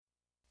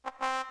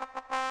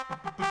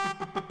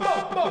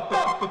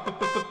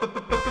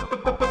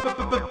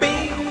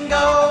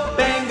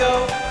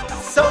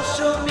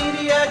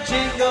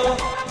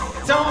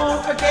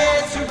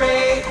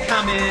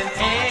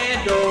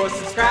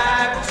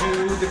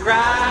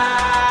Grimerica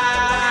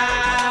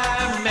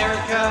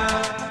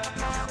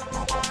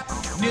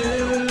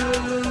newsletter.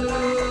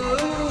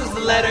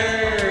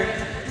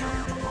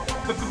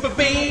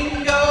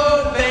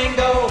 Bingo,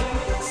 bango,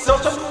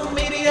 social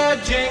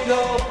media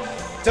jingle.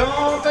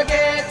 Don't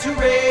forget to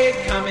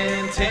rate,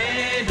 comment,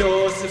 and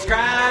or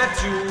subscribe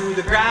to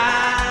the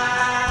Grimerica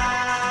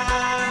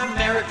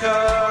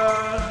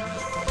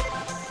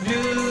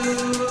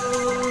newsletter.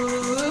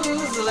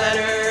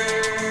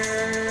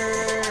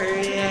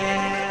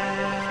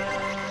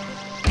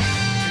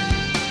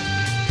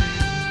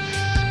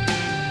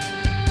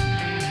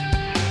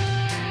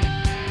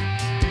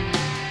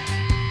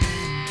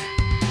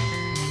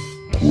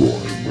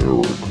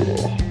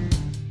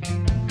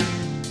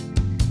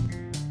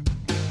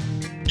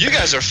 You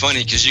guys are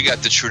funny because you got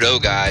the Trudeau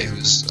guy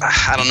who's,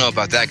 I don't know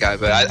about that guy,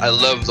 but I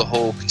love the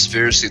whole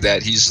conspiracy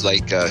that he's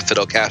like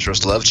Fidel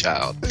Castro's love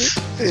child.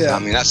 Yeah. I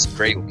mean, that's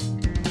great.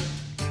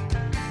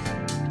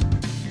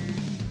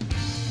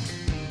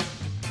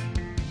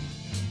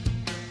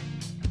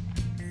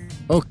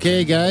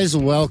 Okay, guys,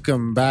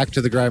 welcome back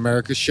to the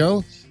Grimerica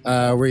show.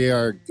 We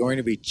are going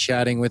to be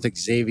chatting with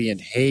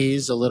Xaviant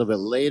Haze a little bit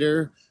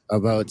later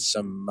about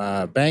some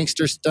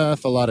bankster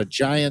stuff, a lot of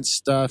giant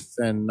stuff,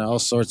 and all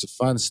sorts of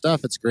fun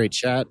stuff. It's a great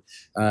chat.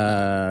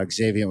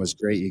 Xaviant was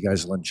great. You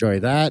guys will enjoy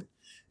that.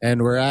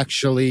 And we're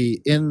actually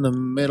in the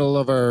middle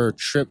of our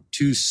trip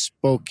to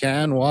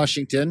Spokane,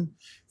 Washington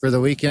for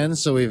the weekend.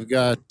 So we've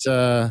got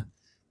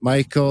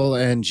Michael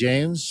and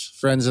James,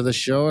 friends of the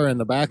show, are in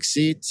the back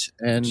seat.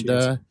 And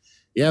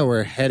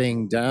we're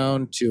heading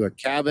down to a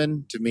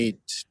cabin to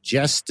meet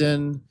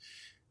Justin,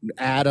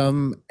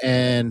 Adam,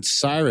 and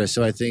Cyrus,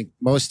 who I think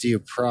most of you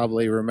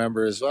probably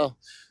remember as well.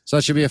 So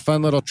that should be a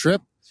fun little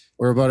trip.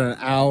 We're about an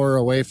hour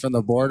away from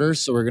the border,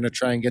 so we're going to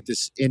try and get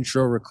this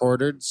intro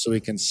recorded so we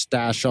can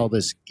stash all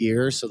this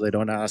gear so they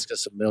don't ask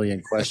us a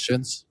million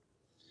questions.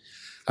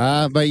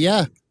 But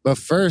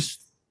first,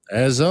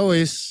 as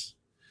always,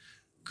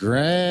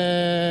 Graham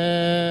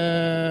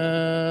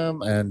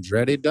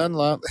Andretti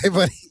Dunlop. Hey,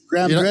 buddy.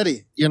 Graham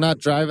Andretti. You're not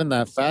driving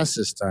that fast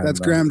this time. That's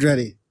Graham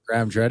Andretti.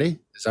 Graham Andretti?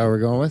 Is that what we're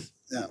going with?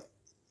 Yeah.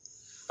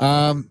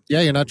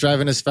 You're not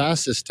driving as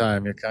fast this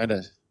time. You're kind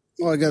of...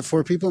 Well, I got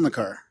 4 people in the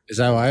car. Is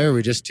that why? Are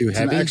we just too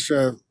heavy? An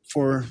extra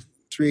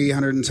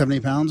 370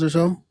 pounds or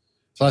so.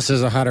 Plus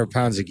there's 100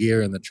 pounds of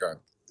gear in the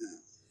truck.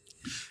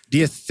 Do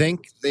you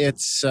think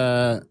it's...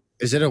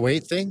 is it a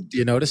weight thing? Do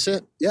you notice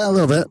it? Yeah, a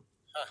little bit.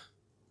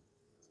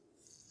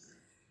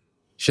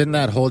 Shouldn't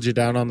that hold you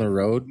down on the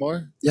road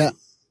more? Yeah.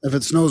 If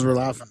it snows, we're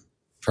laughing.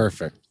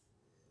 Perfect.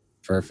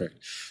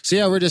 So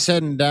yeah, we're just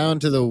heading down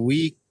to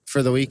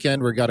for the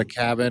weekend. We got a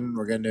cabin.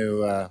 We're going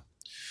to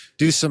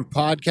do some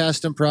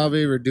podcasting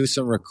probably, or do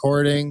some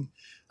recording.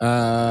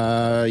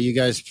 You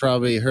guys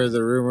probably heard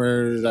the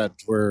rumor that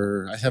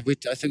I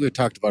think we've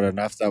talked about it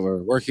enough that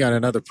we're working on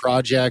another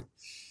project.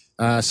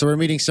 So we're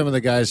meeting some of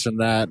the guys from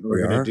that.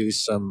 We're going to do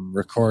some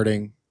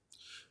recording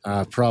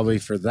probably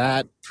for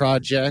that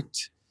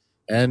project.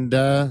 And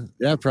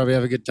probably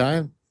have a good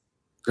time.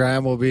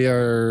 Graham will be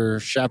our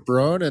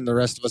chaperone, and the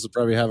rest of us will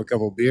probably have a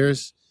couple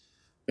beers,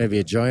 maybe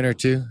a joint or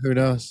two. Who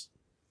knows?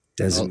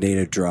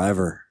 Designated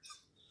driver.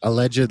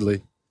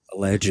 Allegedly.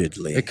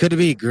 It could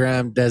be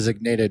Graham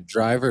designated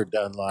driver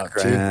Dunlop.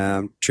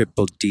 Graham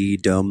Triple D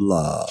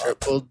Dunlop.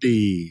 Triple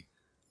D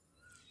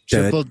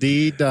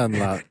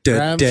Dunlop.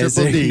 The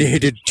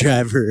designated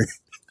driver.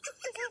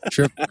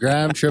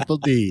 Graham Triple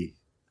D.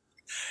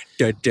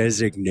 The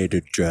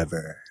designated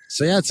driver.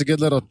 So yeah, it's a good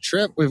little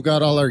trip. We've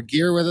got all our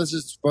gear with us.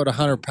 It's about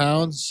 100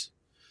 pounds.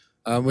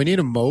 We need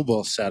a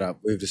mobile setup,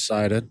 we've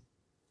decided.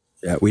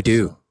 Yeah, we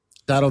do.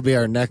 That'll be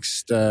our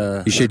next...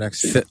 you should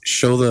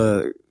show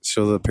the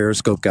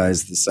Periscope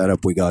guys the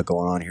setup we got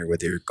going on here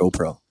with your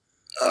GoPro.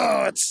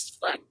 Oh, it's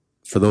fun.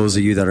 For those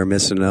of you that are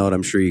missing out,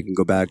 I'm sure you can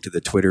go back to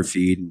the Twitter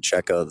feed and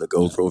check out the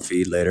GoPro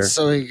feed later.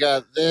 So we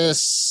got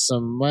this,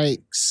 some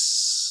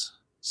mics,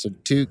 some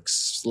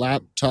toques,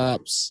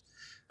 laptops,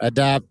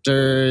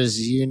 adapters,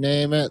 you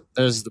name it.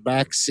 There's the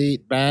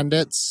backseat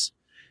bandits,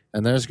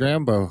 and there's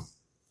Grambo.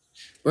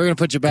 We're going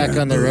to put you back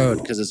on the road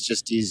because it's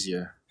just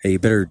easier. Hey, you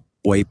better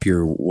wipe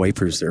your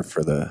wipers there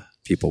for the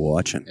people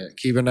watching. Yeah,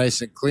 keep it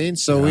nice and clean.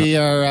 So we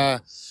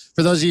are,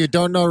 for those of you who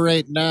don't know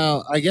right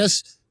now, I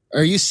guess,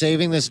 are you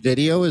saving this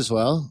video as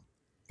well?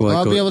 Well,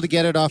 I'll be able to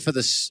get it off of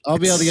this. I'll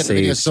be able to get the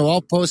video. So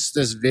I'll post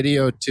this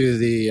video to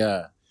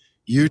the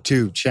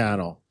YouTube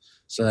channel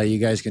so that you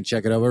guys can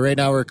check it out. But right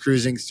now we're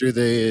cruising through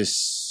the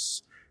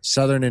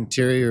southern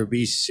interior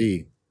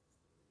BC.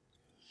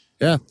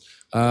 Yeah.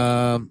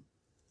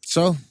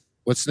 So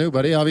what's new,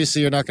 buddy?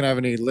 Obviously, you're not going to have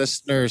any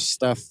listener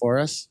stuff for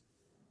us.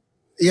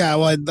 Yeah,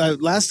 well,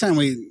 last time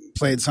we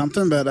played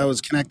something, but I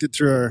was connected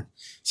through our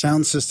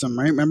sound system,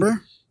 right?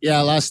 Remember?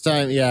 Yeah, last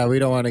time. Yeah, we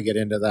don't want to get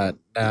into that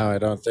now. I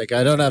don't think.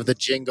 I don't have the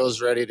jingles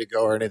ready to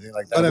go or anything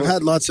like that. But I've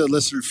had lots of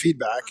listener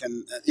feedback,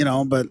 and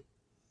but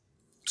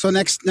so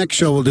next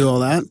show we'll do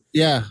all that.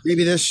 Yeah,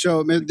 maybe this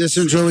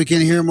intro we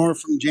can hear more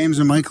from James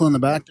and Michael in the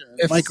back there.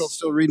 Michael's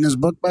still reading his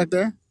book back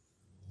there.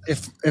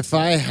 If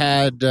I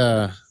had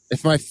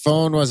If my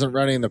phone wasn't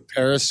running the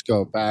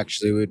Periscope,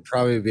 actually, we'd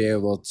probably be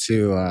able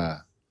to.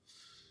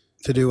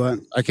 To do what?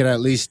 I could at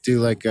least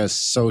do like a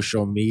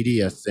social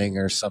media thing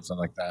or something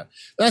like that.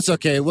 That's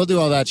okay. We'll do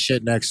all that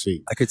shit next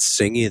week. I could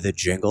sing you the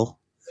jingle.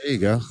 There you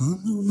go.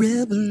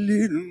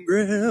 Unraveling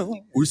ground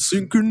with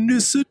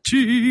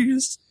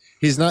synchronicities.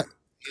 He's not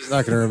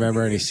going to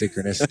remember any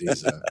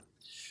synchronicities.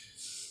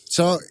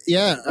 So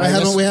yeah,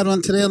 we had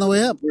one today on the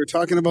way up. We were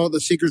talking about the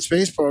secret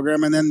space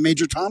program, and then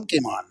Major Tom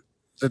came on.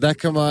 Did that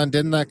come on?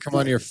 Didn't that come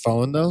on your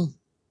phone though?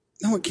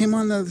 No, it came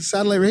on the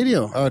satellite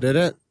radio. Oh, did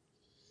it?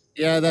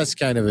 Yeah, that's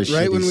kind of a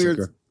right when we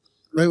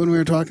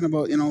were talking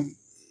about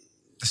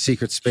the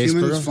secret space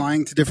humans program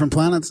flying to different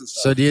planets and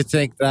stuff. So, do you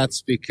think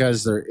that's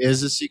because there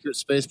is a secret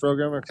space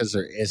program, or because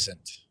there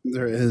isn't?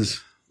 There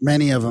is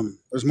many of them.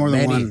 There's more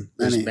than one.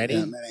 There's many.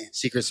 Yeah, many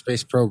secret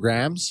space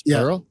programs. Yeah.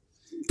 Plural?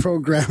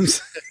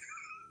 Programs.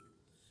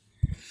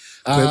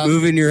 Quit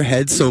moving your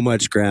head so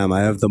much, Graham.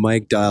 I have the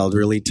mic dialed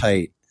really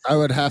tight. I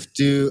would have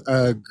to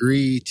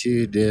agree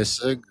to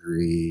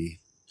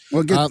disagree.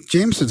 Well, get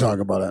James to talk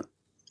about it.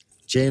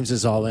 James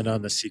is all in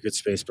on the secret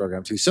space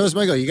program too. So is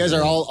Michael. You guys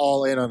are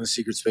all in on the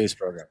secret space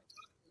program.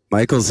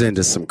 Michael's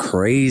into some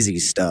crazy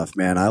stuff,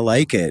 man. I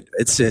like it.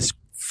 It's just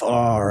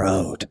far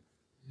out.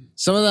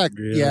 Some of that,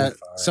 Really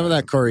some of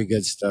that Corey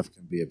Good stuff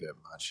can be a bit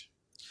much.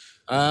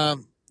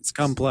 It's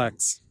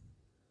complex.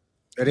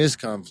 It is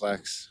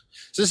complex.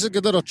 So this is a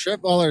good little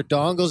trip. All our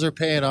dongles are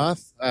paying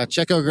off.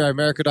 Check out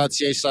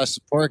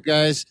grimerica.ca/support,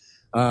 guys.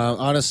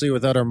 Honestly,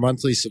 without our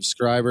monthly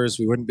subscribers,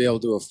 we wouldn't be able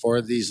to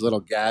afford these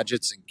little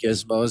gadgets and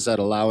gizmos that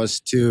allow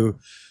us to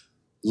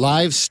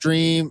live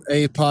stream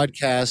a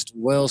podcast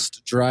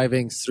whilst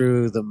driving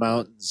through the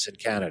mountains in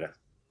Canada.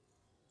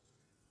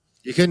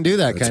 You couldn't do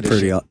that kind of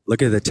shit.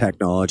 Look at the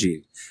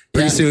technology.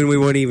 Pretty soon we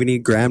won't even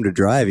need Graham to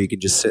drive. You can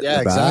just sit in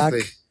the back.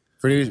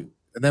 Exactly.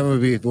 And then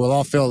we'll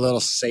all feel a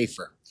little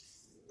safer.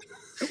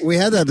 We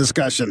had that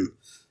discussion.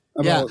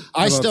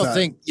 I still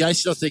think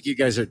you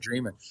guys are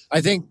dreaming.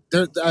 I think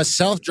a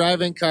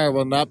self-driving car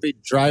will not be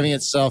driving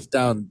itself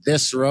down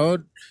this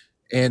road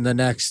in the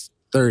next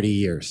 30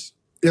 years.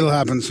 It'll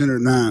happen sooner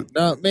than that.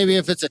 No, maybe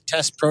if it's a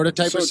test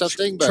prototype or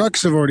something. But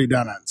trucks have already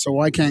done it, so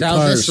why can't down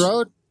cars? This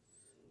road?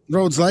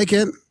 Roads like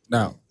it?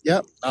 No.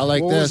 Yep. I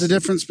like what this. Was the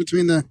difference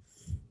between the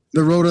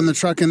road and the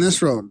truck and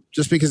this road?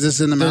 Just because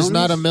it's in the mountains? There's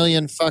not a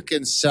million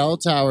fucking cell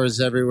towers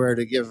everywhere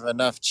to give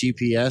enough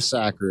GPS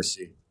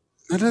accuracy.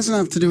 That doesn't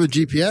have to do with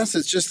GPS.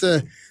 It's just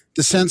the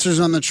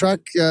sensors on the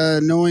truck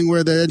knowing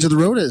where the edge of the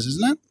road is,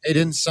 isn't it? Hey,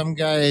 didn't some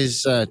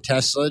guy's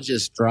Tesla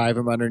just drive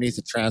him underneath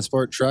a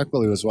transport truck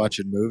while he was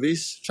watching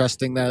movies,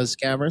 trusting those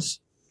cameras?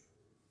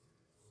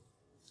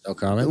 No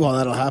comment? Well,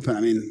 that'll happen. I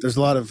mean, there's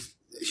a lot of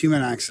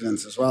human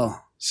accidents as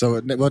well.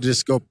 So we'll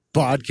just go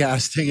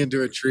podcasting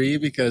into a tree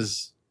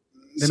because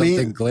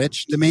something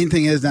glitched? The main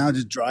thing is now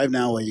just drive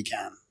now while you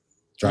can.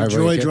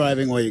 Enjoy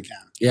driving while you can.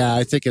 Yeah,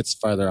 I think it's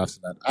farther off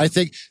than that. I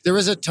think there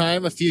was a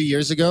time a few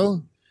years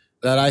ago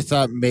that I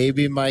thought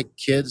maybe my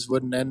kids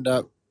wouldn't end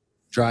up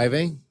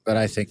driving, but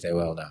I think they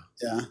will now.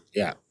 Yeah.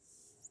 Yeah.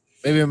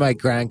 Maybe my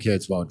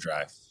grandkids won't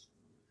drive.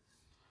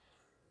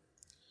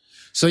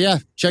 So yeah,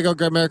 check out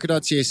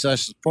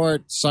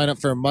grimerica.ca/support, sign up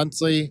for a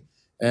monthly,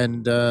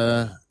 and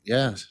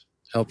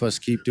help us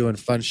keep doing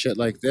fun shit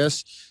like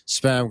this.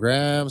 Spam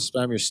Graham,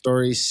 spam your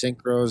stories,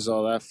 synchros,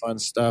 all that fun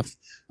stuff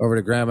over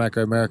to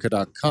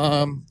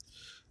graham@grimerica.com.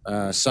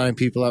 Sign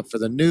people up for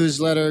the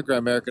newsletter,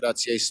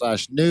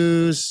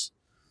 grimerica.ca/news,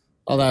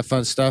 all that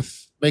fun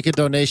stuff. Make a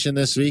donation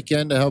this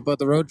weekend to help out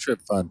the road trip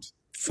fund.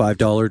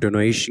 $5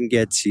 donation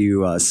gets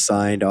you a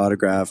signed,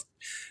 autographed,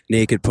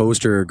 naked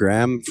poster of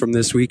Graham from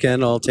this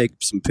weekend. I'll take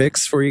some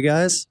pics for you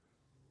guys.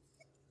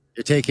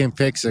 You're taking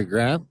pics of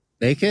Graham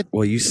naked?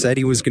 Well, you said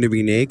he was going to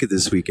be naked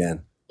this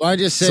weekend. Well, I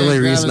just said that's the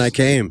only reason I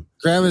came.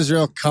 Graham is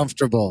real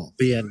comfortable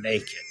being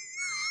naked.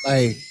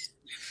 Like,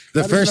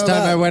 the first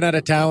time I went out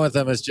of town with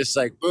him, it's just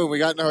like, boom, we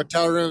got in the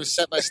hotel room,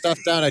 set my stuff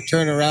down, I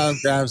turn around,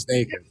 Graham's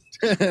naked.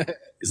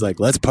 He's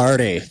like, let's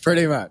party.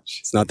 Pretty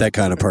much. It's not that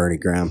kind of party,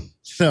 Graham.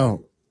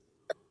 No.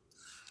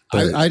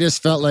 I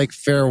just felt like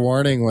fair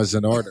warning was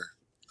in order.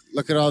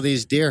 Look at all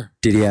these deer.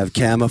 Did he have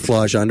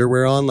camouflage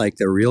underwear on like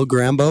the real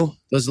Grambo?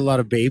 There's a lot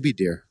of baby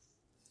deer.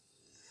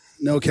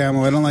 No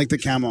camo. I don't like the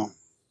camo.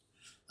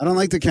 I don't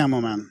like the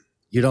camo, man.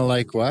 You don't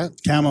like what?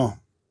 Camo.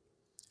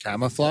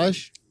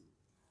 Camouflage?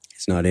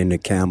 He's not into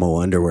camo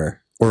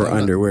underwear or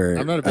underwear at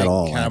all. I'm not a big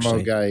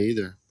camo guy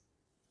either.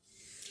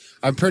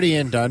 I'm pretty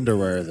into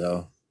underwear,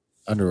 though.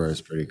 Underwear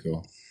is pretty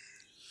cool.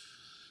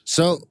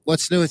 So,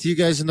 what's new with you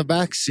guys in the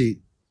back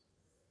seat?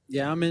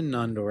 Yeah, I'm in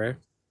underwear.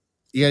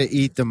 You got to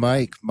eat the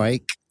mic,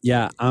 Mike.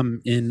 Yeah,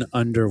 I'm in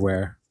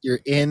underwear. You're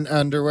in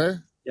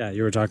underwear? Yeah,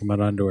 you were talking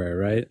about underwear,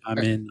 right? I'm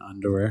in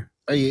underwear.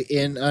 Are you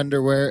in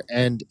underwear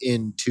and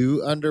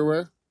into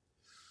underwear?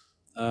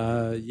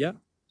 Yeah,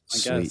 I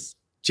guess.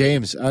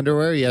 James,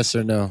 underwear, yes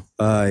or no?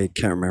 I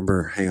can't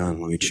remember. Hang on,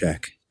 let me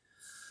check.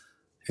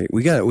 Hey,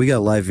 we got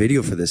live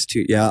video for this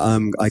too. Yeah,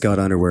 I got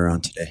underwear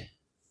on today.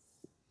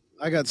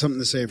 I got something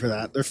to say for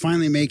that. They're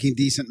finally making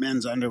decent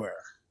men's underwear.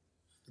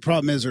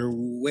 Problem is, they're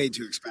way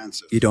too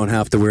expensive. You don't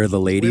have to wear the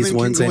ladies' Women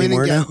ones can go in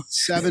anymore and get now?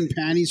 7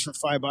 panties for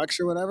 $5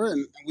 or whatever,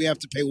 and we have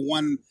to pay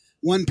one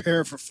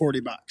pair for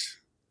 $40.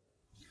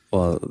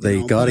 Well, they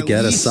You know, got to but at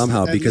get us least-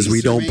 somehow at because we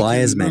least they're don't buy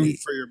making as room many.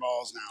 for your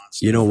balls now.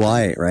 and You know stuff.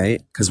 why,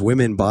 right? Because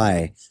women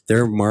buy,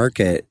 their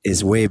market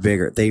is way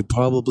bigger. They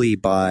probably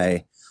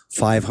buy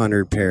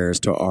 500 pairs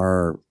to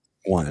our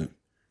one.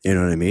 You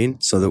know what I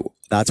mean? So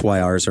that's why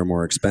ours are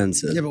more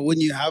expensive. Yeah, but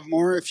wouldn't you have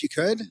more if you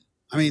could?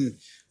 I mean,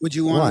 would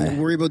you want Why? to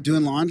worry about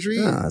doing laundry?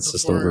 No, it's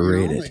just before,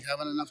 overrated. like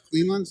having enough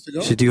clean ones to go?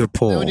 You should do a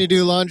poll. When you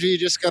do laundry, you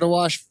just got to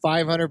wash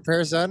 500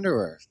 pairs of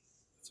underwear.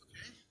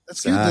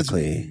 That's good. That's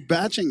Exactly.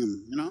 batching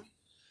them, you know?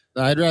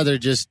 I'd rather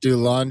just do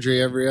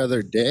laundry every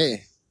other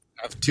day.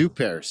 I have 2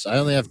 pairs. I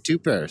only have 2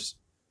 pairs.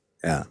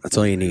 Yeah, that's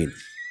all you need.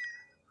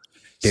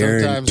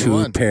 Darren, Sometimes 2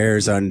 one.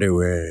 pairs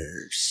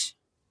underwears.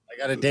 I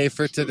got a day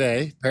for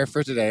today, pair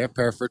for today, a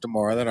pair for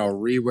tomorrow. Then I'll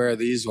rewear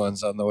these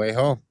ones on the way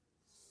home.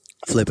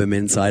 Flip them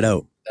inside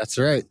out. That's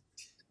right.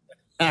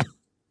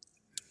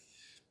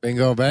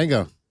 Bingo,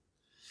 bango.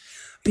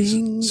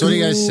 Bingo, So what do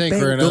you guys think?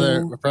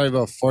 bango. We're probably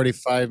about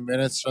 45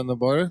 minutes from the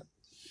border.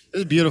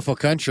 It's a beautiful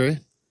country.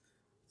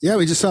 Yeah,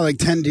 we just saw like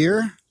 10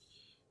 deer.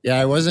 Yeah,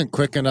 I wasn't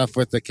quick enough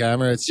with the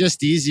camera. It's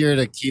just easier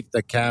to keep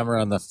the camera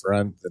on the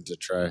front than to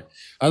try.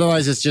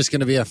 Otherwise, it's just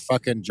going to be a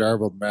fucking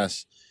jarbled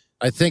mess.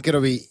 I think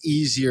it'll be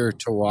easier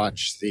to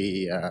watch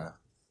the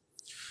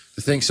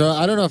thing. So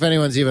I don't know if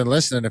anyone's even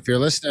listening. If you're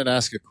listening,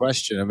 ask a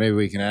question and maybe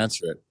we can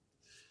answer it.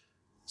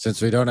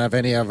 Since we don't have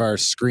any of our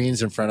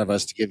screens in front of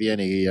us to give you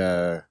any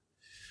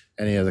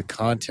of the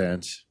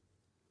content.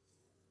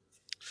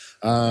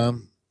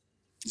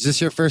 Is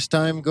this your first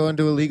time going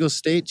to a legal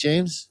state,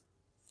 James?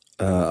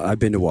 I've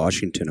been to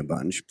Washington a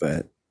bunch,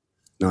 but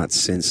not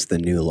since the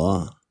new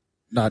law.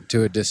 Not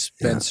to a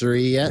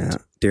dispensary yet? Yeah.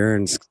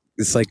 Darren's,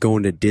 it's like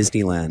going to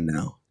Disneyland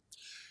now.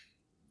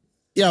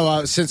 Yeah,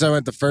 well, since I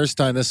went the first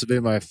time, this will be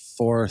my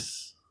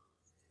 4th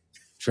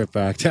trip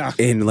back down.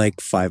 In like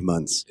 5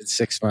 months. In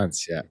 6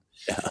 months, yeah.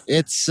 Yeah.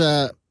 It's,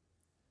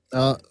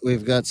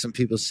 we've got some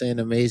people saying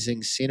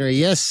amazing scenery.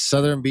 Yes,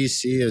 southern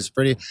BC is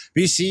pretty.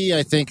 BC,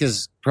 I think,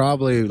 is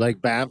probably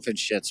like Banff and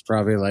shit's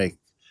probably like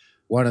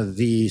one of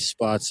the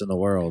spots in the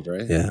world,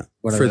 right? Yeah.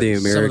 One For of the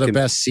some of the American.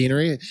 best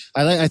scenery.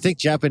 I think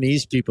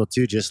Japanese people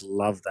too just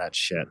love that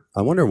shit.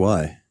 I wonder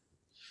why.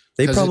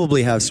 They 'Cause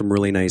probably have some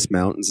really nice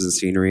mountains and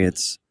scenery.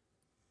 It's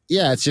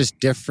Yeah, it's just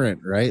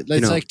different, right?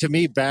 It's know- like, to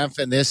me, Banff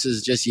and this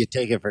is just, you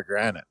take it for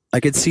granted. I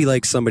could see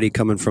like somebody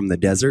coming from the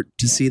desert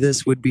to see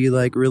this would be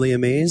like really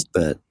amazed,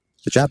 but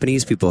the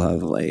Japanese people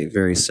have like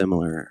very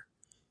similar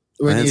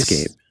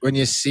landscape. When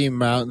you see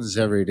mountains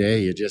every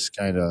day, you just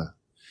kind of,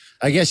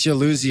 I guess you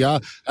lose the awe.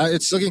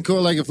 It's looking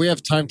cool. Like if we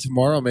have time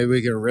tomorrow, maybe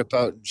we can rip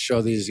out and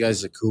show these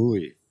guys the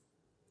coulee.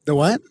 The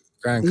what?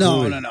 Grand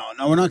No, coulee.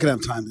 no. We're not going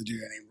to have time to do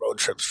any road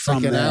trips from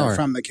Like an hour.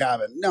 from the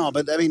cabin. No,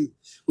 but I mean,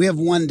 we have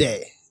one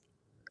day.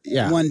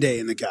 Yeah. One day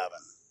in the cabin.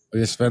 We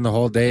just spend the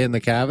whole day in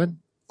the cabin?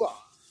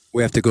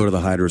 We have to go to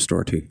the hydro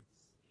store too.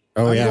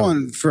 Oh, I'm yeah.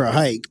 going for a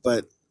hike,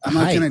 but I'm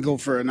not hike? going to go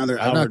for another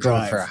hour I'm not going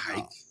drive. for a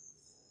hike.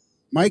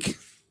 Mike,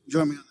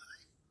 join me on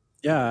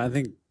that. Yeah, I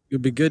think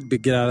it'd be good to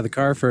get out of the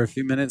car for a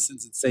few minutes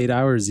since it's 8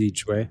 hours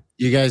each way.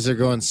 You guys are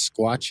going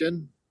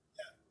squatching?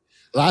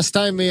 Last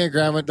time me and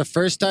Graham went, the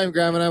first time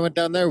Graham and I went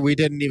down there, we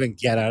didn't even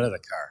get out of the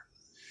car.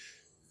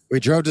 We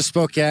drove to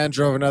Spokane,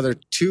 drove another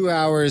 2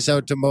 hours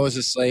out to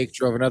Moses Lake,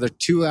 drove another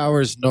 2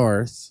 hours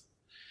north,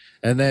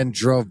 and then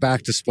drove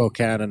back to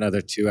Spokane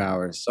another 2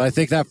 hours. So I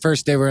think that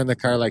first day we were in the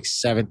car like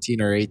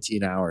 17 or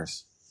 18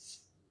 hours.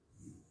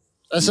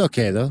 That's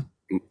okay, though.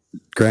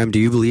 Graham, do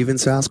you believe in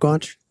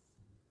Sasquatch?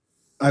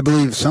 I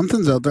believe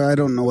something's out there. I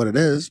don't know what it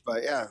is,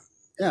 but yeah.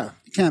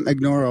 You can't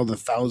ignore all the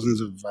thousands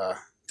of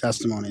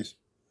testimonies.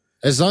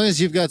 As long as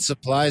you've got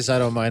supplies, I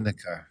don't mind the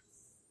car.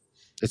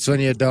 It's when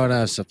you don't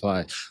have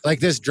supplies. Like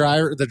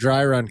the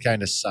dry run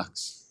kind of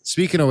sucks.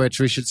 Speaking of which,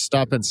 we should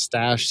stop and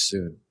stash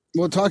soon.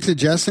 We'll talk to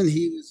Justin.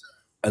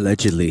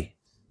 Allegedly.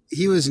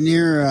 He was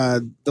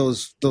near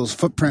those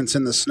footprints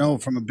in the snow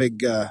from a big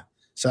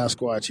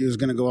Sasquatch. He was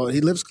going to go out.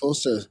 He lives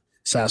close to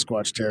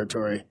Sasquatch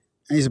territory,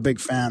 and he's a big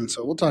fan.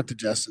 So we'll talk to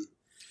Justin.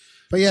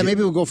 But yeah,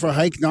 maybe we'll go for a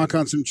hike, knock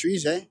on some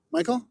trees, eh,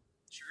 Michael?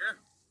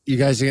 You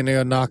guys are going to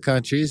go knock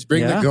on trees?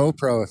 Bring Yeah. the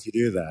GoPro if you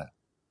do that.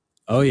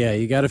 Oh, yeah,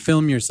 you got to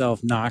film yourself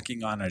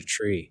knocking on a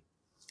tree.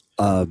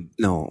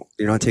 No,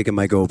 you're not taking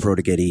my GoPro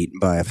to get eaten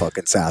by a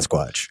fucking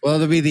Sasquatch. Well,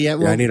 it'll be the...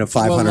 I need a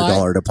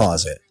 $500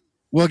 deposit.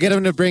 We'll get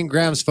them to bring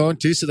Graham's phone,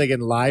 too, so they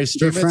can live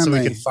stream They're it so we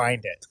friendly. can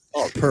find it.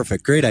 Oh,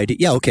 perfect. Great idea.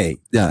 Yeah, okay.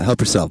 Yeah, help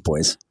yourself,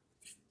 boys.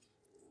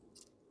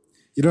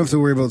 You don't have to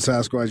worry about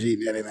Sasquatch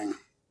eating anything.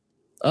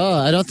 Oh,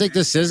 I don't think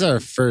this is our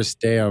first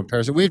day on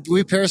Periscope.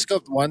 We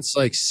Periscoped once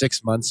like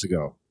 6 months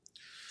ago.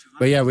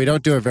 But yeah, we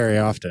don't do it very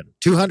often.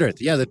 200th.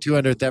 Yeah, the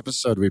 200th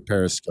episode we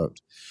Periscoped.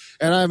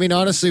 And I mean,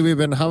 honestly, we've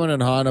been humming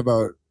and hawing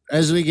about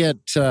as we get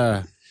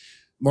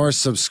more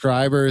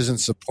subscribers and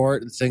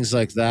support and things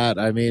like that.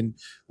 I mean,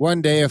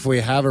 one day if we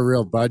have a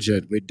real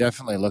budget, we'd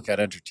definitely look at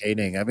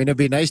entertaining. I mean, it'd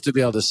be nice to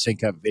be able to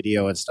sync up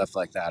video and stuff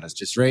like that. It's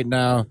just right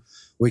now,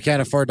 we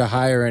can't afford to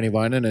hire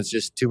anyone, and it's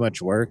just too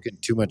much work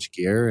and too much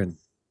gear and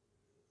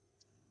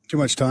Too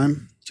much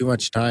time. too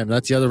much time.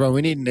 That's the other one.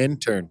 We need an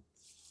intern.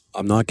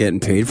 I'm not getting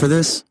paid for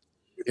this.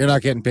 You're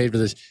not getting paid for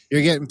this.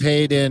 You're getting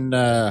paid in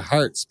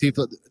hearts.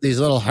 People, these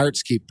little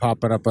hearts keep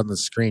popping up on the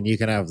screen. You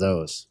can have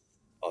those.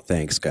 Oh,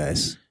 thanks,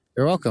 guys.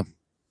 You're welcome.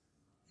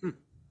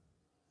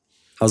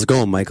 How's it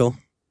going, Michael?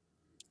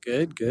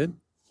 Good, good.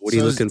 What are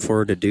you looking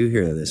forward to do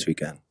here this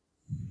weekend?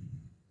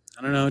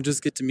 I don't know,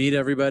 just get to meet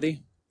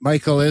everybody.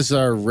 Michael is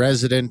our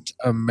resident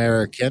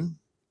American.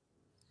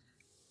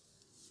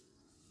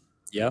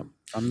 Yep,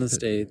 from the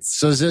States.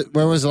 So is it?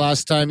 When was the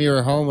last time you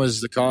were home?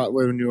 Was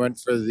when you went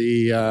for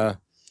the?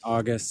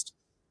 August.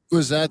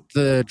 Was that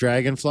the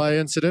dragonfly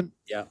incident?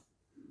 Yeah.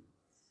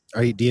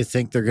 Do you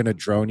think they're going to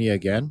drone you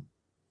again?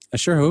 I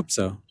sure hope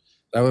so.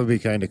 That would be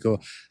kind of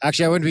cool.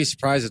 Actually, I wouldn't be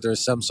surprised if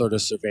there's some sort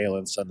of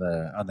surveillance on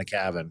the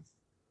cabin.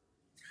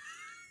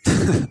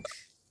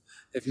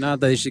 If not,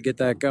 they should get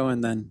that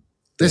going then.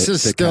 This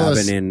is the still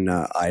cabin in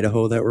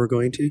Idaho that we're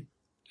going to.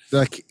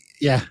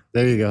 Yeah,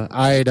 there you go,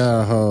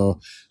 Idaho.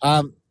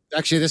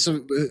 Actually,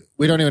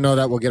 we don't even know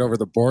that we'll get over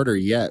the border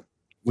yet.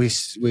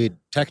 We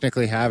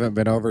technically haven't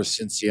been over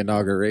since the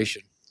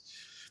inauguration,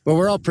 but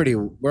we're all pretty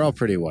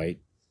white.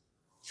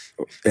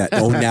 Yeah.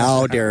 Oh,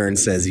 now Darren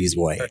says he's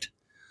white.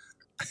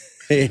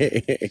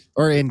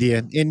 Or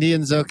Indian.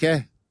 Indian's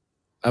okay.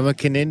 I'm a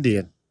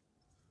Canadian.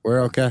 We're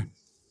okay.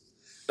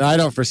 No, I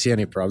don't foresee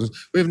any problems.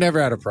 We've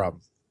never had a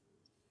problem.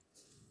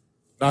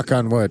 Knock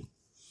on wood.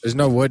 There's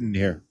no wood in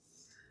here.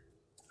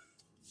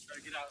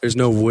 There's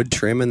no wood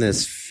trim in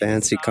this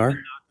fancy car.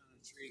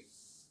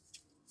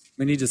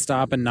 We need to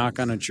stop and knock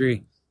on a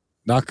tree.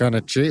 Knock on a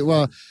tree?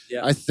 Well,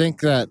 Yeah. I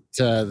think that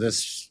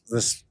this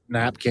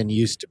napkin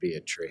used to be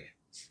a tree.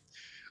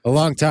 A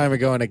long time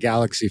ago in a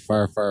galaxy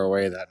far, far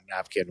away, that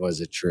napkin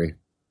was a tree.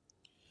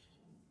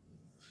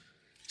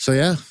 So,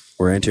 yeah.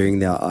 We're entering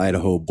the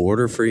Idaho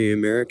border for you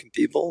American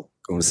people.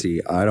 Going to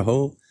see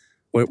Idaho.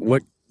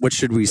 What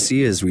should we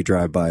see as we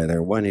drive by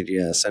there? Why don't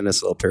you send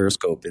us a little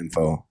Periscope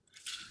info?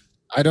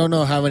 I don't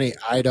know how many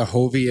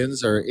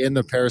Idahovians are in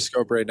the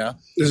Periscope right now.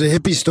 There's a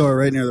hippie store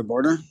right near the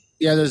border.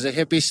 Yeah, there's a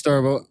hippie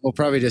store, but we'll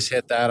probably just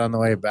hit that on the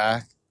way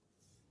back.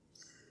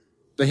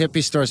 The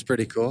hippie store's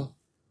pretty cool.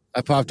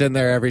 I popped in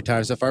there every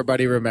time, so if our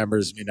buddy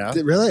remembers me now.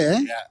 Really, eh?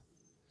 Yeah.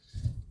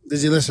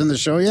 Does he listen to the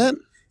show yet?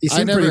 He I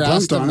seemed never pretty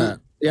asked pumped him on that.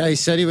 it. Yeah, he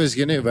said he was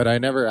going to, but I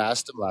never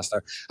asked him last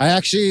time.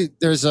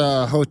 There's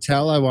a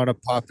hotel I want to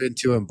pop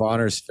into in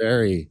Bonner's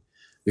Ferry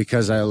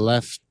because I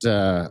left,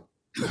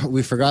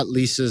 we forgot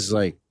Lisa's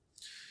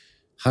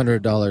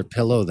 $100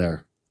 pillow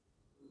there.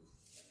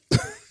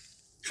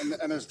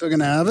 And they're still going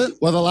to have it?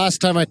 Well, the last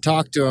time I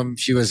talked to him,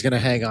 she was going to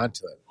hang on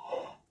to it.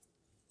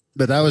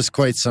 But that was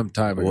quite some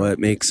time ago. What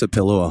makes a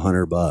pillow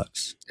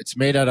 $100? It's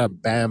made out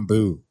of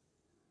bamboo.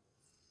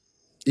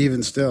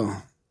 Even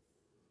still.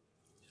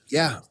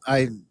 Yeah,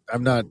 I'm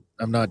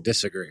not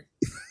disagreeing.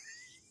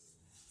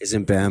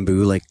 Isn't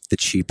bamboo like the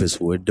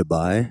cheapest wood to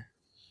buy?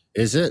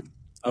 Is it?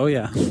 Oh,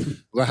 yeah.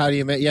 Well, how do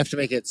you have to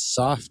make it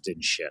soft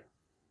and shit.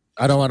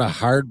 I don't want a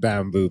hard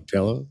bamboo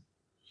pillow.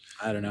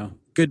 I don't know.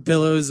 Good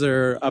pillows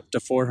are up to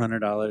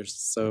 $400,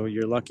 so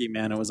you're lucky,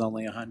 man. It was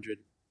only $100.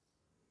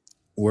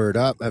 Word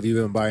up. Have you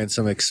been buying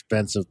some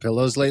expensive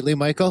pillows lately,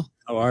 Michael?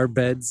 Oh, our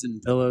beds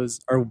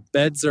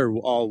are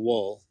all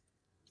wool,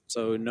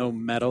 so no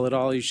metal at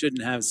all. You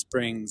shouldn't have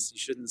springs. You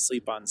shouldn't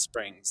sleep on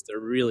springs. They're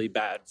really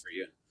bad for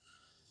you.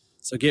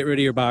 So get rid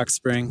of your box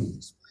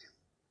spring.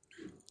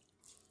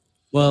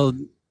 Well,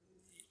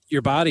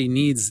 your body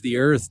needs the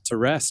earth to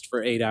rest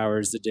for 8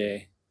 hours a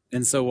day.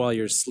 And so while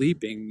you're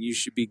sleeping, you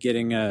should be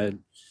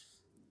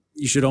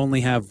you should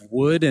only have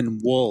wood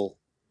and wool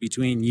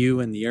between you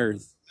and the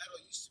earth.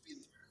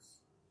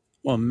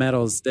 Well,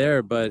 metal's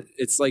there, but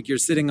it's like you're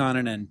sitting on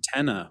an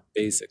antenna,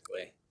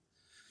 basically.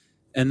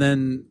 And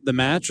then the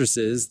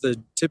mattresses,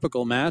 the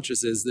typical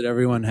mattresses that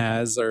everyone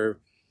has, are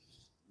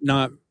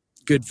not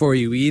good for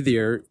you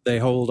either. They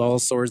hold all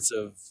sorts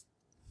of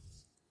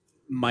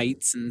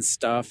mites and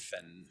stuff,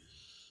 and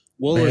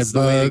wool Bed is the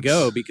way to bugs.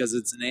 go because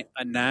it's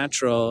a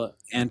natural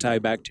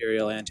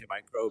antibacterial,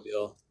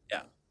 antimicrobial.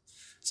 Yeah.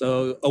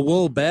 So a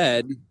wool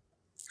bed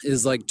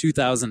is like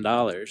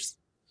 $2,000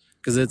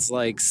 because it's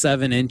like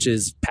 7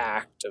 inches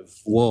packed of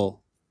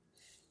wool.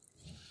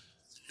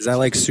 Is that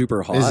like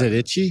super hot? Is it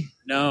itchy?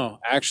 No,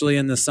 actually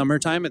in the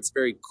summertime, it's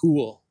very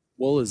cool.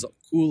 Wool is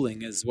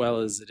cooling as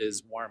well as it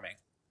is warming.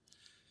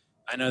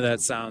 I know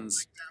that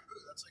sounds...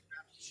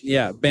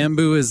 Yeah,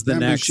 bamboo is the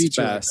Bamboo next sheets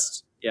are like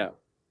best. Yeah.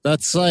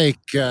 That's like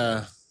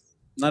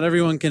Not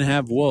everyone can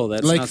have wool.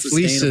 That's like not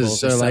sustainable fleeces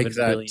for are like 7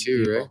 that billion too,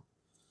 people. right?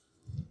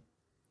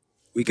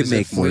 We could Is it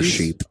make more fleece?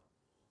 sheep.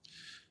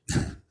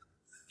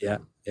 Yeah,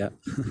 yeah.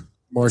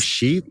 More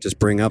sheep? Just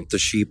bring up the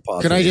sheep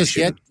population. Can I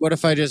just what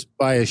if I just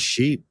buy a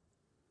sheep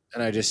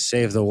and I just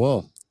save the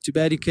wool? Too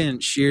bad you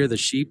can't shear the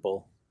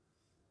sheeple.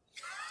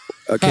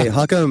 Okay,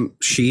 how come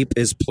sheep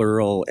is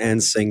plural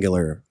and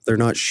singular? They're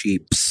not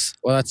sheeps.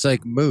 Well, that's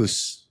like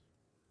moose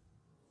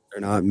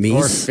They're not or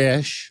meese.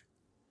 fish.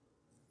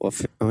 Well,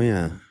 oh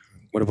yeah.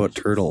 What about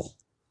turtle?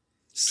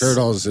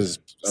 Turtles is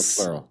a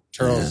plural.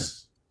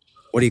 Turtles.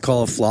 What do you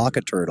call a flock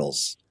of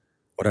turtles?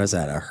 What is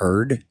that? A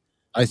herd?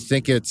 I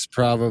think it's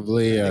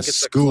probably a it's a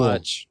school.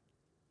 clutch.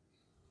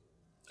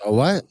 A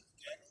what?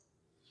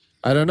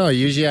 I don't know.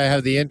 Usually I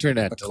have the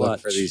internet to look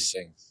for clutch. these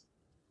things.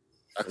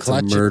 A It's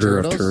clutch a murder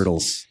of of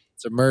turtles.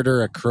 It's a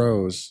murder of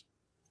crows.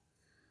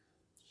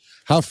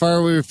 How far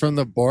are we from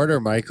the border,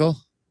 Michael?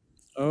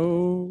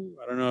 Oh,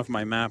 I don't know if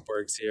my map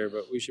works here,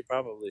 but we should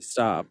probably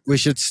stop. We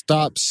should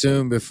stop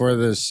soon before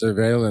the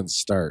surveillance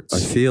starts. I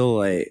feel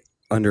like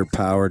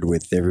underpowered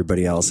with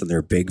everybody else and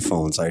their big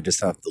phones. I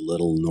just have the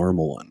little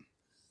normal one.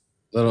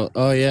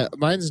 Oh yeah,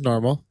 mine's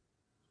normal.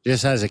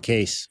 Just has a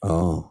case.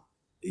 Oh,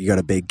 you got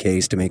a big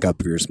case to make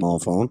up for your small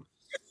phone?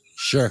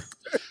 Sure.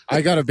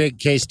 I got a big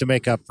case to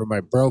make up for my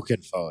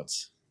broken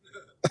phones.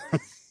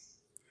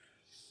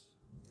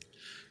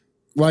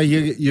 Why,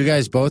 you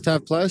guys both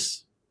have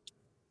Plus?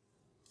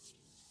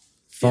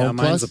 Phone yeah,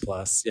 mine's Plus? a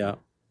plus. Yeah.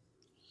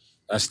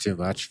 That's too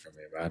much for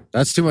me, man.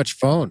 That's too much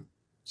phone.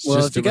 It's Well,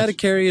 just if you too got to much.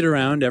 carry it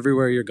around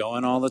everywhere you're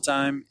going all the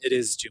time, it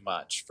is too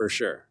much for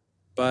sure.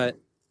 But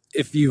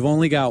if you've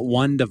only got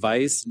one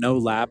device, no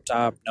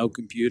laptop, no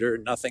computer,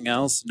 nothing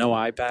else, no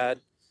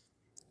iPad,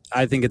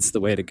 I think it's the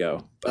way to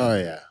go. Oh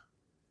yeah,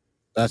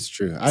 that's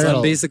true.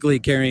 I'm basically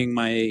carrying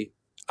my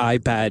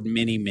iPad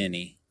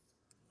mini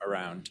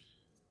around.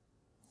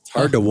 It's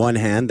hard to one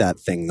hand that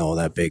thing though,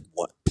 that big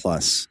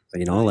Plus.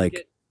 You know,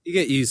 like You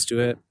get used to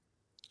it.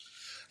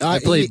 I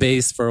played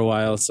bass for a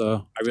while,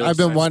 so I've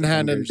been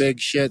one-handing big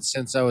shit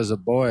since I was a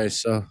boy.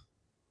 So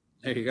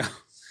There you go.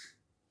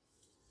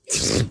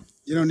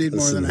 You don't need more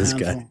Listen than to a this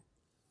handful.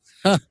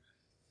 guy.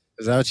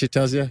 is that what she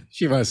tells you?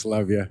 She must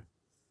love you.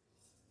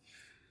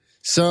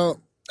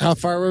 So how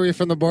far were we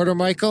from the border,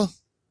 Michael?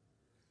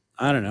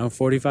 I don't know,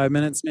 45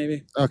 minutes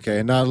maybe.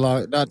 Okay, not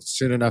long, not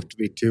soon enough to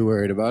be too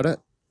worried about it.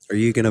 Are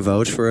you going to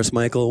vouch for us,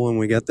 Michael, when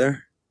we get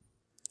there?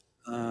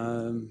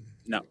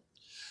 No.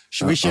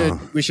 We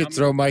should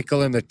throw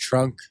Michael in the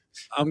trunk.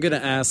 I'm gonna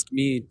ask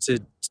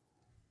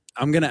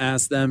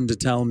them to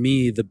tell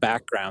me the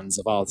backgrounds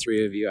of all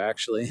three of you.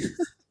 Actually,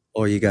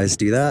 Oh, you guys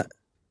do that?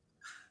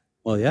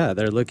 well, yeah,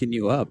 they're looking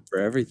you up for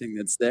everything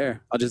that's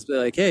there. I'll just be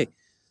like, hey,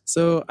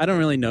 so I don't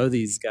really know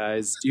these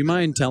guys. Do you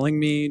mind telling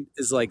me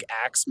is like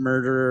axe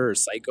murderer or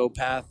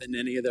psychopath in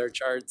any of their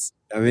charts?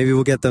 Maybe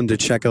we'll get them to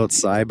check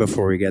outside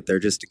before we get there,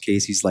 just in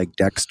case he's like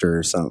Dexter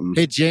or something.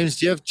 Hey James,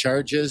 do you have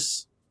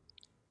charges?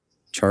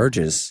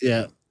 Charges?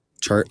 Yeah,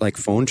 Like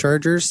phone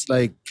chargers?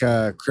 like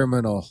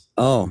criminal.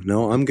 Oh,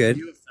 no, I'm good.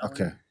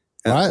 Okay.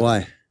 What?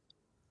 Why?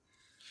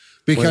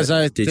 Because What?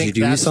 I Did think you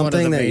do that's one of the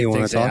something that main you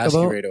wanna things they talk ask you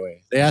about? right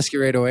away. They ask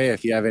you right away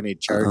if you have any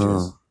charges.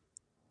 Oh.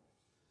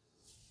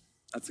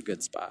 That's a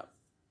good spot.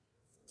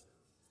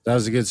 That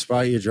was a good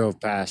spot you drove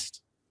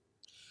past.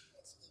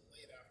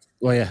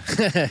 Well, yeah.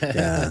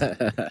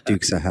 Yeah.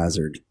 Duke's a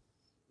hazard.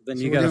 Then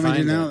So you what gotta do we do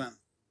find now it. then?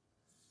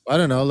 I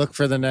don't know. Look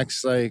for the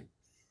next like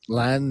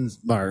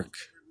landmark.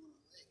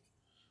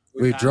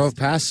 We drove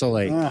past the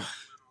lake. Oh,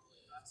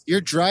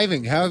 You're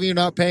driving. How are you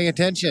not paying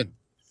attention?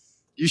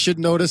 You should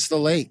notice the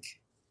lake.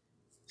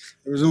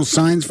 there was no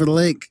signs for the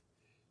lake.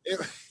 It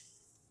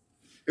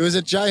was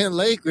a giant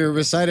lake. We were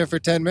beside it for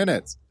 10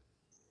 minutes.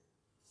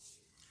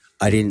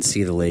 I didn't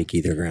see the lake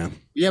either,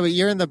 Graham. Yeah, but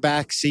you're in the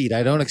back seat.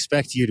 I don't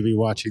expect you to be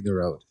watching the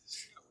road.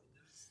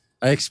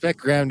 I expect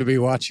Graham to be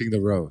watching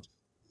the road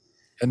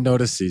and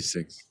notice these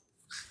things.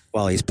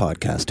 While he's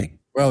podcasting.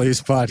 Well,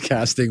 he's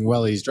podcasting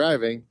while he's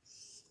driving.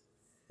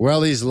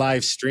 Well, he's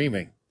live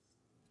streaming.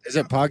 Is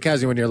it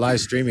podcasting when you're live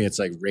streaming? It's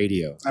like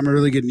radio. I'm a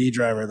really good knee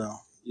driver, though.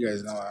 You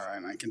guys know that,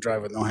 right? I can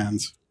drive with no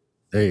hands.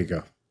 There you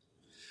go.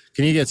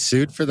 Can you get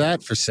sued for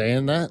that, for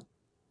saying that?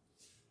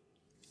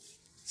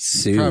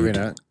 Sued. Probably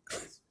not.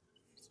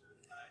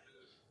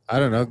 I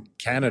don't know.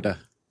 Canada.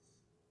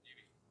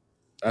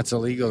 That's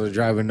illegal to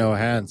drive with no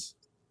hands.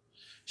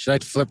 Should I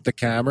flip the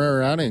camera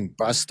around and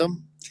bust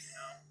them?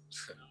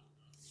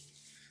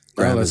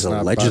 Graham No, is let's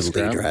not bust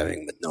allegedly Graham.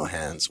 driving with no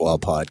hands while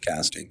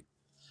podcasting.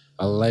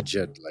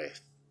 Allegedly.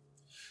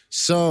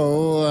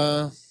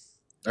 So,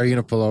 are you going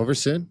to pull over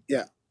soon?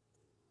 Yeah.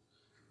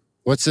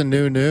 What's the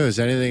new news?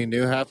 Anything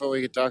new happen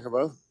we could talk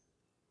about?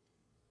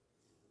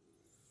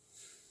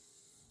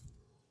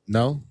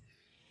 No?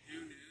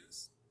 New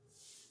news?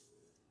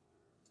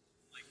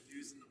 Like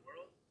news in the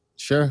world?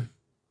 Sure.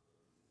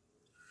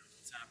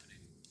 What's happening?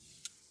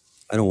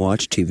 I don't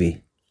watch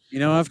TV. You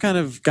know, I've kind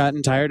of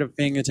gotten tired of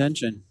paying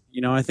attention.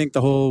 You know, I think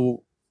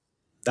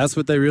that's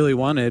what they really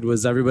wanted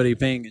was everybody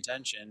paying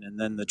attention. And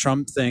then the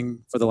Trump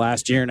thing for the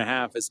last year and a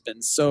half has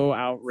been so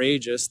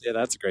outrageous. Yeah,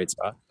 that's a great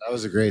spot. That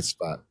was a great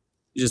spot.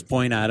 You just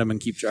point at them and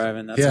keep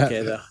driving. That's Yeah.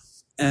 okay, though.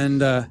 And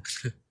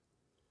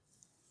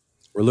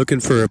We're looking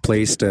for a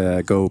place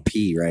to go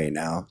pee right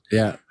now.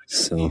 Yeah.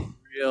 So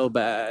real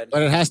bad.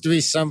 But it has to be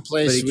But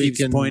someplace he we keeps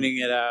can. pointing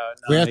it out.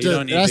 We have you to-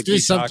 don't it need has to be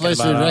keep talking someplace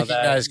we about all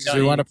recognize, that. 'cause You we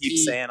don't wanna need to keep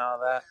pee. saying all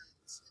that.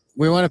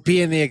 We want to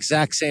pee in the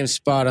exact same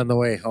spot on the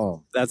way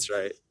home. That's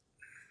right.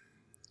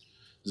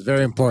 It's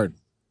very important.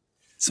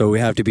 we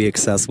have to be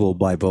accessible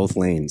by both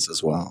lanes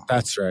as well.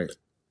 That's right.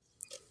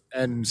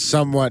 and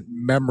somewhat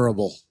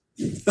memorable.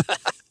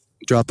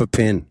 Drop a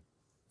pin.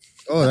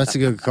 Oh, that's a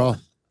good call.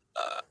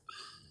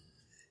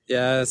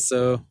 Yeah,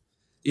 so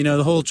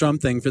the whole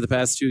Trump thing for the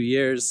past 2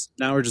 years.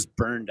 Now we're just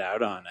burned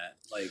out on it.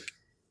 Like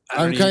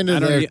I'm kind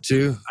of there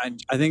too.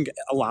 I think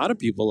a lot of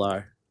people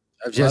are.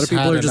 I've A lot just of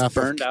people had are just enough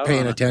burned of out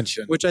paying on it,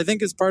 attention. which I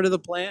think is part of the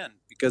plan.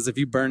 Because if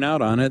you burn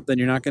out on it, then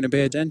you're not going to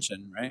pay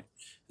attention, right?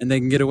 And they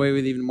can get away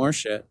with even more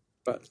shit.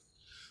 But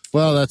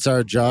Well, that's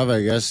our job,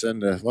 I guess,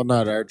 and well,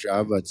 not our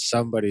job, but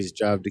somebody's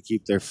job to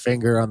keep their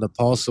finger on the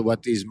pulse of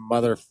what these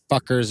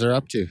motherfuckers are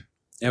up to.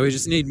 yeah, we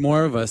just need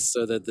more of us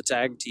so that the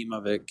tag team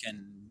of it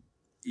can,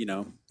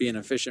 be an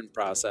efficient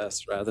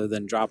process rather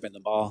than dropping the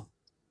ball.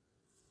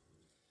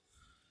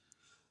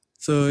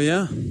 So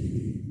yeah,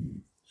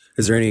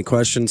 Is there any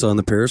questions on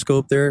the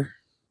Periscope there?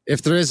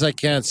 If there is, I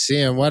can't see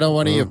him. Why don't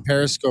one of you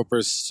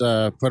Periscopers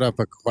put up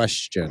a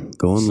question?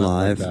 Going Something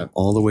live like that.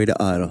 all the way to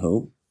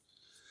Idaho.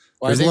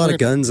 Well, There's a lot of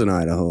guns in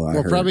Idaho. I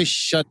We'll heard. probably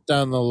shut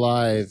down the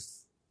live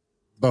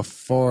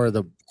before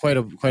quite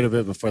a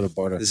bit before the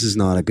border. This is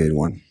not a good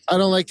one. I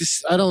don't like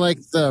this. I don't like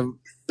the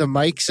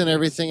mics and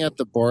everything at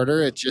the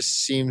border. It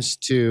just seems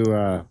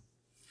to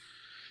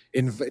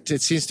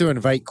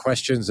invite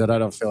questions that I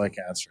don't feel like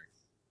answering.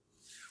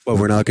 Well,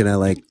 we're not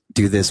gonna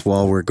do this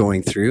while we're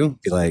going through.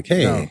 Be like,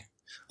 hey, No.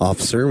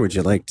 officer, would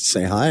you like to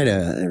say hi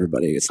to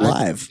everybody? It's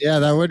live. Yeah,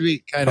 that would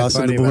be kind of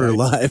Crossing funny. the border but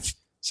live.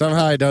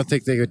 somehow I don't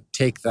think they would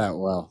take that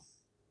well.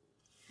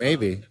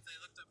 Maybe.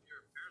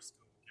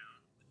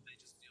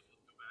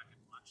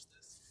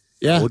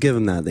 Yeah, We'll give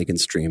them that. They can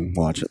stream,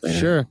 watch it later.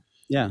 sure.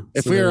 yeah.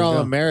 If So we there were you all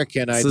go.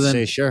 American, I'd So then-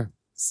 say sure.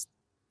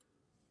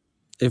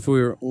 If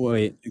we were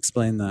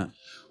explain that.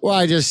 Well,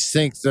 I just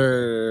think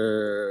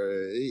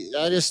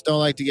I just don't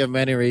like to give them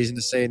any reason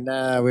to say,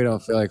 nah, we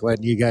don't feel like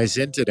letting you guys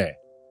in today.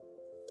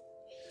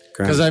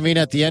 Because, I mean,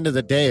 at the end of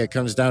the day, it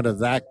comes down to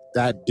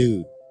that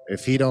dude.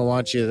 If he don't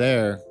want you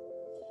there,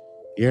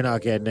 you're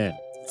not getting in.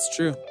 It's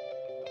true.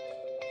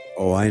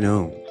 Oh, I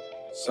know.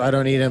 So I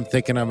don't need him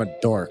thinking I'm a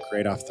dork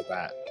right off the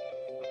bat.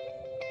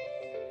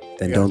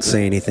 Then Yeah. don't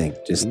say anything.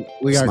 Just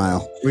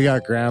smile. We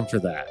got Graham for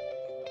that.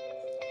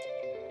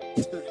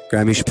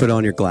 Graham, you should put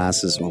on your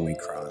glasses when we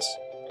cross.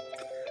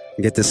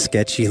 And get this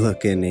sketchy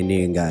looking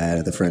Indian guy out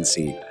of the front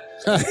seat.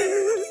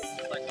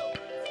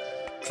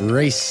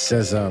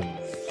 Racism.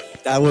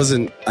 That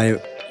wasn't, I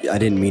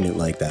didn't mean it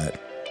like that,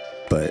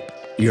 but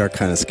you are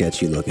kind of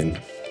sketchy looking.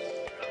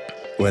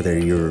 Whether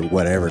you're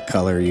whatever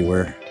color you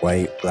were,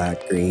 white,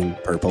 black, green,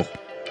 purple,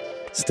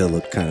 still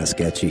look kind of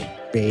sketchy.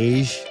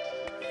 Beige.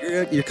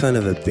 You're kind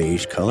of a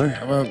beige color.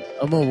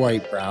 I'm a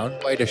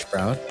whitish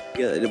brown.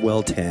 Yeah,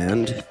 well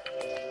tanned.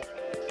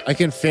 I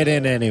can fit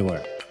in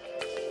anywhere.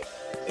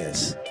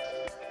 Yes.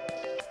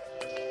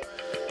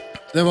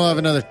 Then we'll have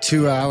another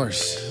 2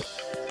 hours.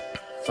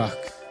 Fuck.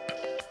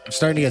 I'm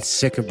starting to get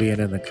sick of being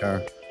in the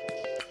car.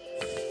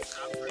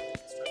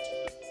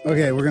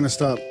 Okay, we're gonna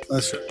stop. All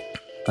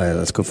right,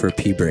 let's go for a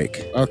pee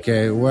break.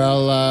 Okay,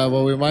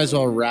 well, we might as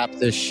well wrap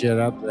this shit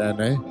up then,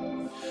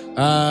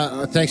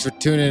 eh? Thanks for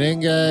tuning in,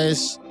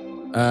 guys.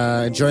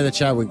 Enjoy the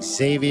chat with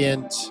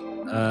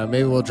Xaviant.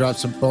 Maybe we'll drop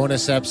some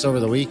bonus eps over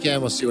the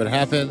weekend. We'll see what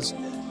happens.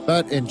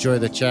 But enjoy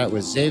the chat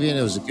with Xaviant.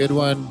 It was a good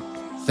one.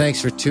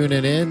 Thanks for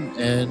tuning in.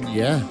 And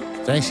yeah,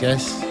 thanks,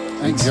 guys.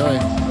 Thanks. Enjoy.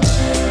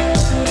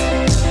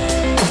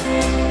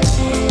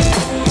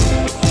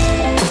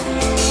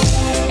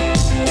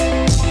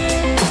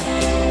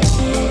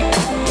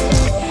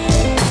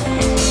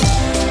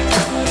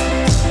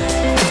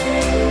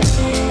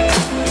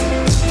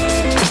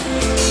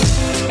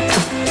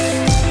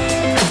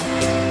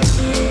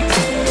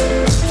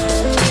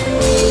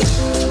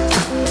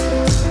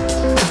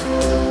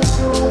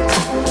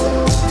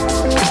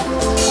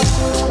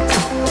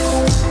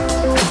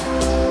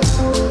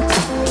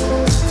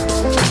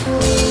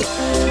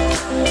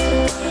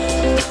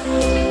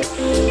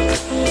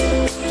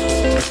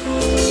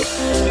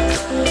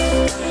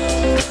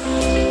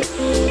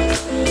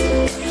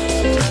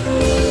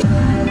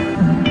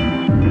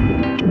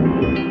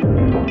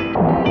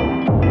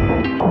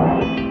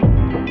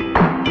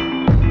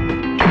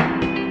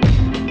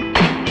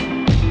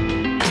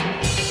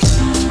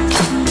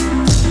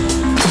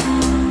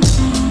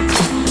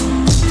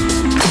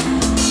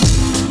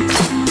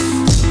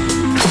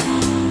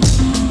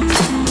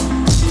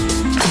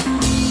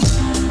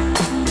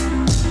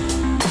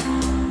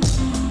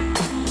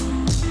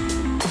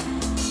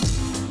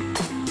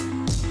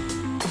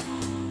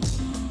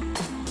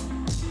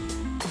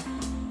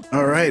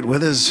 All right,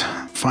 with us,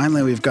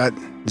 finally, we've got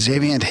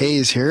Xaviant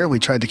Haze here. We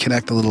tried to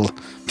connect a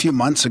few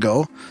months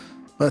ago.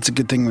 Well, it's a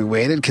good thing we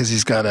waited because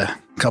he's got a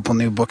couple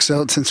new books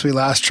out since we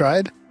last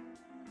tried.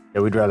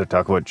 Yeah, we'd rather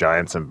talk about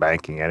giants and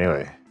banking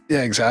anyway.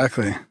 Yeah,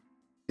 exactly.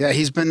 Yeah,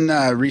 he's been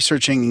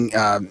researching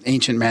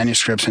ancient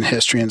manuscripts and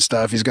history and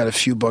stuff. He's got a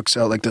few books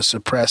out, like The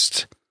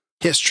Suppressed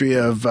History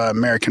of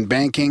American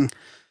Banking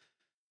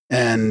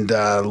and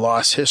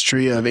Lost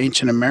History of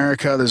Ancient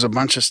America. There's a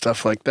bunch of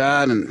stuff like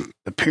that, and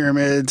the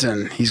pyramids,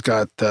 and he's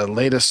got the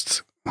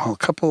latest well, a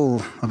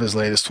couple of his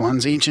latest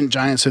ones. Ancient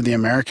Giants of the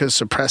Americas,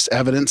 Suppressed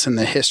Evidence in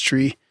the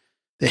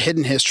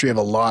Hidden History of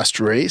a Lost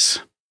Race.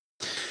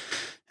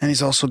 And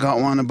he's also got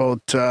one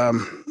about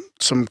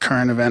some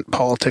current event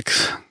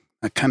politics,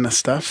 that kind of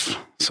stuff.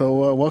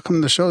 So welcome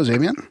to the show,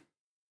 Xaviant.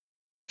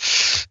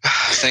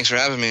 Thanks for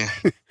having me.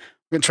 We're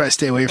gonna try to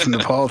stay away from the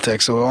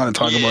politics, so we want to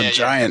talk about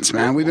Giants,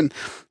 man. We've been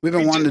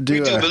wanting to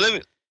do. But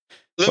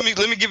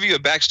let me give you a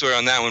backstory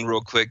on that one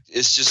real quick.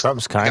 It's just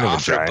Trump's kind of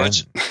a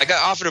giant. I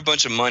got offered a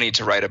bunch of money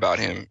to write about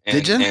him. And,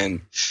 Did you?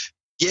 And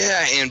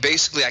yeah, and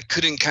basically I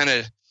didn't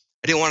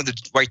want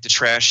to write the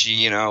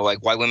trashy,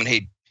 like why women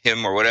hate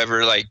him or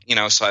whatever.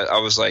 So I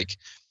was like,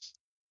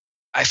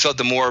 I felt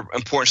the more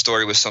important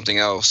story was something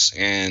else,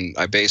 and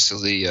I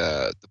basically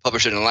the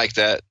publisher didn't like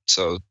that,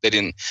 so they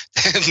didn't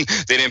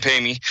pay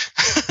me.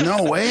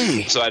 No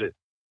way. So I did.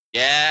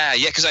 Yeah,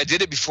 because I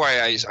did it before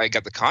I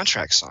got the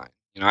contract signed.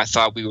 I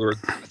thought we were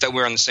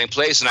on the same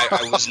place, and I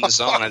was in the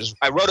zone.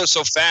 I wrote it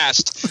so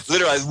fast.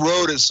 Literally, I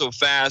wrote it so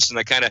fast, and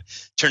I kind of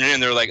turned it in.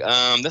 They're like,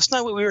 that's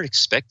not what we were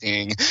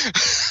expecting.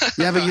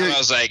 Yeah, but I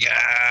was like,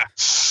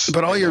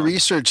 But all your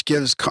research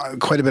gives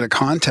quite a bit of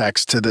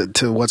context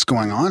to what's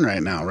going on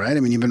right now, right? I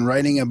mean, you've been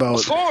writing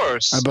about, of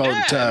course,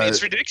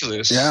 it's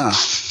ridiculous. Yeah.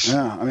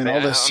 I mean,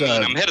 all this.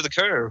 I'm ahead of the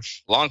curve,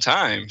 long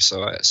time.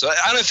 So I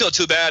don't feel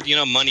too bad.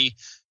 Money.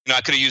 I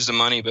could have used the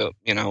money, but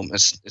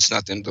it's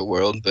not the end of the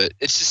world. But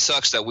it just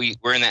sucks that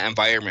we're in that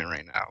environment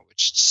right now,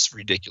 which is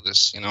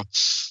ridiculous.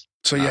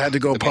 So you had to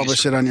go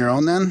publish it on your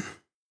own then?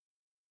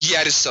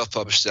 Yeah, I just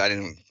self-published it. I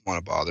didn't want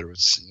to bother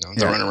with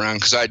running around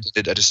because I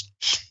did. I just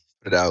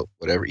put it out,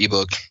 whatever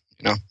ebook.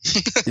 Yeah,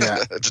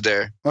 it's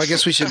there. Well, I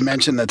guess we should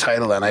mention the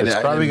title then. It's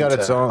probably got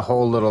its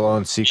own little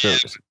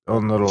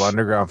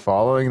underground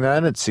following.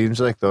 Then it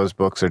seems like those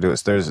books are doing.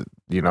 There's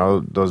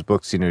those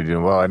books seem to be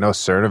doing well. I know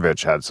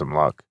Cernovich had some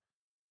luck.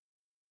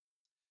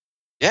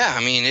 Yeah,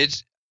 I mean,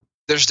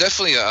 there's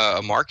definitely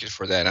a market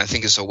for that. And I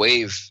think it's a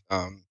wave.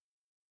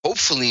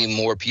 Hopefully,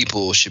 more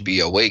people should be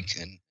awake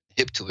and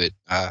hip to it.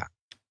 I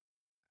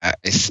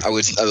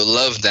would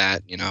love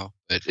that,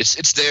 But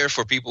it's there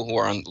for people who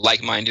are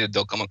like-minded.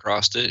 They'll come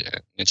across it.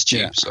 And it's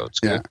cheap, so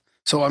it's good. Yeah.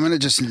 So I'm going to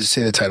just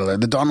say the title there: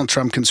 The Donald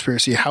Trump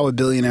Conspiracy: How a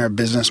Billionaire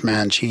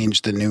Businessman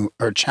Challenged the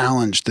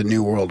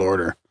New World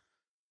Order.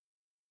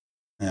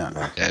 Yeah.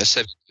 Yeah, it's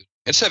heavy.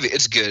 It's heavy.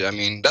 It's good. I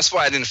mean, that's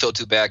why I didn't feel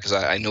too bad because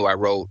I knew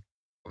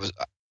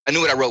I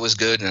knew what I wrote was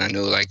good, and I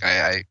knew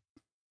I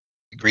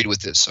agreed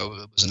with it, so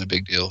it wasn't a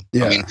big deal.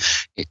 Yeah. I mean,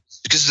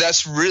 because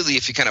that's really,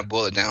 if you kind of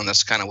boil it down,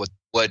 that's kind of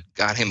what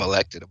got him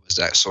elected. It was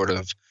that sort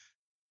of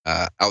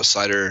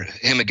outsider,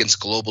 him against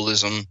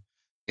globalism.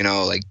 You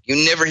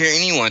never hear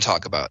anyone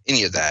talk about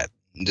any of that.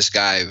 And this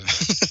guy,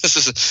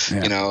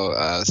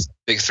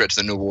 big threat to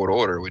the New World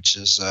Order, which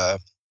is. Well,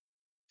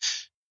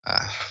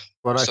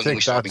 I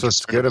think that's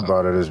what's good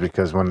about it is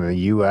because when the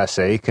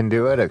USA can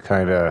do it, it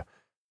kind of.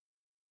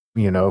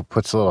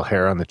 Puts a little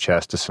hair on the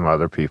chest of some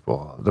other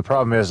people. The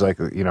problem is,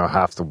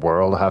 half the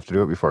world have to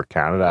do it before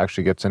Canada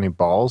actually gets any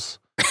balls.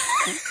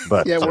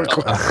 But yeah,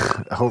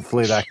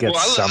 hopefully that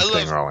gets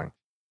something rolling.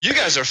 You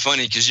guys are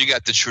funny because you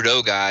got the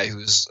Trudeau guy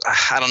who's,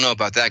 I don't know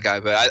about that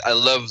guy, but I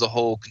love the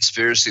whole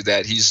conspiracy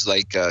that he's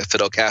like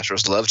Fidel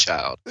Castro's love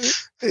child.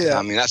 Yeah.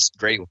 I mean, that's a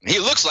great one. He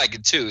looks like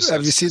it too. So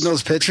have you seen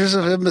those pictures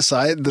of him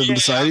beside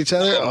each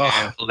other? Oh,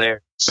 man,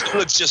 hilarious. He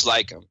looks just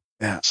like him.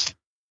 Yeah.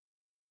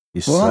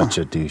 He's such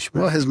a douchebag.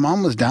 Well, his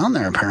mom was down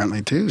there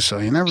apparently too, so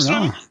you never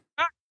know.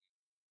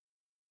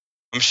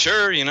 I'm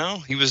sure,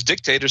 he was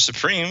dictator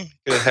supreme. He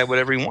could have had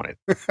whatever he wanted.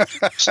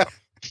 So.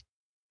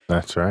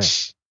 That's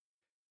right.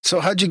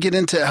 So how'd you get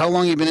into, how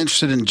long have you been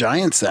interested in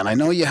giants then? I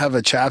know you have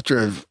a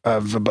chapter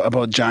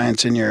about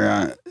giants in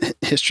your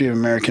History of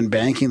American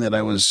Banking that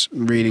I was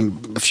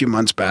reading a few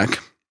months back.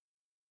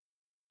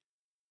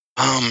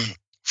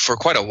 For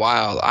quite a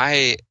while,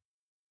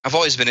 I've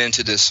always been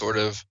into this sort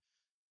of,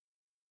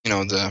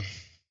 the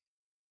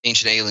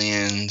ancient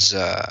aliens,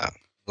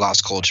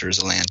 lost cultures,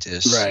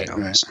 Atlantis. Right.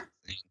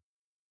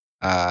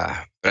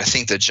 But I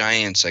think the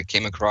giants I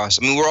came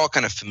across, we're all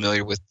kind of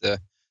familiar with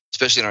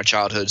especially in our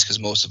childhoods, because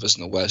most of us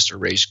in the West are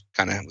raised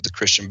kind of with a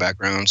Christian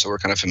background. So we're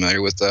kind of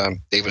familiar with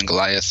David and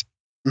Goliath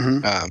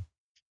and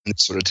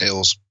sort of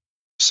tales.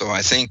 So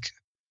I think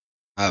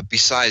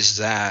besides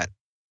that,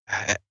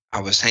 I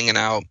was hanging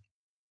out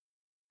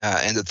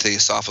in the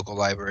Theosophical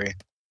Library.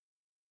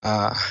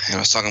 And I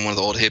was talking to one of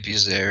the old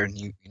hippies there, and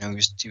he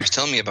was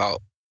telling me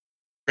about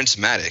Prince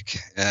Matic,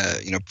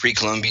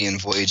 pre-Columbian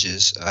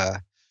voyages,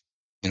 to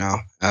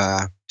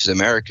the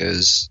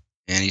Americas,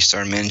 and he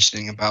started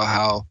mentioning about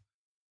how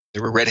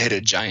there were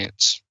red-headed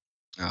giants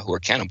who were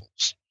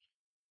cannibals.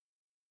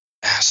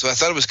 So I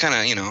thought it was kind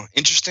of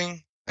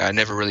interesting. I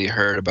never really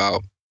heard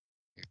about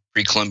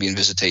pre-Columbian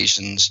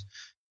visitations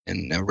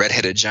and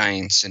red-headed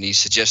giants, and he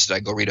suggested I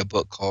go read a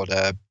book called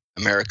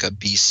America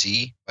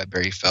BC by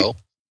Barry Fell.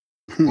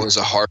 Who was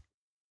a Harvard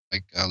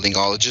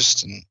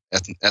linguologist and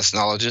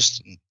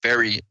ethnologist, and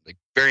very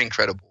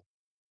incredible.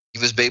 He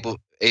was able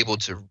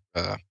to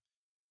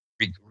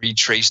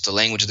retrace the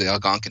language of the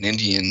Algonquin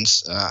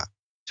Indians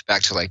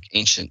back to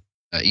ancient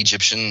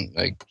Egyptian,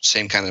 like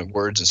same kind of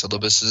words and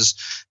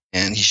syllabuses,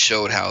 and he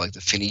showed how like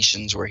the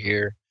Phoenicians were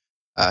here.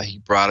 He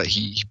brought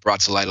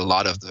to light a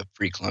lot of the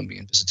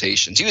pre-Columbian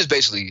visitations. He was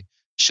basically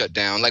shut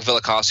down, like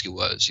Velikovsky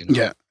was.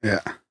 Yeah.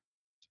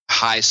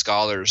 High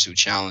scholars who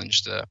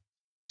challenged the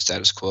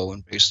status quo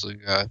and basically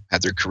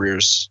had their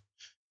careers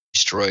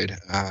destroyed.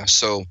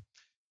 So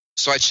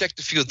I checked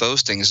a few of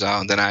those things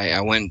out, and then I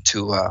went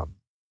to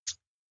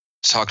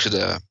talk to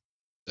the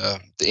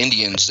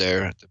Indians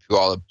there, the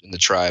Puyallup in the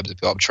tribe, the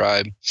Puyallup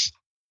tribe,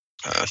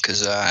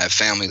 because I have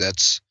family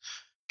that's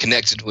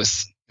connected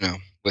with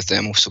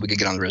them, so we could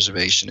get on the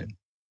reservation and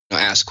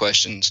ask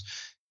questions.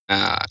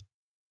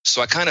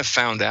 So I kind of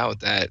found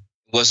out that it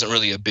wasn't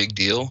really a big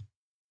deal,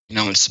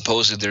 and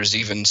supposedly there's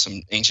even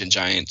some ancient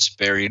giants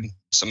buried in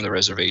some of the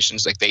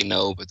reservations, like they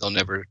know, but they'll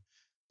never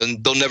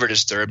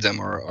disturb them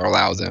or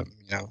allow them,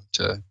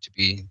 to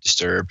be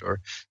disturbed, or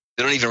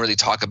they don't even really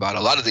talk about it.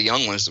 A lot of the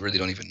young ones that really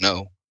don't even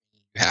know.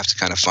 You have to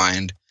kind of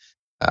find,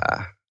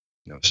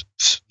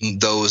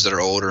 those that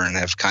are older and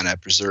have kind of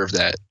preserved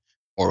that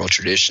oral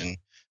tradition.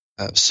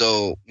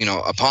 So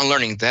upon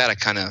learning that, I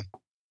kind of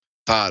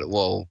thought,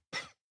 well,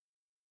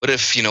 what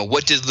if,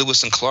 what did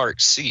Lewis and Clark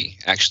see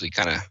actually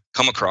kind of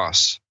come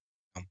across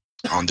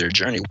on their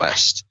journey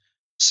west?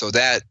 So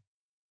that,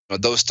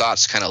 those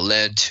thoughts kind of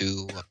led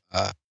to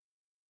my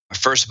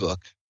first book,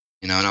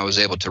 and I was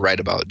able to write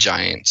about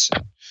giants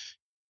and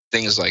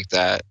things like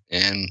that.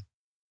 And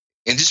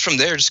just from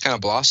there, just kind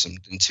of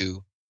blossomed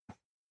into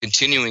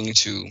continuing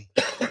to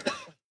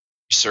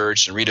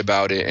research and read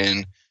about it.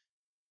 And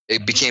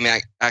it became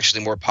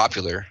actually more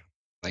popular,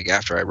 like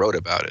after I wrote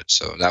about it.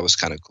 So that was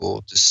kind of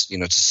cool to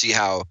see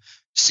how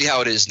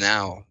it is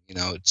now.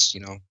 It's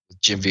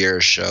with Jim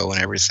Vieira's show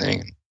and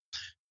everything.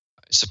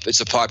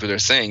 It's a popular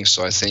thing.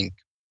 So I think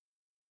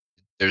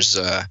there's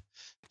to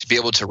be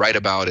able to write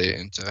about it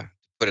and to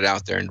put it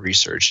out there and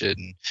research it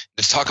and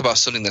to talk about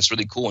something that's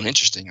really cool and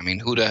interesting. I mean,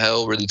 who the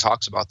hell really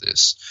talks about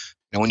this?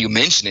 When you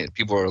mention it,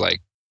 people are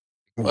like,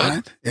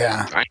 what?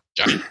 Yeah.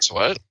 Giants,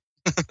 what?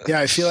 Yeah,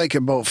 I feel like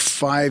about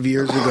 5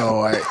 years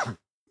ago,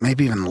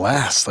 maybe even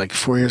less, like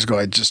 4 years ago,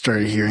 I just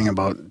started hearing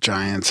about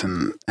giants,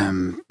 and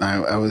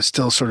I was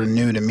still sort of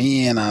new to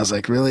me, and I was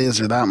like, really, is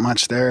there that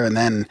much there? And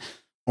then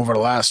over the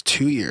last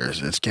 2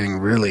 years, it's getting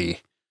really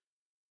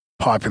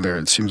popular.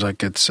 It seems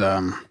like it's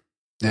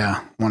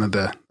one of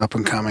the up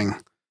and coming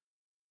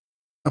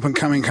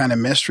kind of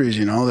mysteries,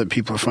 that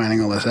people are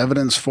finding all this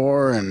evidence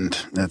for, and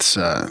it's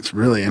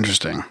really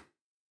interesting.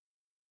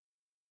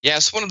 Yeah,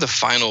 it's one of the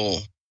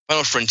final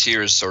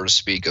frontiers, so to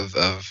speak, of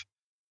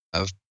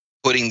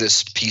putting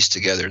this piece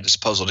together, this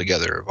puzzle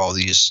together of all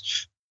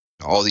these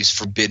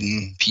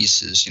forbidden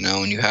pieces,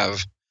 and you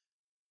have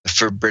the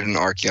forbidden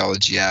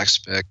archaeology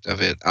aspect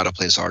of it, out of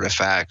place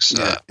artifacts,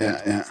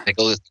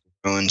 megalithic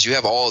ruins. You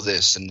have all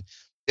this, and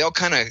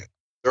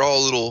they're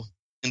all little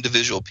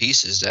individual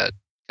pieces that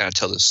kind of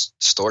tell this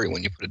story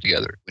when you put it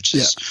together, which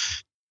is,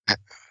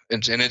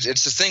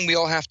 it's the thing we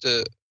all have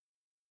to,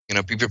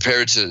 be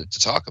prepared to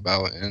talk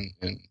about, and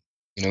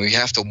you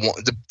have to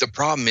want. The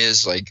problem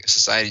is, like,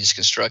 society is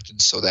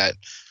constructed so that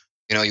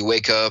you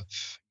wake up,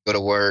 go to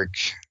work,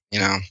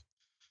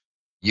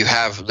 you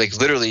have, like,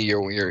 literally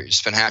you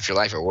spend half your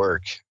life at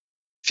work,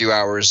 a few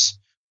hours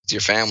with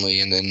your family,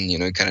 and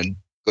then kind of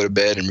go to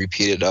bed and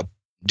repeat it up,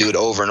 do it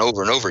over and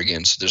over and over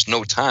again. So there's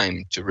no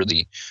time to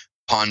really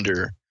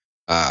ponder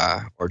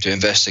or to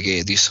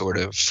investigate these sort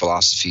of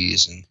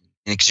philosophies, and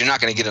because you're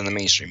not going to get in the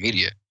mainstream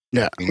media.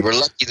 Yeah, I mean, we're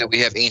lucky that we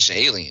have ancient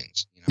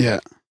aliens. Yeah.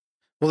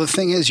 Well, the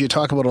thing is, you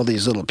talk about all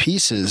these little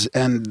pieces,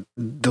 and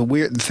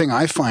the thing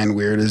I find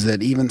weird is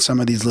that even some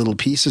of these little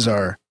pieces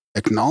are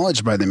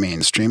acknowledged by the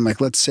mainstream.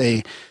 Like, let's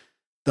say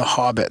the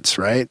hobbits,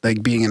 right?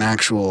 Like being an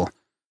actual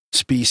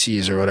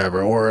species or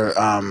whatever, or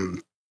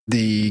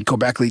the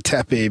Göbekli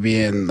Tepe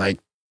being like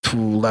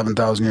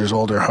 11,000 years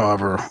old or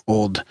however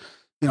old.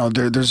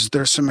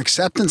 There's some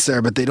acceptance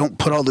there, but they don't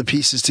put all the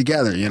pieces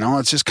together.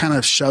 It's just kind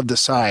of shoved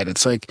aside.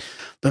 It's like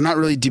they're not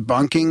really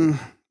debunking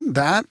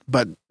that,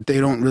 but they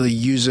don't really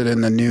use it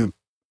in the new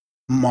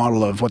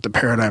model of what the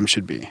paradigm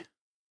should be.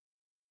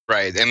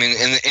 Right. I mean,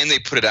 and they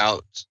put it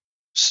out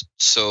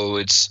so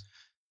it's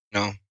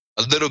a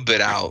little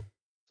bit out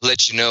to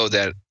let you know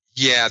that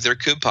there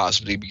could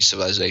possibly be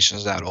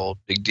civilizations that old,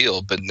 big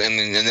deal, but then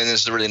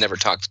it's really never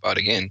talked about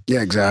again.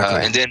 Yeah,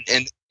 exactly.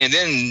 And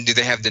then do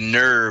they have the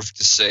nerve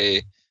to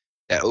say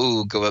that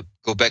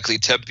Göbekli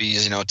Tepe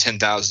is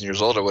 10,000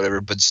 years old or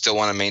whatever, but still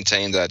want to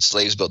maintain that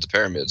slaves built the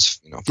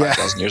pyramids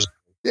 5,000 years ago.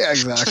 Yeah,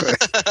 exactly.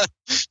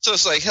 So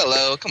it's like,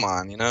 hello, come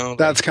on,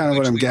 That's kind of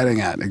what I'm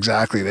getting at.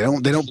 Exactly. They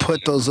don't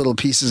put those little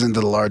pieces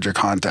into the larger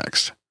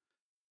context.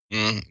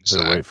 Exactly.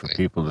 They wait for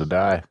people to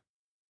die.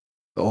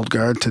 The old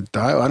guard to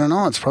die? I don't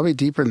know. It's probably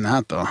deeper than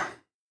that, though.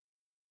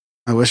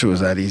 I wish it was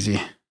that easy.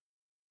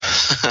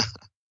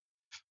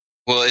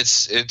 Well,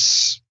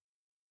 it's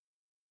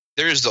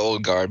there is the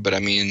old guard, but I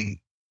mean,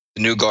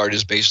 the new guard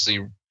is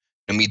basically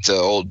to meet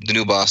the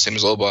new boss, same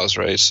as old boss,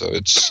 right? So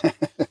it's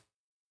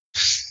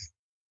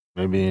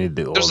maybe you need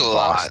the old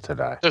boss to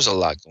die. There's a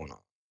lot going on.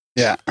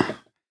 Yeah.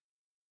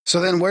 So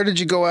then, where did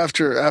you go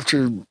after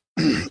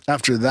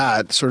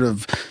that? Sort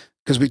of,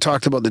 because we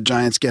talked about the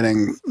giants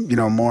getting,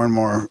 more and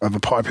more of a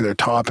popular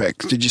topic.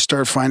 Did you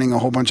start finding a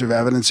whole bunch of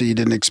evidence that you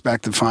didn't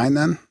expect to find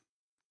then?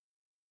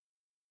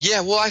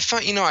 Yeah, well, I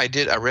found,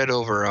 I read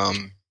over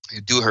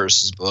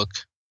Dewhurst's book.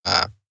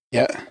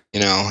 Yeah.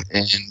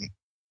 And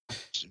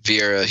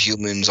Vieira,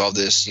 humans, all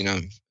this,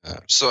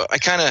 so I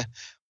kind of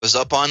was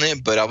up on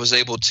it, but I was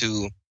able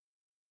to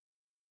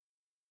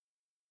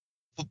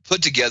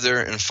put together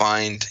and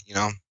find,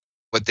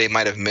 what they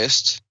might have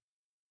missed,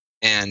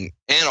 and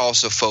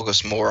also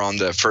focus more on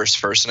the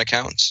first person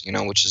accounts,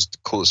 which is the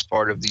coolest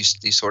part of these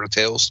sort of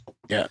tales.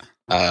 Yeah.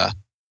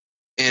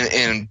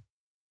 And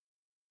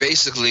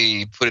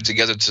basically put it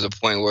together to the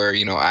point where,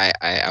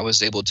 I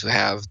was able to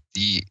have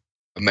the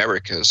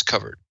Americas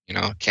covered,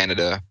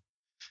 Canada,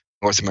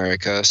 North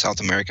America,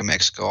 South America,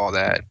 Mexico, all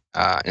that.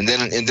 And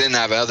then I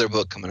have another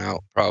book coming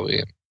out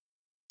probably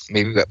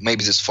maybe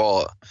this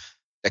fall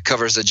that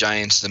covers the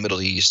giants in the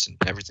Middle East and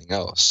everything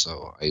else.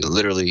 So I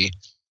literally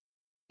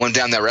went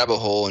down that rabbit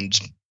hole and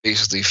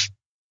basically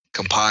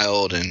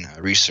compiled and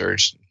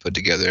researched and put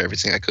together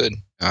everything I could.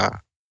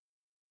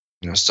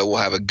 So we'll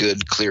have a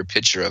good, clear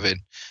picture of it.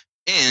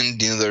 And,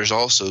 there's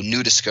also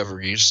new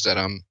discoveries that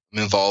I'm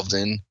involved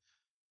in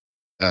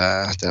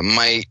that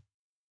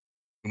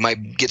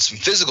might get some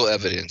physical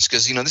evidence.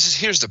 Because,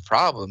 here's the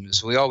problem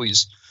is we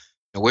always,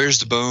 where's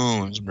the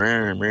bones,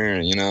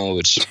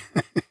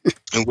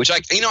 which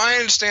I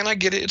understand. I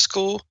get it. It's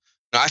cool.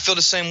 I feel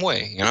the same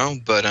way,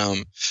 but,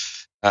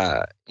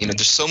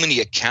 there's so many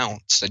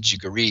accounts that you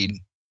could read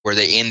where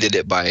they ended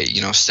it by,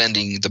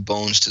 sending the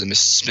bones to the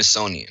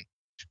Smithsonian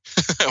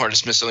or the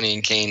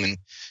Smithsonian came and,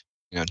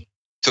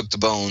 took the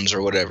bones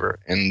or whatever,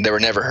 and they were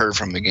never heard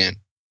from again.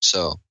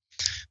 So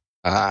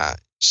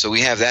we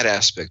have that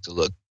aspect to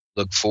look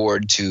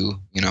forward to,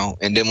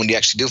 and then when you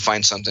actually do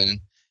find something,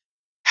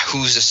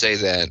 who's to say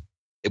that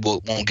it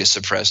won't get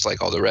suppressed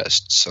like all the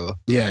rest? So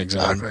yeah,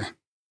 exactly.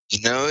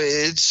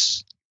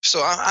 It's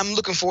so I'm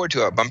looking forward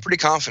to it. But I'm pretty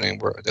confident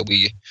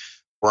that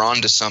we're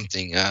onto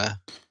something.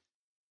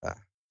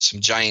 Some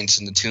giants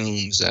in the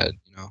tombs that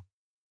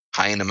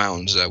high in the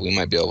mountains that we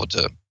might be able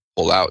to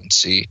pull out and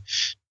see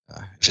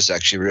if it's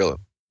actually real,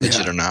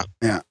 legit or not.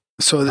 Yeah.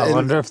 So I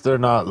wonder if they're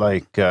not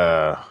like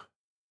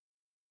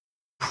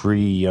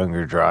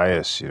pre-Younger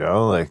Dryas,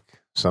 like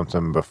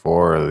something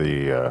before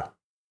the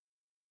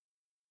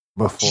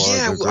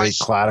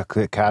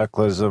great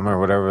cataclysm or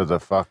whatever the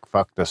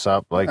fucked us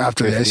up, like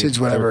after the Ice Age,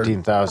 whatever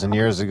 13,000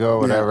 years ago,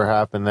 whatever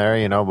happened there.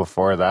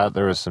 Before that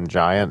there was some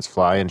giants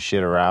flying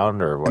shit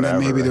around or whatever.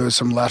 And then maybe there was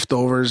some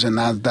leftovers, and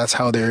that's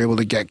how they were able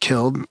to get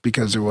killed,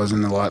 because there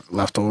wasn't a lot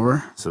left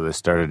over. So they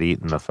started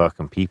eating the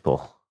fucking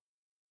people.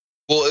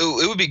 Well,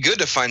 it would be good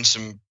to find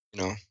some,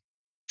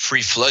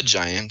 free flood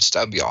giants.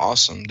 That would be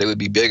awesome. They would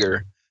be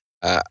bigger.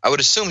 I would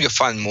assume you'll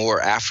find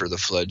more after the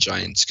flood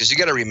giants, because you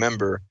got to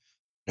remember,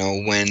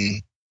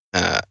 when,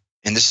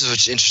 and this is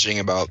what's interesting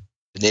about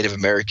the Native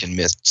American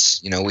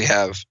myths. We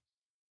have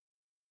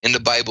in the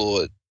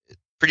Bible, it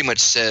pretty much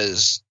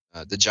says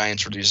the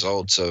giants were the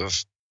results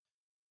of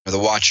the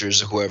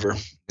Watchers or whoever,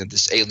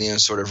 this alien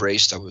sort of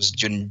race that was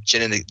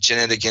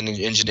genetic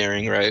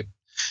engineering, right? And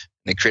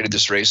they created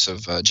this race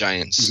of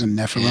giants. The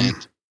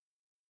Nephilim.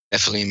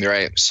 Nephilim,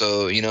 right?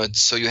 So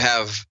so you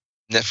have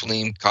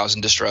Nephilim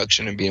causing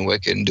destruction and being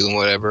wicked and doing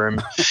whatever, and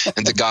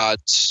the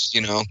gods,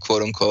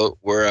 quote unquote,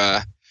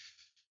 were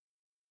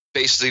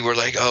basically we're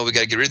like, oh, we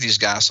got to get rid of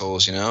these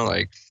assholes,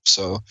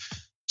 so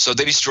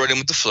they destroyed them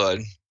with the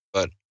flood,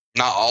 but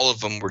not all of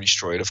them were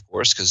destroyed, of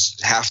course, because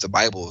half the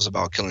Bible is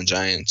about killing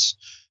giants.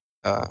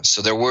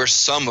 So there were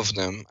some of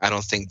them. I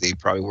don't think they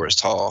probably were as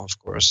tall, of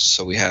course.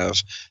 So we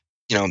have,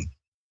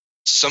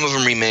 some of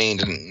them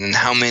remained, and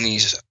how many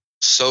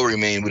so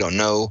remained, we don't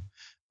know.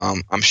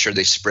 I'm sure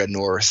they spread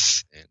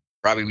north and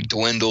probably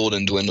dwindled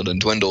and dwindled and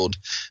dwindled.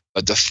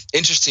 But the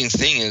interesting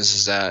thing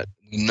is that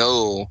we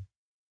know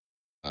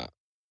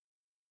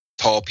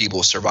tall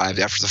people survived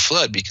after the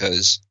flood,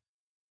 because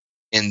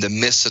in the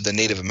myths of the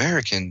Native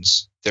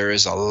Americans, there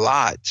is a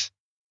lot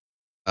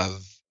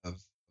of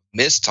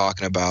myths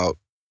talking about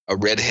a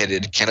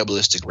red-headed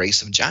cannibalistic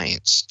race of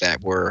giants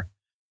that were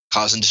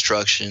causing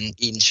destruction,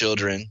 eating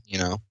children,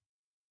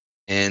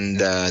 and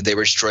they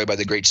were destroyed by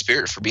the Great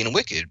Spirit for being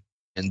wicked.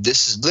 And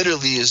this is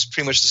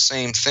pretty much the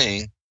same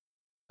thing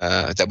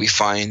that we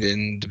find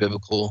in the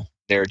biblical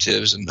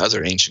narratives and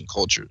other ancient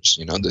cultures.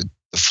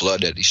 The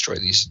flood that destroyed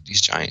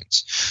these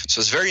giants. So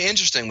it's very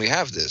interesting. We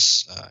have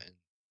this.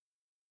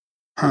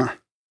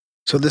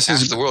 So this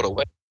is the world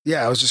away.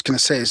 Yeah, I was just going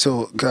to say.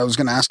 So I was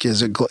going to ask you: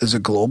 is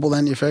it global?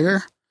 Then you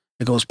figure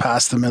it goes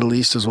past the Middle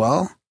East as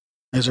well.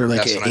 Is there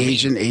like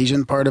an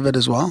Asian part of it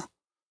as well?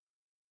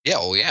 Yeah.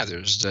 Oh, yeah.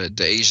 There's the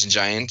Asian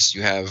giants.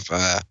 You have,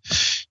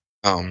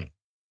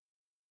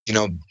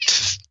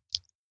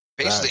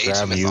 basically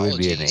Asian mythology. You would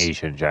be an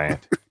Asian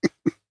giant.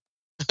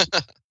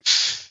 The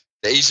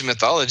Asian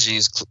mythology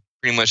is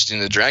pretty much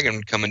the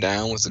dragon coming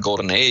down with the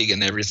golden egg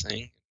and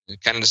everything.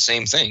 Kind of the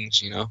same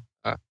things, you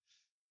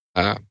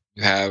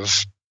have,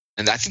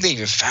 and I think they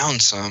even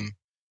found some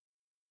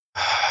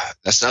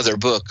that's another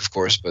book, of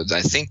course. But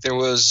I think there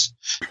was,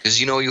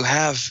 because you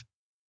have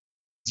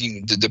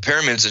the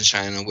pyramids in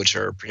China, which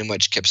are pretty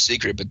much kept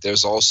secret, but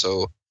there's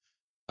also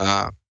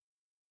an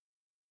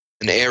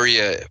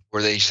area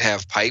where they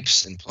have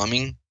pipes and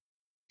plumbing,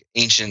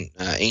 ancient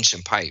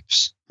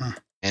pipes,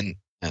 and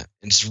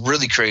it's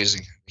really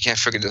crazy. You can't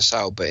figure this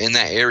out, but in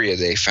that area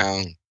they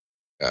found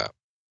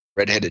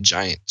red-headed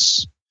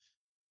giants,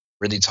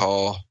 really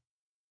tall,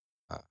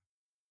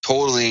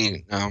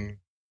 totally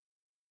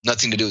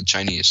nothing to do with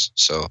Chinese.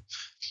 So,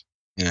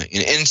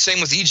 and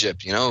same with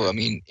Egypt. I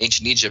mean,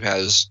 ancient Egypt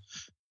has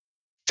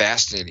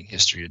fascinating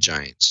history of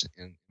giants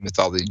and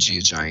mythology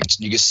of giants.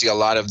 And you can see a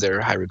lot of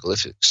their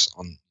hieroglyphics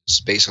on.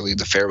 Basically,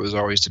 the pharaohs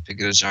always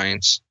depicted as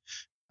giants,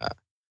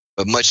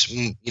 but much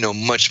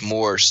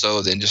more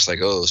so than just like,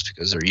 oh, it's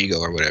because their ego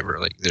or whatever.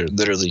 Like they're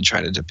literally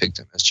trying to depict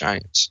them as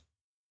giants.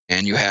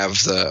 And you have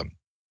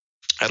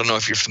I don't know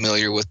if you're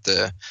familiar with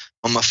the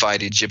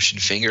mummified Egyptian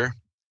finger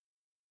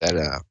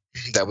that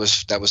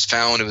was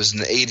found. It was in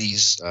the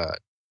 80s. A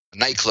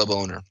nightclub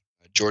owner,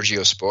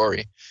 Giorgio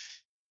Spori,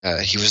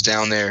 he was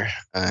down there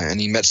and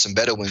he met some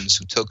Bedouins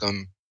who took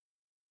him,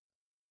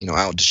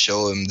 out to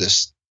show him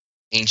this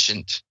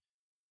ancient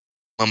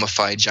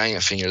mummified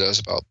giant finger that was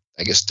about,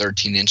 I guess,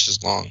 13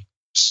 inches long.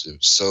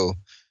 So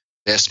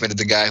they estimated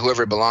the guy,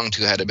 whoever it belonged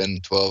to, had to have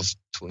been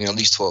at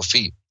least 12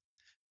 feet.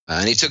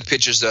 And he took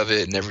pictures of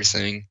it and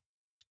everything,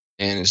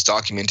 and it's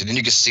documented, and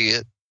you can see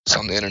it. It's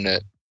on the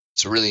internet.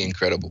 It's really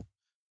incredible.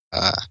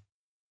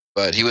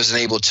 But he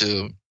wasn't able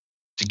to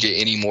get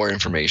any more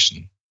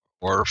information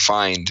or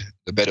find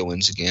the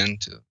Bedouins again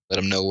to let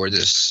them know where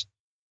the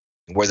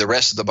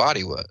rest of the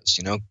body was.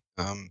 And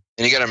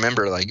you got to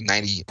remember, like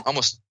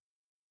almost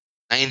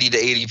 90 to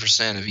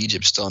 80% of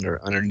Egypt's still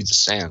underneath the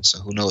sand. So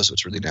who knows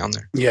what's really down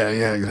there? Yeah,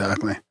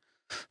 exactly.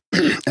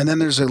 And then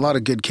there's a lot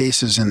of good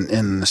cases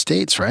in the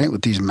States, right,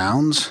 with these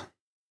mounds.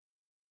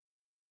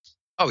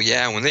 Oh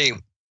yeah, when they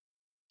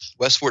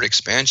westward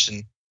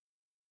expansion,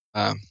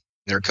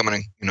 they're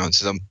coming,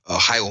 to the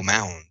Ohio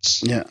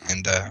mounds. Yeah,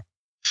 and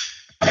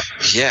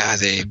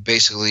they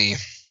basically,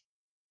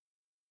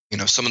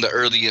 some of the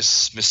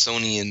earliest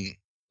Smithsonian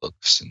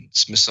books and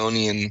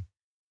Smithsonian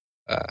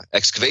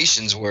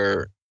excavations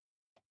were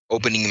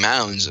opening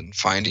mounds and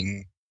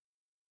finding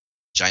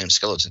giant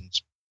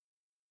skeletons.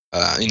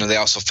 They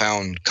also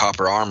found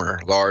copper armor,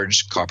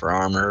 large copper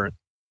armor,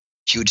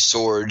 huge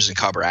swords and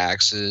copper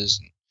axes.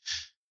 And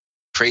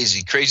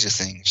crazy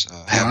things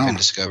have been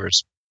discovered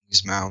in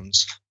these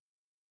mounds.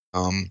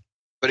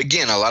 But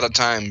again, a lot of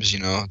times,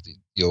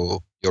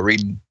 you'll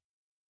read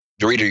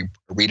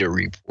a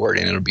report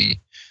and it'll be,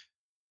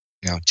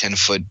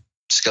 10-foot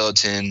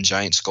skeleton,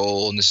 giant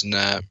skull, and this and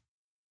that.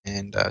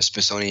 And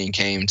Smithsonian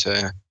came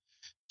to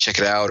check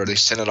it out, or they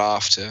sent it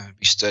off to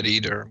be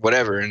studied or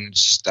whatever, and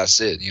that's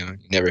it. You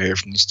never hear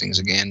from these things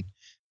again.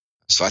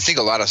 So I think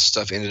a lot of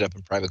stuff ended up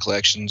in private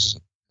collections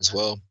as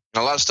well,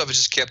 and a lot of stuff is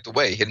just kept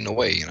away, hidden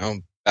away.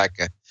 Back,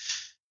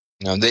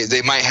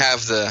 they might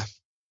have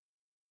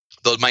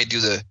they might do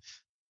the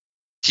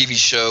TV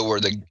show where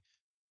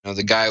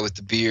the guy with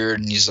the beard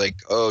and he's like,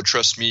 oh,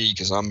 trust me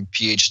because I'm a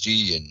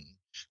PhD and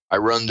I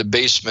run the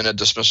basement at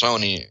the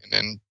Smithsonian,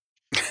 and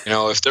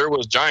if there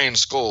was giant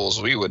skulls,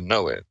 we would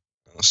know it.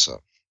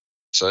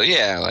 So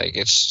yeah, like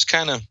it's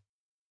kind of,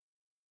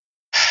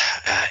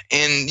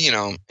 and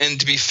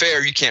to be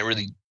fair, you can't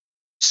really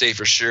say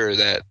for sure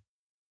that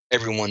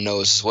everyone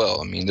knows as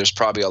well. I mean, there's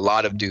probably a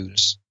lot of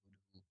dudes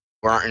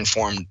who aren't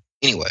informed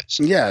anyways.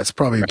 Yeah, it's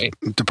probably right?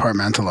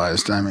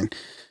 Departmentalized. I mean,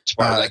 it's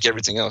probably like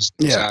everything else.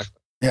 Yeah,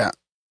 exactly. Yeah.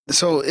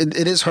 So it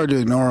is hard to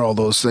ignore all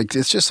those. Like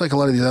it's just like a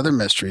lot of these other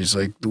mysteries.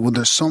 Like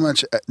there's so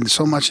much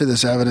of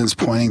this evidence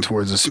pointing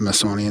towards the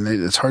Smithsonian.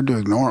 It's hard to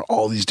ignore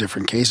all these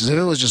different cases. If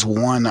it was just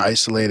one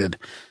isolated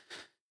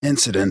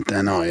incident,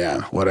 then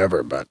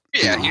whatever. But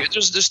yeah,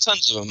 there's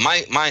tons of them.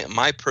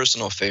 My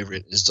personal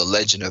favorite is the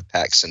legend of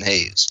Paxton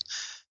Haze.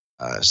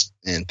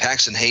 And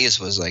Paxton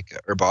Haze was like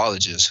a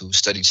herbologist who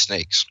studied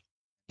snakes.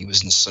 He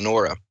was in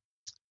Sonora,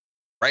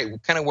 right,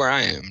 kind of where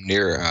I am,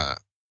 near a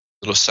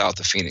little south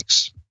of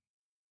Phoenix.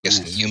 I guess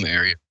in the Yuma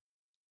area.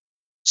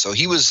 So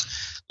he was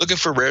looking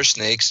for rare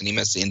snakes, and he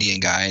met the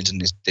Indian guides,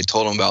 and they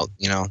told him about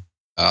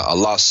a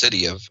lost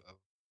city of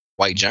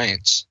white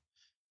giants.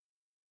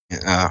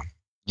 And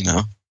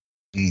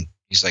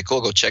he's like,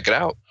 "Oh, go check it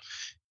out."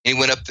 And he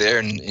went up there,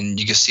 and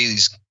you can see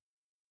these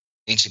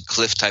ancient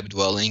cliff type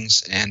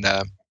dwellings, and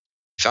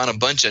found a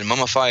bunch of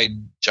mummified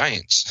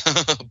giants,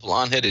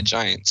 blonde-headed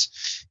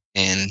giants,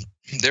 and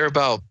they're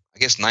about, I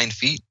guess, 9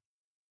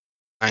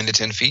 to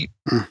 10 feet.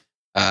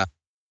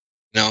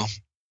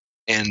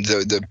 And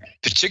the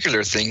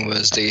particular thing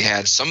was they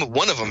had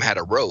one of them had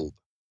a robe.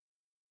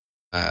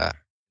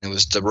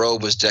 The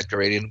robe was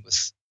decorated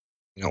with,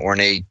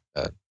 ornate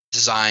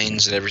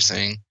designs and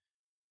everything,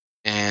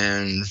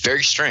 and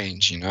very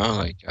strange,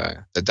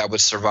 that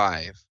would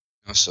survive.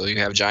 So you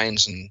have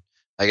giants, and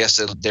I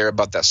guess they're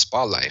about that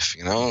spa life,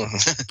 the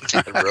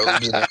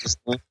robes and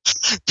everything.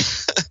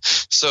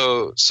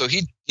 So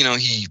he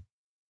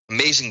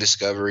amazing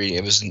discovery.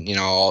 It was, it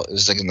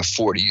was like in the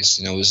 40s.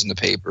 It was in the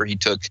paper. He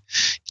took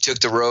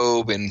the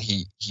robe and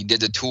he did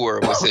the tour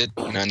with it.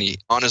 And he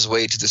on his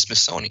way to the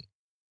Smithsonian.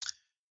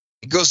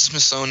 He goes to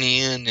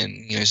Smithsonian and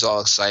he's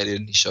all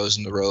excited. He shows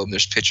him the robe.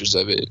 There's pictures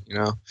of it,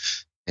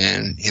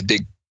 and a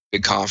big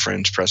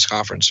press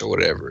conference or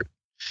whatever.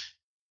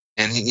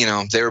 And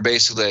they were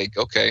basically like,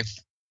 okay,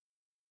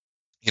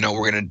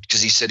 we're gonna,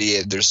 because he said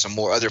there's some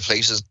more other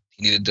places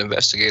he needed to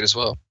investigate as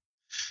well.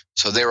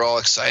 So they were all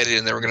excited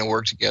and they were going to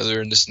work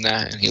together and this and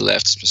that. And he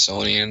left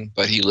Smithsonian,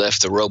 but he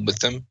left the robe with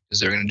them because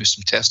they were going to do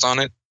some tests on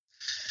it.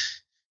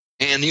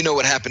 And you know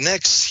what happened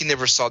next? He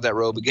never saw that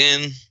robe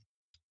again.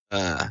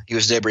 He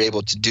was never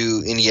able to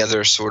do any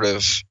other sort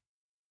of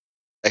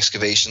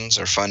excavations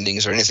or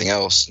fundings or anything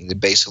else. And they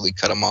basically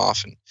cut him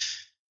off and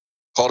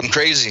called him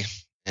crazy.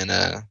 And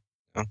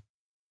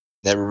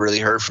never really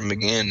heard from him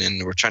again.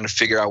 And we're trying to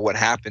figure out what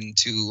happened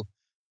to,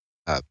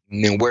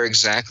 where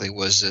exactly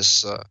was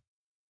this,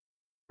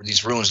 were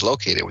these ruins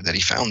located that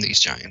he found these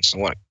giants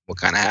and what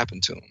kind of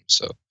happened to them.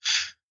 So,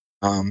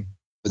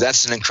 but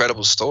that's an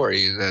incredible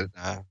story that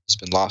has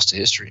been lost to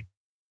history.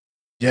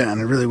 Yeah,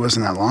 and it really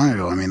wasn't that long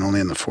ago. I mean, only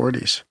in the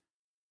 40s.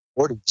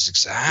 40s,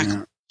 exactly.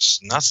 Yeah.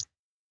 It's nothing.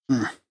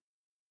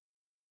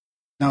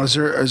 Now, is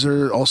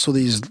there also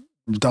these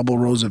double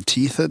rows of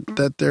teeth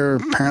that they're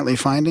apparently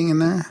finding in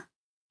there?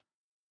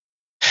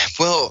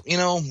 Well,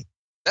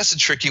 that's a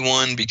tricky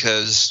one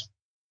because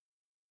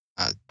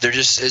there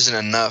just isn't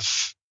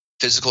enough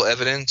physical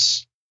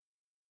evidence,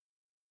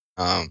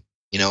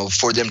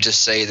 for them to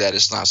say that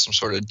it's not some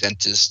sort of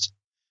dentist.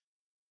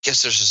 I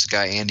guess there's this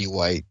guy, Andy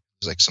White,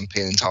 who's like some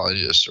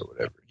paleontologist or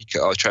whatever. He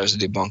tries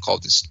to debunk all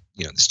this,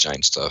 this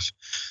giant stuff.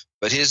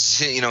 But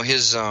his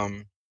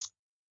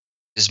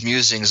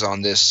musings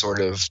on this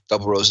sort of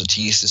double rows of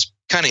teeth is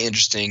kind of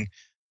interesting.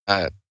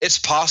 It's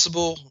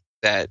possible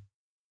that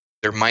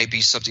there might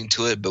be something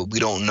to it, but we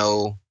don't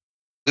know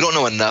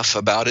enough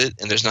about it,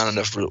 and there's not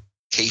enough real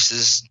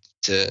cases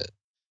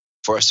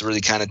for us to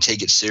really kind of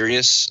take it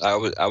serious. I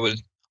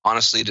would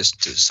honestly,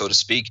 so to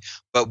speak.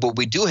 But what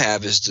we do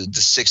have is the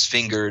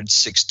 6-fingered,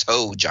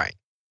 6-toe giant,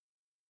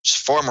 which is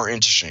far more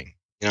interesting.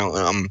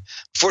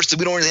 Unfortunately,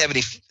 we don't really have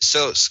any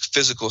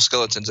physical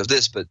skeletons of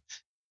this, but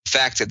the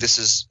fact that this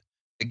is,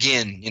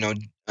 again,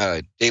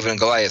 David and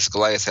Goliath.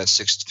 Goliath had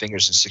 6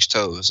 fingers and 6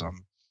 toes.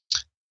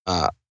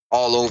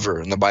 All over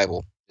in the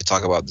Bible, they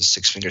talk about the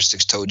 6-finger,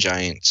 6-toe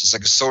giants. It's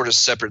like a sort of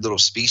separate little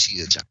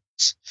species of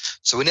giants.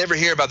 So we never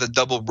hear about the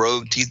double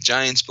row teeth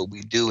giants, but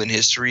we do in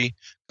history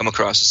come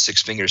across the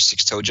 6-finger,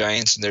 6-toe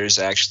giants. And there's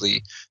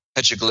actually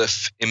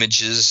petroglyph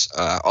images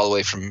all the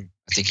way from,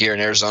 I think, here in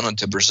Arizona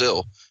to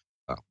Brazil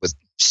with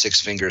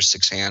 6-finger,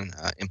 6-hand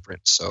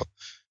imprints. So,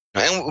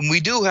 and we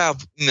do have,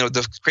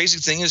 the crazy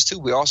thing is too,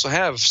 we also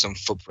have some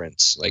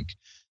footprints, like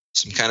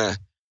some kind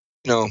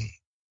of,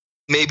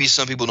 maybe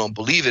some people don't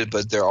believe it,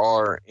 but there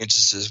are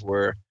instances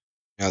where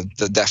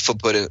that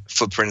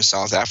footprint in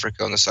South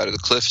Africa on the side of the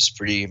cliff is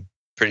pretty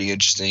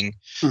interesting.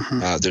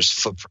 Mm-hmm. There's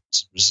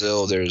footprints in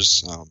Brazil.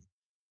 There's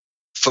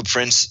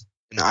footprints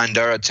in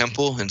Andara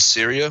Temple in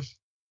Syria,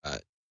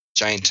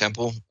 giant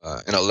temple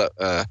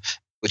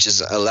which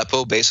is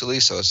Aleppo basically.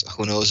 So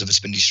who knows if it's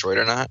been destroyed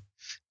or not.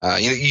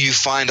 You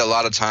find a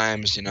lot of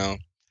times,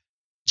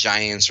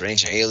 giants or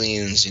ancient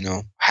aliens,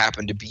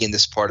 happen to be in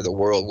this part of the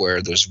world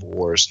where there's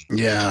wars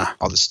and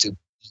all this stupid.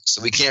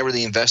 So we can't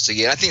really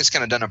investigate. I think it's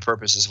kind of done on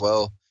purpose as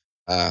well,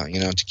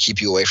 to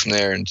keep you away from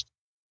there and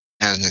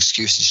as an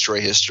excuse to destroy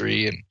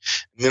history. And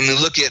when we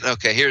look at,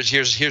 okay, here's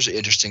an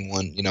interesting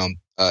one,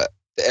 the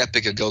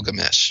Epic of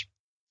Gilgamesh,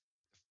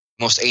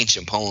 most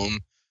ancient poem,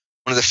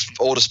 one of the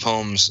oldest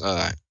poems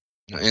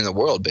in the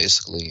world,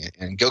 basically.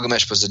 And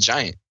Gilgamesh was a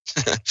giant,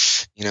 and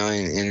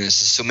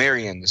this is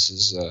Sumerian. This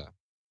is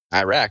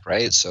Iraq,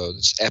 right? So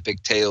this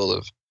epic tale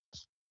of,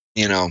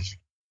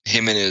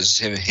 him and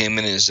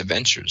his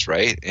adventures,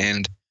 right?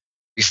 And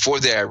before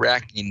the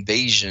Iraqi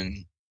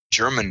invasion,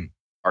 German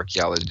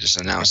archaeologists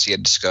announced he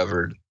had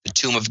discovered the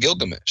tomb of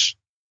Gilgamesh.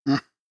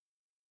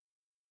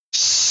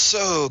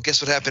 So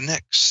guess what happened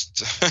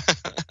next?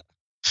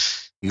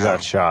 You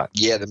got shot.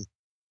 Yeah,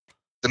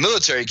 the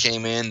military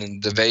came in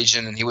and the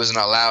invasion, and he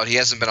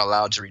hasn't been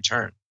allowed to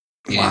return.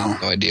 He had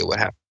no idea what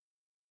happened.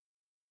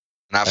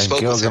 And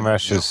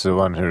Gilgamesh is the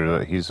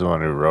one he's the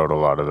one who wrote a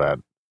lot of that.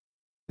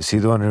 Is he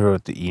the one who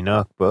wrote the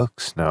Enoch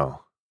books?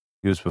 No,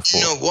 he was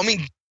before. No, well, I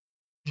mean,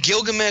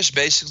 Gilgamesh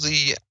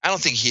basically, I don't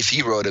think if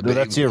he wrote it. No,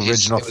 that's the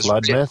original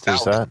flood myth,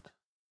 is that?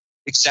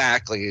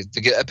 Exactly.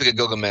 The Epic of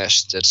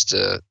Gilgamesh, that's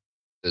the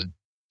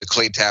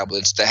clay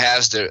tablets that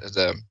has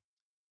the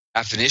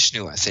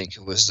Afanishnu, I think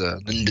it was the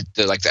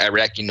like the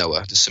Iraqi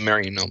Noah, the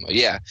Sumerian Noah.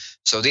 Yeah.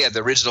 So the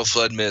original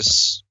flood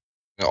myths,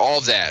 all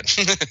of that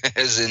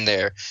is in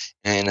there,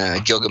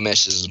 and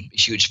Gilgamesh is a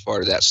huge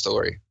part of that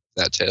story,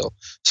 that tale.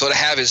 So to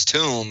have his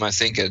tomb, I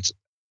think it's a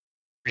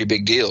pretty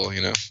big deal,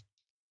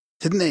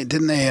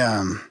 Didn't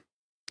they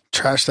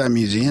trash that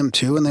museum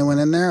too when they went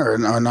in there, or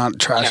not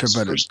trash it,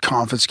 but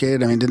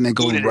confiscated? I mean, didn't they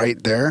go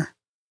right there?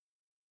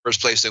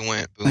 First place they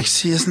went. Boom. Like,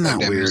 see, isn't that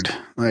weird?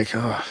 Like,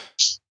 oh.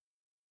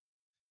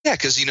 Yeah,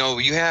 because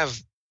you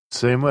have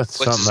Same with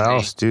something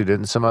else, too.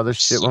 Didn't some other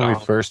shit when we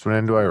first went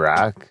into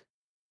Iraq?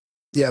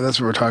 Yeah, that's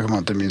what we're talking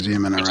about, the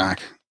museum in Iraq.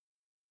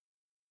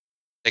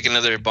 Take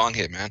another bong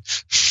hit, man.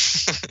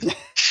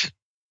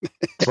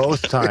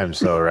 Both times,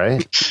 though,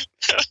 right?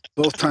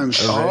 Both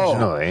times.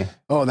 Originally.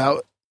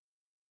 Oh,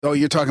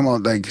 you're talking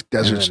about like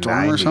Desert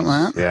Storm 90s. Or something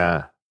like that?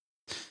 Yeah.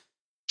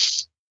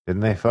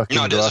 Didn't they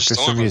fucking go after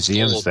some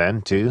museums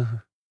then, too?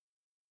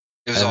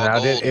 It was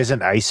all gold.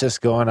 Isn't ISIS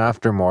going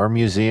after more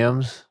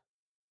museums?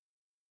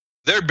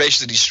 They're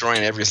basically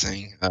destroying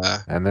everything.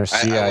 And they're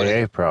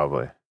CIA,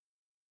 probably.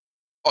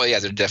 Oh, yeah,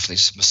 they're definitely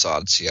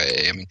Mossad,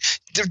 CIA. I mean,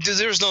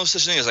 there was no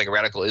such thing as like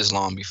radical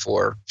Islam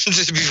before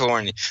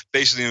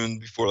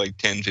like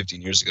 10,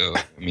 15 years ago.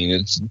 I mean,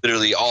 it's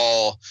literally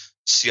all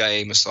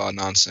CIA, Mossad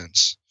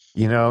nonsense.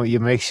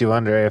 It makes you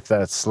wonder if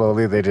that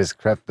slowly they just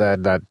crept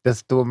that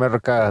just to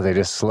America, they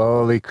just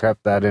slowly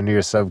crept that into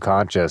your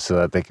subconscious so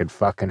that they could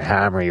fucking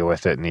hammer you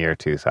with it in the year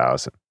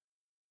 2000.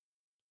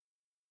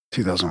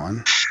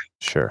 2001?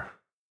 Sure.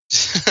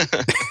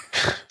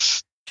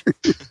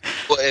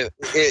 Well,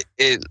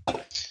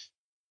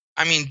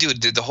 I mean,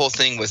 dude, the whole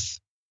thing with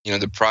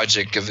the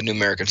project of a new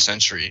American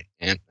century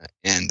and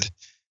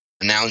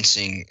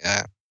announcing.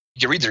 You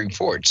can read the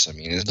reports. I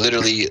mean, it's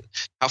literally,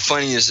 how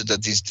funny is it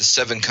that the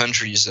 7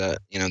 countries,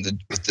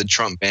 with the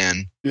Trump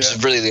ban, which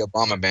is really the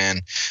Obama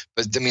ban,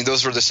 but I mean,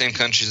 those were the same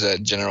countries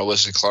that General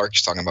Wesley Clark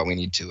is talking about. We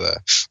need to,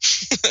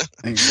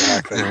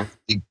 exactly.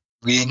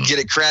 We get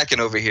it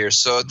cracking over here.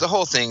 So the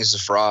whole thing is a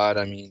fraud.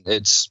 I mean,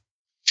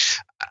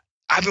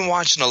 I've been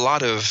watching a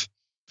lot of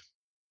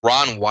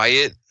Ron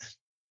Wyatt,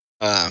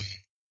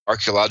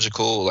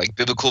 archaeological, like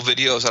biblical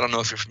videos. I don't know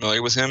if you're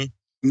familiar with him.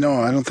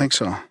 No, I don't think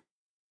so.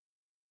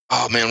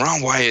 Oh man,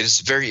 Ron Wyatt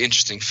is a very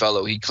interesting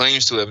fellow. He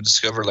claims to have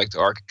discovered like the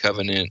Ark of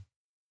Covenant,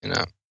 and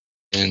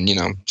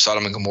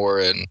Sodom and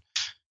Gomorrah and a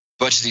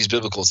bunch of these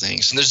biblical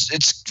things. And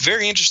it's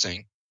very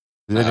interesting.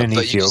 Is it in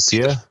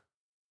Ethiopia?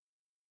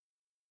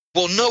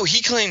 Well, no,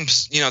 he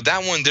claims,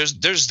 that one,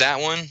 there's that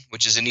one,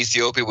 which is in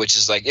Ethiopia, which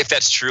is like, if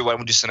that's true, why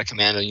would you send a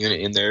commando unit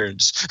in there? And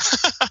just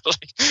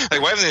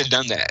like, why haven't they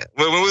done that?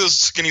 What were those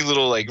skinny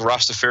little, like,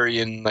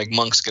 Rastafarian, like,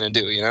 monks going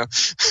to do,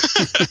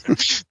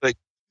 Like,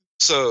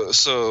 so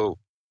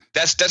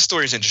that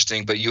story is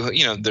interesting, but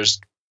there's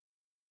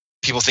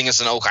people think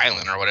it's in Oak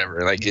Island or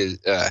whatever. Like,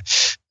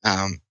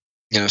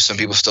 some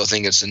people still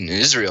think it's in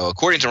Israel.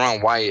 According to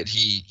Ron Wyatt,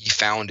 he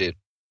found it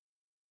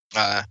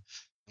in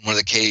one of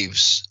the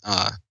caves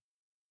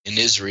in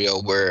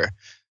Israel, where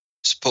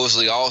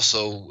supposedly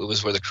also it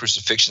was where the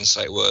crucifixion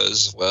site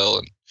was as well.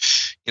 And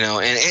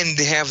and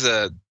they have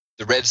the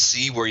Red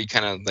Sea, where you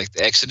kind of like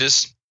the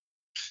Exodus,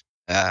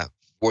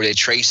 where they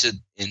trace it,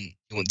 and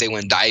they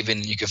went diving,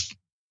 and you could.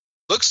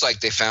 Looks like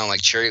they found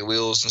like chariot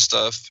wheels and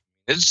stuff.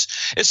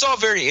 It's all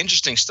very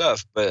interesting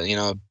stuff, but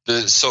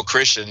it's so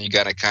Christian, you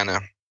got to kind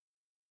of,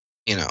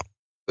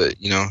 got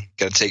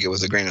to take it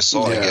with a grain of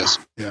salt, I guess.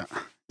 Yeah.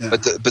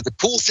 But the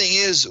cool thing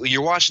is,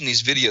 you're watching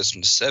these videos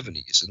from the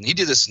 70s, and he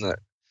did this in the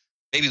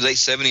maybe late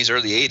 70s,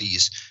 early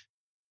 80s,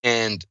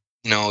 and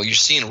you're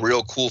seeing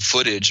real cool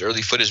footage,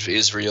 early footage of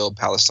Israel,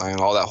 Palestine,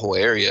 all that whole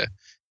area,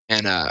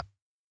 and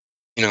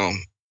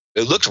it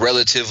looked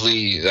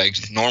relatively like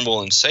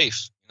normal and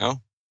safe,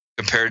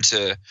 compared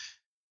to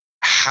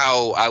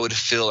how I would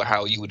feel or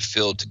how you would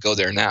feel to go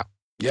there now.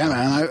 Yeah,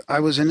 man.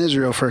 I was in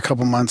Israel for a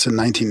couple months in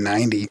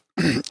 1990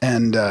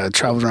 and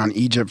traveled around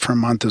Egypt for a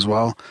month as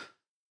well.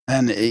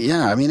 And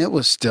I mean, it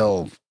was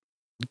still,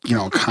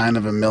 kind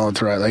of a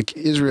military, like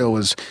Israel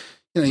was,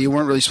 you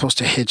weren't really supposed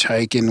to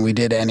hitchhike, and we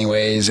did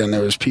anyways. And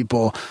there was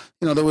people,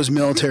 there was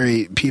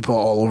military people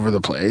all over the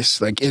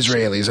place, like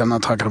Israelis. I'm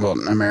not talking about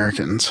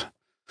Americans.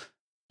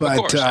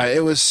 But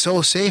it was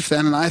so safe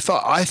then, and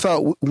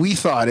we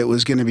thought it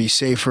was going to be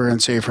safer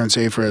and safer and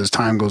safer as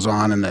time goes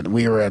on, and that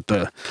we were at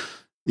the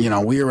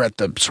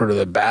sort of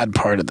the bad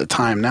part at the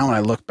time. Now when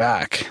I look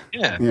back,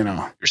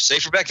 you're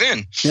safer back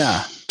then.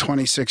 Yeah,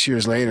 26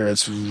 years later,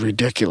 it's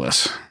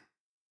ridiculous.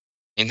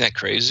 Ain't that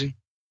crazy?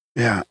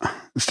 Yeah,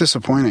 it's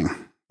disappointing.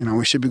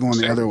 We should be going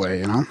the other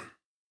way.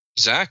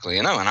 Exactly.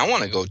 And I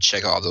want to go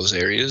check all those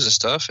areas and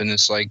stuff, and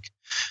it's like,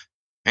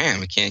 man,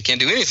 we can't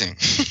do anything.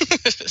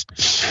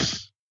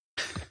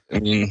 I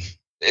mean,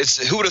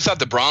 who would have thought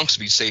the Bronx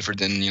would be safer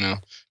than,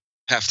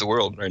 half the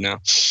world right now?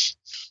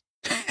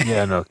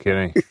 Yeah, no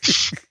kidding.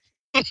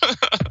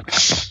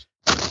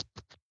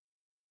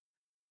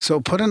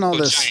 So putting all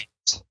this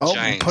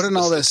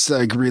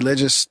like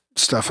religious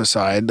stuff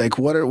aside, like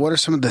what are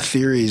some of the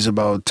theories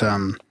about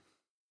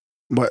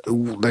what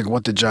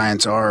the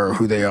giants are, or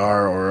who they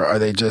are, or are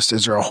they just,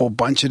 is there a whole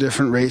bunch of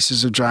different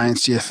races of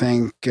giants, do you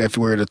think, if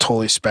we were to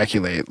totally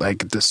speculate?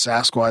 Like, does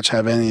Sasquatch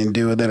have anything to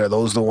do with it? Are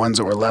those the ones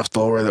that were left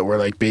over that were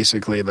like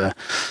basically the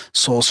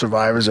sole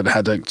survivors that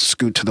had to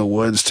scoot to the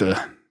woods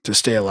to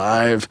stay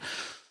alive?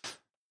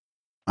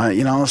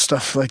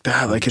 Stuff like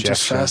that. Like, it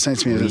just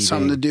fascinates me. Is it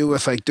something to do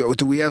with, like,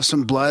 do we have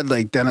some blood,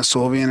 like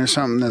Denisovian or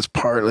something that's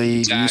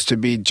partly used to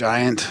be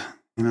giant,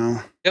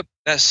 Yep,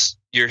 that's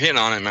you're hitting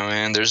on it, my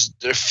man.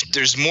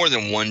 There's more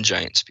than one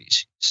giant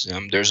species.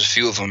 There's a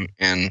few of them,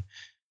 and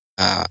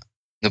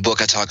the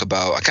book I talk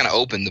about, I kind of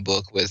opened the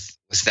book with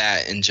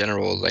that in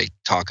general, like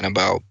talking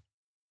about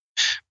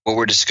what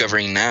we're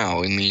discovering now.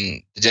 I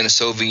mean, the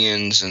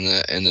Denisovians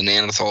and the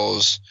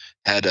Neanderthals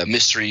had a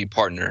mystery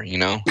partner, you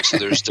know. So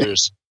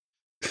there's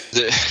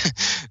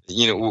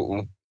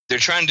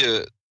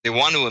they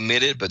want to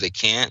admit it, but they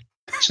can't.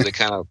 So they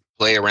kind of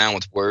play around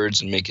with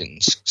words and make it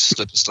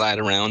slip and slide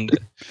around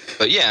it.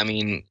 But yeah, I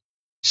mean,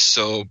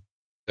 so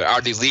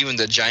are they leaving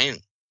the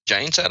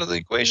giants out of the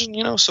equation?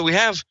 You know, so we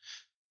have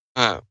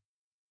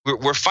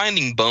we're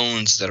finding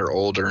bones that are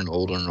older and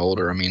older and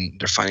older. I mean,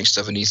 they're finding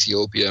stuff in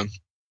Ethiopia,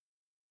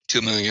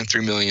 2 million,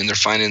 3 million. They're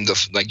finding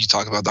like you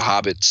talk about the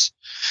hobbits.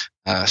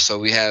 So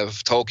we have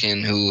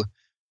Tolkien, who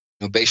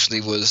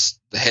basically was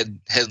the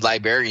head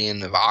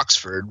librarian of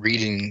Oxford,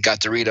 got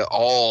to read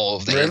all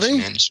of the ancient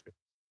manuscripts.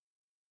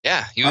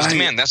 Yeah, he was the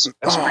man. That's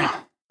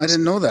I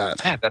didn't know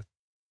that. Yeah,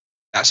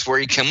 that's where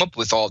he came up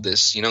with all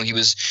this. You know, he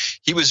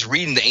was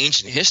reading the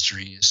ancient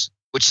histories,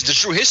 which is the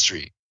true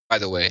history, by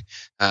the way.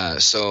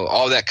 So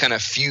all that kind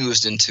of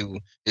fused into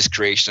his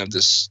creation of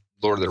this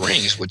Lord of the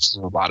Rings, which is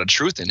a lot of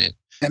truth in it.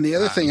 And the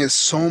other thing is,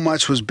 so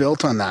much was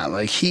built on that.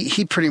 Like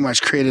he pretty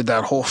much created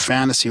that whole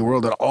fantasy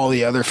world that all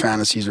the other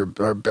fantasies are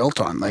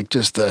built on. Like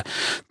just the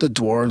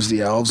dwarves,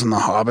 the elves, and the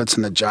hobbits,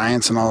 and the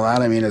giants, and all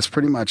that. I mean, it's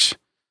pretty much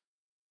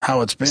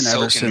how it's been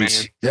ever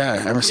since. Man.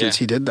 Yeah, since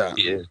he did that.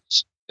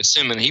 It's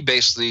him, and he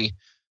basically,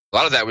 a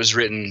lot of that was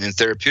written in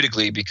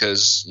therapeutically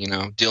because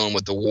dealing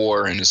with the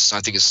war, and I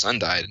think his son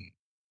died in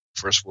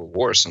the First World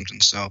War or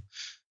something. So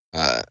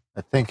I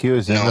think he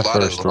was in the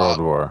First World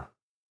War.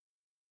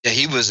 Yeah,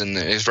 he was in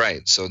there. He's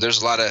right. So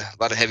there's a lot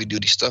of heavy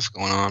duty stuff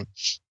going on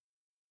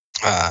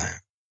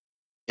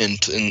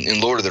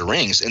in Lord of the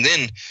Rings. And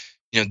then,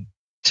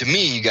 to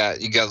me, you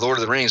got Lord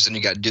of the Rings, then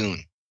you got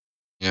Dune.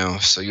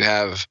 So you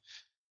have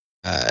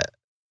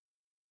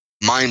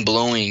mind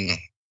blowing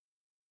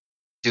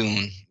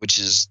Dune, which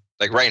is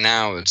like right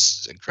now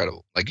it's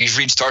incredible. Like you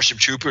read Starship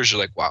Troopers, you're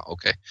like, wow,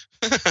 okay.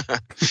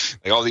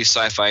 Like all these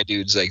sci-fi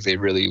dudes, like they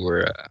really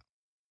were.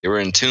 They were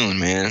in tune,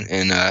 man,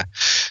 and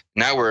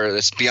now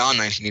it's beyond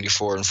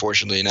 1984.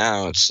 Unfortunately,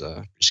 now it's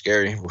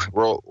scary.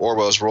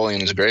 Orwell's rolling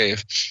in his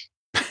grave.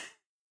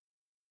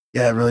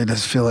 Yeah, it really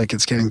does feel like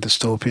it's getting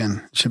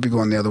dystopian. It should be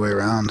going the other way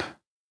around.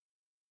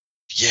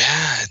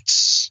 Yeah,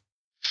 it's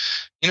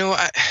we knew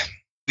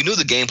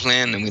the game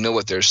plan and we know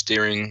what they're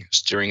steering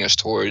us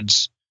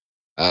towards.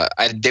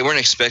 They weren't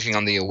expecting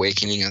on the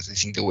Awakening. I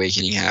think the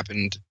Awakening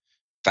happened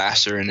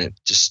faster, and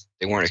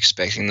they weren't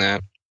expecting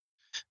that.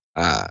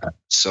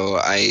 So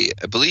I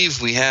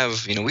believe we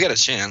have, we got a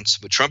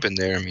chance with Trump in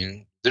there. I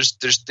mean, there's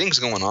things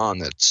going on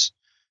that's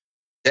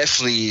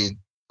definitely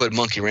put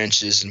monkey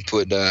wrenches and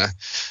put,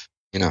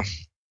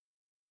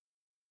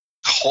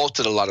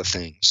 halted a lot of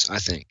things. I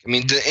think. I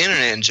mean, the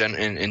internet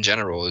in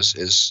general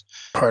is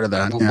part of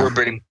that.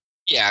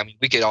 I mean,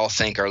 we could all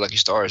thank our lucky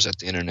stars that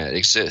the internet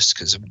exists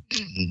because it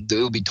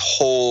would be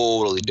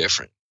totally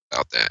different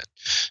without that.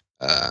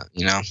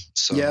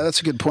 So yeah,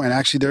 that's a good point.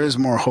 Actually, there is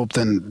more hope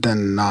than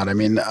not. I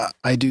mean,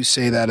 I do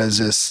say that as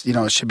this,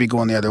 it should be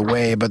going the other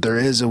way, but there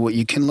is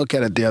you can look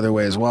at it the other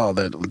way as well.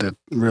 That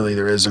really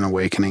there is an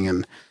awakening,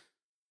 and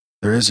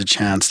there is a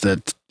chance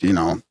that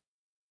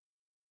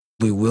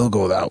we will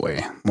go that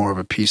way, more of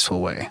a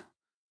peaceful way.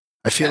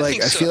 I feel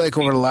like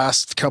over the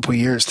last couple of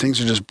years, things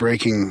are just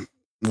breaking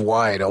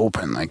wide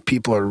open. Like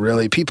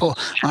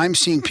I'm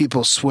seeing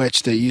people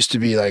switch that used to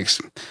be like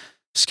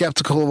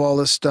skeptical of all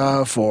this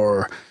stuff,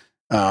 or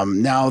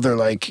now they're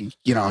like,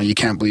 you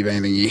can't believe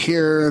anything you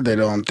hear.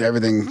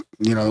 Everything,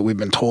 that we've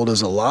been told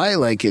is a lie.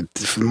 Like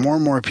more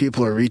and more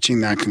people are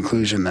reaching that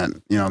conclusion that,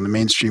 the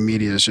mainstream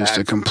media is just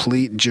a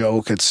complete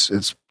joke. It's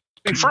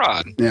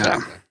fraud. Yeah.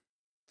 Exactly.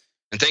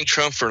 And thank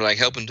Trump for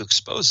helping to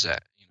expose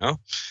that,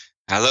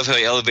 I love how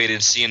he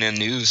elevated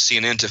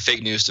CNN to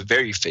fake news to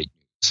very fake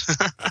news.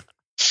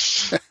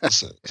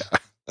 That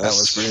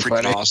was pretty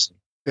freaking awesome.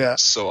 Yeah.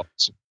 So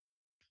awesome.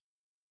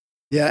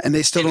 Yeah, and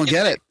they still don't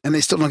get it.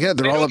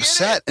 They're all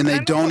upset, and they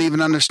don't even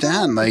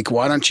understand. Like,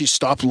 why don't you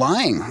stop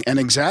lying and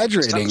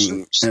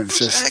exaggerating? It's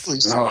just, exactly.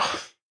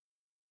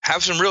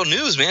 Have some real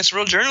news, man. Some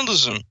real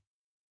journalism.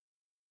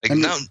 Like,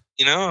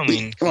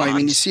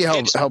 you see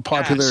how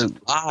popular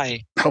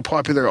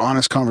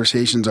honest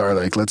conversations are.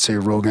 Like, let's say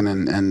Rogan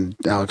and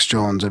Alex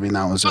Jones. I mean,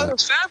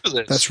 that's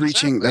fabulous. That's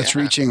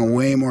reaching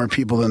way more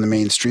people than the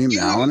mainstream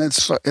now, and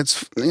it's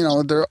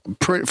they're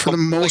for the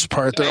most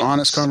part they're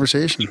honest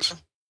conversations.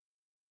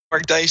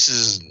 Mark Dice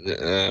is,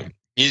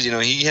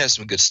 he has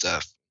some good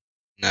stuff.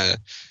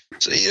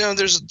 So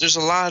there's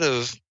a lot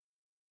of,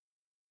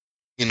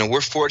 we're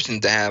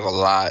fortunate to have a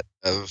lot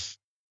of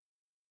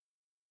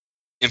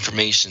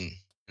information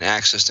and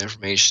access to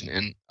information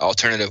and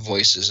alternative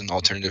voices and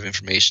alternative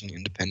information,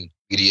 independent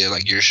media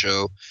like your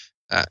show.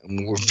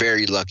 We're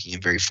very lucky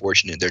and very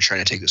fortunate. They're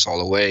trying to take this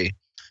all away.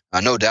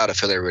 No doubt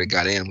if everybody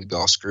got in, we'd be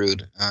all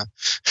screwed.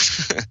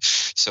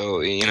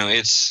 So,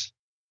 it's...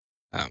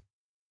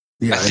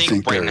 Yeah, I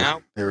think right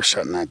now they were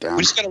shutting that down.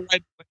 we just got to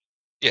ride.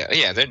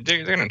 Yeah, they're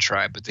going to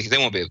try, but they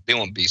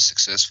won't be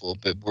successful.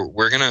 But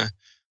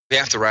we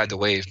have to ride the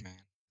wave, man.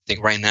 I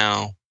think right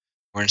now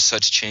we're in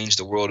such change.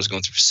 The world is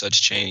going through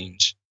such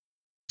change,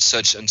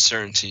 such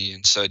uncertainty,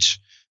 and such.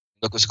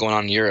 Look what's going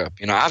on in Europe.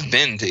 You know, I've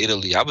been to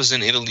Italy. I was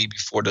in Italy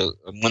before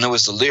when it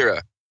was the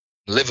lira.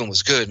 Living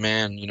was good,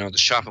 man. You know, the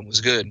shopping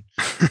was good.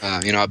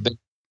 You know, I've been.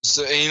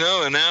 So, you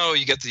know, and now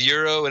you got the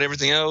euro and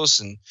everything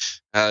else. And,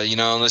 you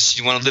know, unless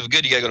you want to live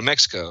good, you got to go to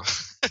Mexico.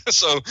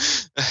 So,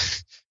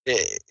 you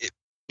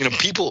know,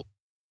 people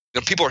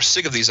are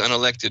sick of these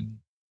unelected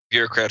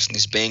bureaucrats and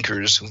these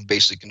bankers who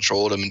basically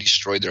controlled them and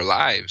destroyed their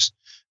lives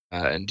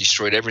and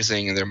destroyed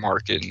everything in their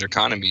market and their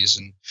economies.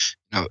 And,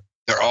 you know,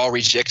 they're all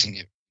rejecting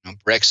it. You know,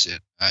 Brexit,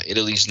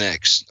 Italy's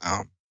next,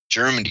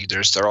 Germany,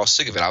 they're all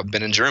sick of it. I've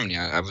been in Germany.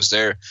 I was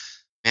there.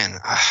 Man,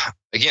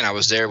 again, I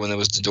was there when there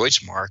was the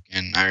Deutschmark,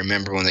 and I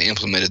remember when they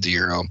implemented the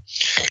euro.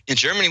 And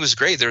Germany was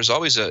great. There was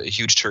always a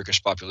huge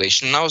Turkish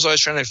population, and I was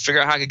always trying to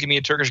figure out how I could give me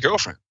a Turkish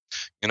girlfriend.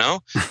 You know,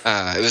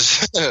 it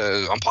was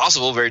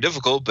impossible, very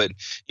difficult, but,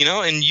 you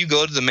know, and you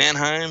go to the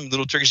Mannheim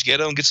little Turkish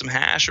ghetto and get some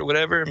hash or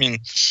whatever. I mean,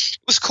 it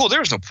was cool. There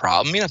was no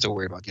problem. You didn't have to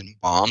worry about getting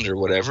bombed or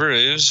whatever.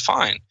 It was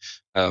fine.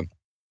 Now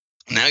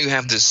you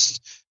have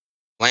this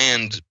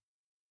land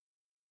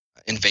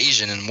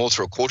invasion and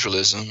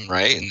multiculturalism,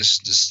 right? And this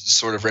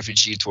sort of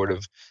refugee toward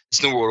of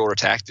it's new world order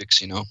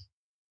tactics, you know.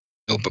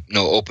 Open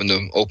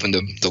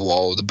the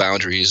wall, the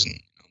boundaries, and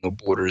no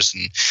borders,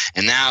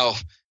 and now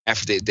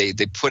after they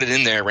put it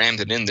in there,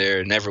 rammed it in there,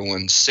 and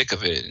everyone's sick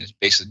of it, and it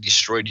basically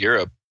destroyed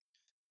Europe.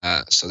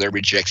 So they're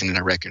rejecting it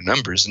in record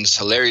numbers, and it's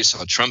hilarious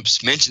how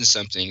Trump's mentioned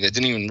something that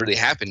didn't even really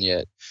happen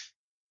yet,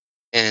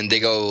 and they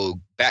go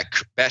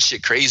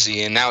batshit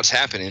crazy, and now it's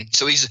happening.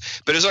 So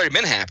but it's already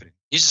been happening.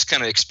 He's just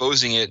kind of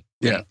exposing it.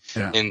 Yeah.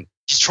 And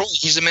he's trolling.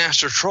 He's a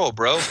master troll,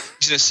 bro.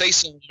 He's gonna say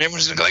something.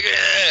 Everyone's gonna go like,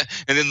 eh,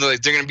 and then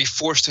they're gonna be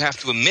forced to have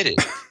to admit it.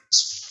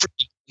 It's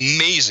freaking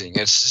amazing.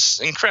 It's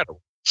just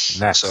incredible.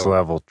 Next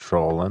level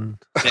trolling.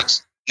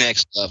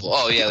 Next level.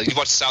 Oh yeah, like you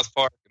watch South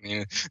Park. I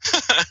mean,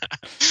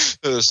 it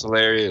was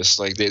hilarious.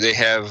 Like they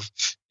have,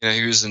 you know,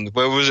 he was in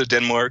what was it,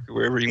 Denmark, or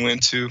wherever he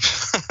went to.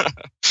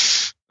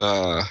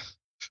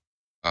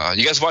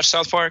 You guys watch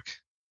South Park?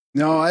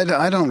 No,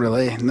 I don't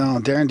really. No,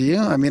 Darren, do you?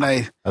 I mean,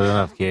 I don't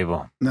have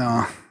cable.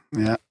 No,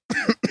 yeah.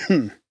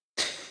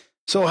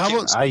 So how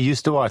about? I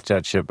used to watch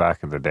that shit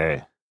back in the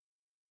day.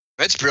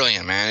 It's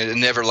brilliant, man. It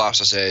never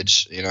lost its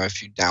edge. You know,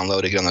 if you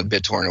download it, get on the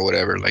BitTorrent or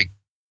whatever, like,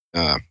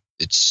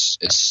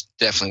 it's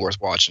definitely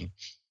worth watching.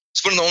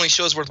 It's one of the only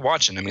shows worth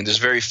watching. I mean, there's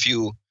very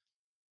few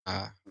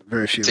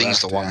things left,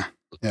 to watch.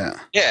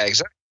 Yeah,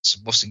 exactly.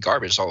 It's mostly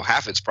garbage. So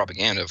half it's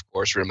propaganda, of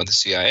course, written by the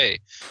CIA.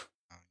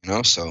 You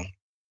know, so.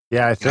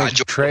 Yeah, I think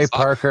Trey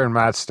Parker and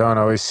Matt Stone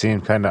always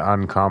seemed kind of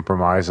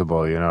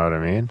uncompromisable. You know what I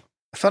mean?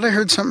 I thought I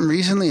heard something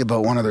recently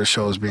about one of their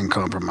shows being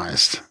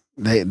compromised.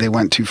 They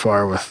went too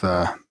far with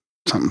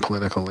something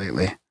political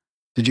lately.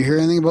 Did you hear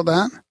anything about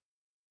that?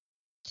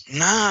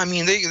 Nah, I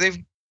mean they've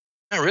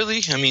not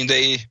really. I mean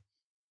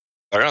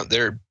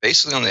they're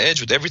basically on the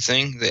edge with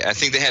everything. I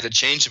think they had to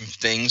change some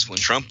things when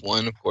Trump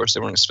won. Of course,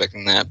 they weren't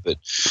expecting that, but.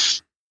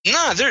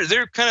 Nah,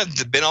 they're kind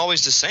of been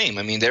always the same.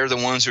 I mean, they're the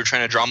ones who are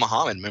trying to draw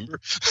Muhammad, remember?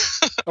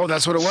 Oh,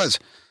 that's what it was.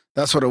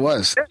 That's what it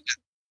was.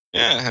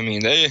 Yeah, I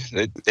mean, they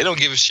don't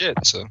give a shit.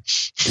 So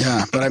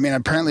yeah, but I mean,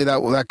 apparently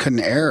that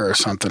couldn't air or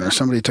something, or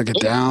somebody took it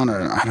down,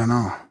 or I don't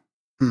know.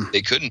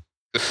 They couldn't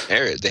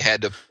air it. They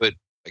had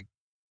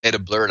to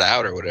blur it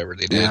out or whatever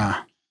they did.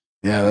 Yeah,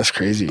 that's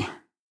crazy.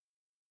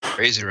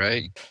 Crazy,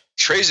 right?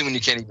 It's crazy when you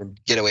can't even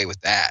get away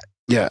with that.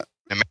 Yeah,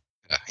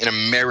 in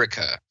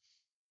America.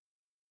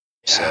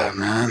 Yeah,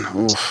 man.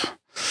 Oof.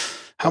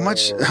 How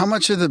much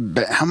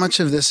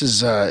of this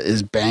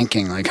is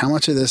banking? Like, how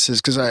much of this is,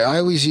 because I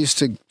always used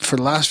to, for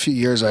the last few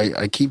years,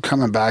 I keep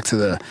coming back to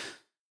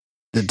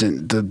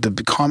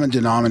the common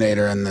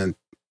denominator, and the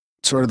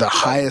sort of the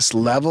highest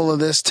level of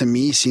this to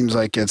me seems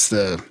like it's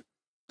the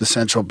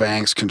central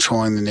banks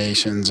controlling the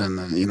nations and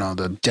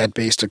the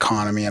debt-based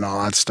economy and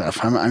all that stuff.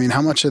 I mean,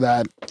 how much of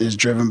that is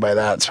driven by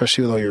that,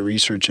 especially with all your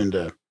research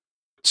into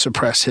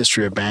suppressed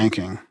history of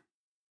banking?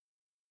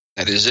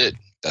 That is it.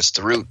 That's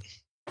the root.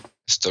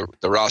 It's the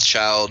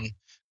Rothschild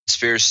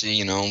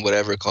conspiracy,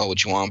 whatever, call it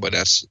what you want, but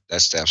that's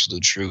the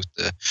absolute truth.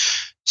 The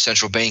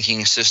central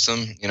banking system,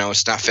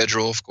 it's not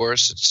federal, of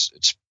course.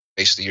 It's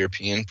basically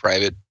European,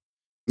 private.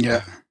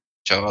 Yeah.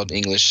 Child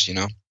English,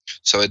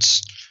 So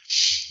it's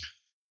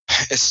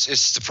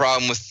the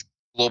problem with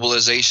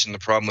globalization, the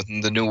problem with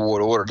the New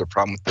World Order, the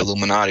problem with the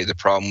Illuminati, the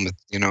problem with,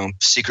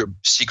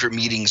 secret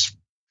meetings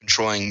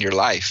controlling your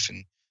life,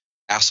 and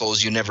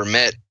assholes you never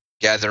met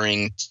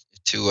gathering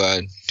to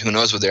who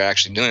knows what they're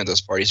actually doing at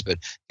those parties, but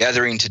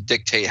gathering to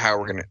dictate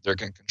how they're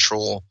gonna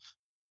control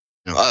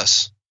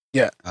us.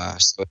 Yeah.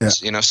 So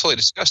it's totally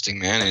disgusting,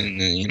 man.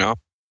 And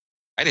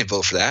I didn't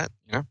vote for that.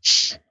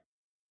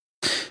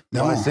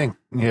 No, Well, I think,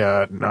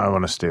 no, I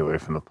want to stay away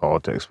from the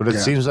politics, but it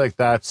seems like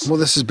that's... Well,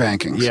 this is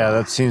banking. Yeah,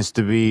 that seems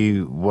to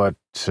be what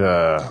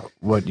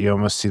you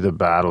almost see the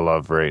battle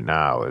of right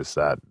now is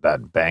that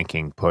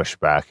banking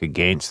pushback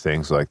against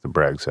things like the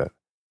Brexit.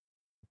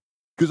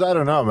 Because I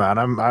don't know, man.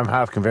 I'm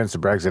half convinced the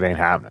Brexit ain't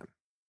happening.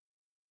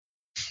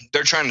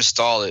 They're trying to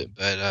stall it,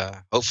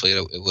 but hopefully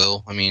it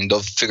will. I mean, they'll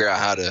figure out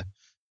how to,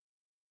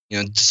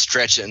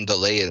 stretch it and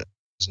delay it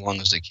as long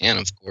as they can,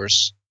 of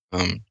course.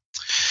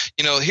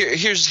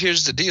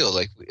 Here's the deal.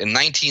 Like in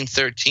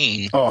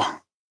 1913. Oh, I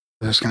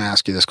was just going to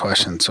ask you this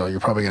question, so you're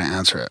probably going to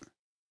answer it.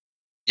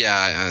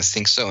 Yeah, I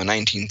think so. In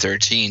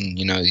 1913,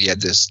 you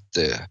had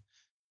the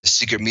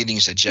secret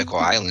meetings at Jekyll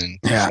Island.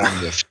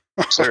 Yeah.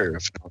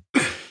 Serve.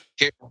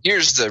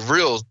 Here's the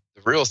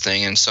real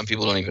thing, and some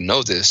people don't even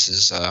know this,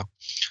 is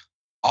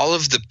all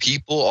of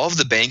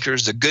the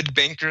bankers, the good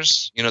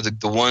bankers, the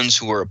ones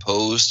who were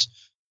opposed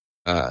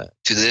to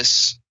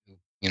this,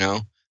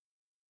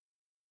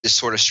 this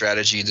sort of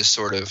strategy,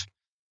 because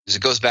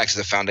it goes back to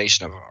the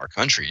foundation of our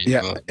country,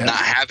 not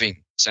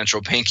having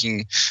central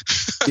banking.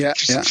 Yeah.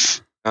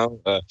 So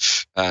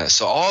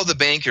all the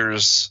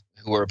bankers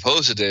who were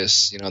opposed to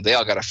this, they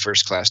all got a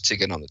first-class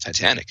ticket on the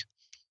Titanic.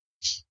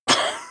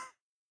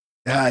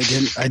 Yeah,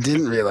 I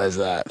didn't realize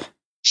that.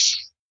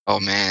 Oh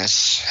man,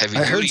 it's heavy.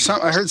 I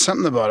heard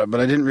something about it,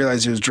 but I didn't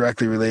realize it was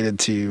directly related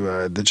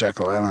to the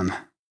Jekyll Island.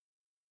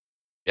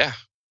 Yeah,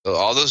 so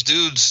all those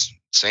dudes,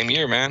 same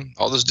year, man.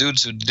 All those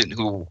dudes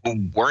who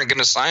weren't going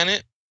to sign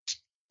it.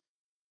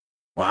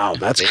 Wow,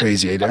 that's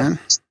crazy, Darren.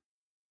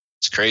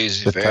 It's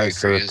crazy. Very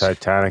crazy. The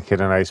Titanic hit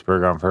an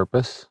iceberg on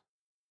purpose.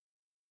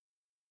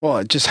 Well,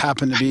 it just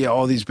happened to be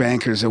all these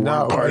bankers that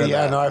weren't part of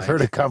that. No, I've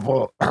heard a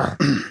couple.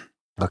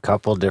 A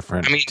couple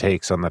different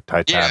takes on the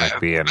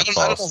Titanic being false.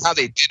 I don't know how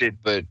they did it,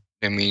 but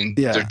I mean,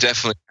 there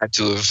definitely had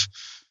to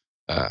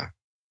have,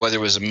 whether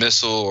it was a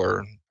missile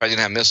or probably didn't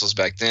have missiles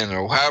back then,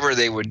 or however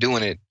they were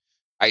doing it,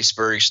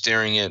 iceberg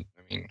steering it.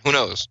 I mean, who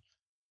knows?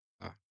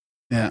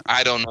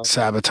 I don't know.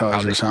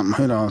 Sabotage or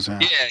something. Who knows?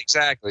 Yeah,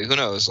 exactly. Who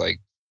knows? Like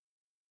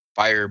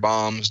fire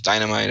bombs,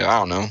 dynamite. I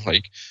don't know.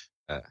 Like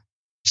it's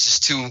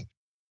just too.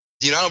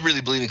 I don't really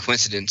believe in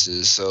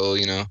coincidences, so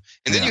and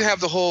then you have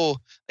the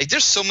whole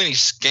there's so many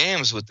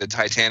scams with the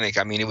Titanic.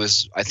 I mean,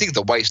 I think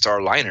the White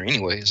Star liner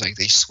anyway. It's like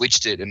they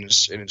switched it in an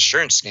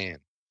insurance scam in the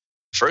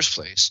first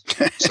place.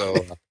 So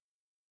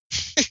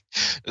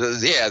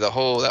that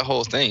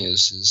whole thing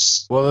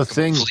is well, the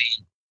thing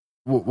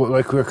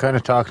like we were kind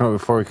of talking about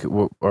before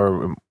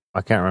or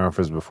I can't remember if it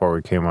was before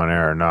we came on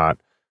air or not,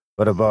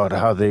 but about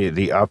how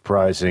the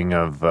uprising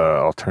of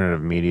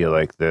alternative media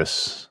like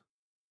this.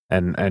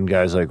 And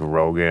guys like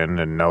Rogan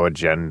and No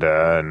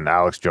Agenda and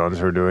Alex Jones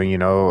were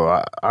doing,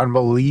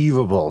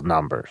 unbelievable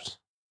numbers.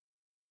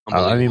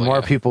 I mean,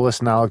 more people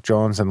listen to Alex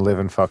Jones and live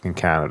in fucking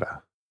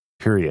Canada.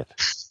 Period.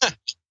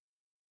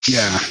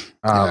 Yeah.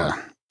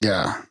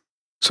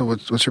 So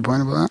what's your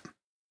point about that?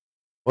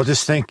 Well,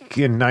 just think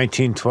in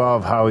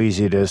 1912 how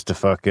easy it is to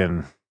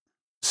fucking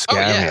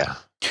scam you.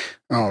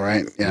 Oh,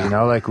 right. Yeah.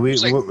 Like the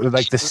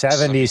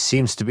 70s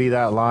seems to be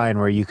that line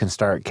where you can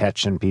start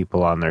catching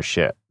people on their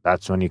shit.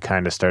 That's when you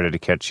kind of started to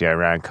catch the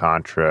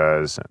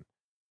Iran-Contras.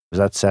 Was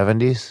that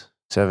 70s?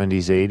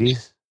 70s,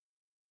 80s?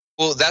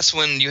 Well, that's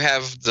when you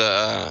have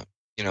the,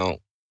 I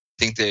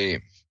think the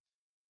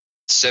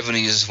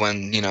 70s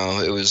when,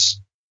 it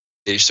was,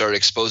 they started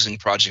exposing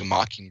Project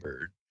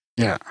Mockingbird.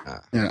 Yeah.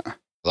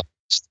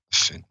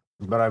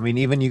 But I mean,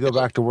 even you go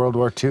back to World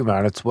War II,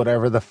 man, it's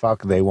whatever the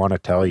fuck they want to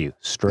tell you.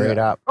 Straight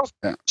up.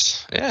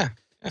 Yeah.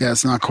 Yeah,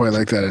 it's not quite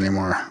like that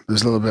anymore.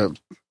 There's a little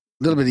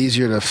bit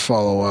easier to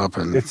follow up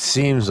and it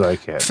seems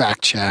like it.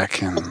 Fact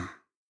check and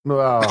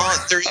well,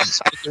 there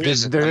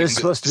is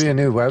supposed to be a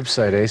new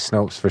website,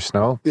 Snopes for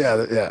Snow.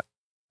 Yeah.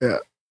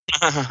 The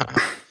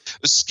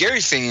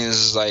scary thing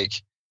is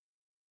like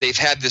they've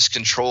had this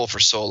control for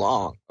so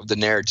long of the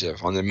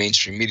narrative on the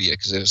mainstream media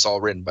because it's all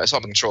been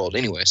controlled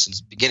anyway since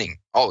the beginning,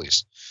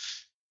 always.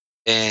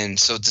 And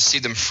so to see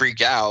them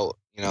freak out,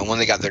 when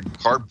they got their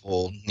card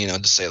pulled,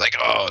 to say like,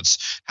 oh,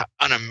 it's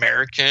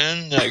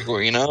un-American, like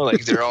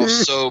they're all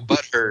so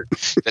butthurt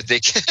that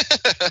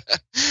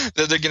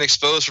that they're getting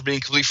exposed for being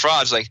complete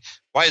frauds. Like,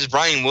 why is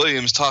Brian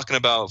Williams talking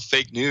about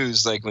fake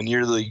news? Like when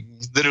you're like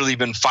literally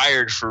been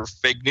fired for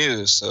fake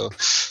news. So,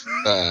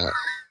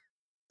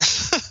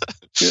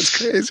 it's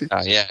crazy.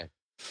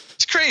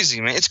 It's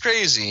crazy, man. It's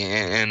crazy,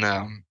 and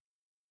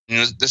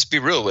let's be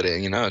real with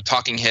it. A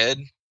talking head,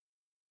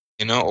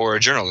 or a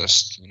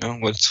journalist.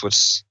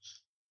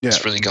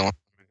 What's really going on.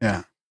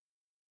 Yeah.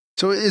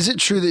 So is it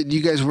true that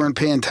you guys weren't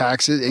paying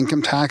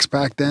income tax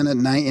back then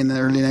in the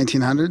early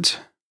 1900s?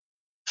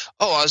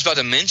 Oh, I was about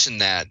to mention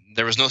that.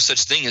 There was no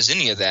such thing as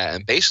any of that.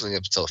 And basically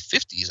up until the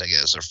 50s, I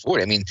guess, or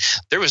 40. I mean,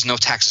 there was no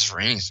taxes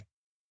for anything.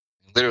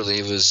 Literally,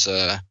 it was,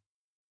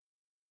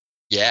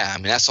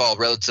 that's all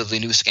relatively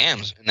new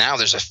scams. And now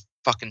there's a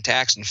fucking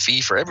tax and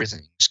fee for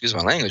everything. Excuse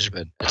my language,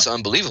 but it's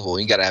unbelievable.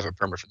 You got to have a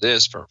permit for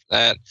this, permit for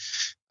that.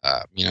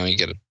 You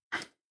got to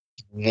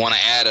want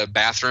to add a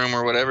bathroom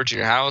or whatever to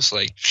your house,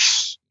 like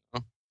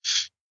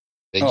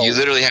You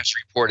literally have to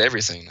report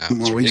everything now.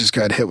 Well, we just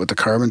got hit with the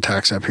carbon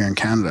tax up here in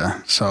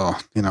Canada. So,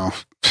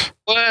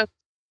 What?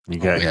 You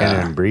can't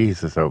even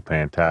breathe without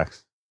paying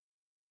tax.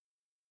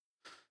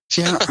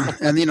 Yeah.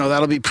 And,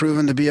 that'll be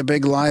proven to be a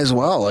big lie as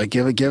well. Like,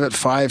 give it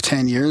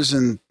 5-10 years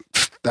and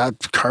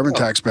that carbon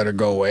tax better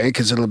go away,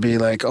 because it'll be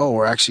like,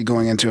 we're actually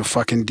going into a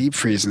fucking deep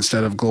freeze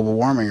instead of global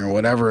warming or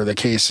whatever the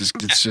case is.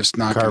 It's just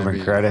not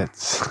carbon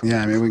credits.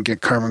 Yeah, I mean, we can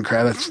get carbon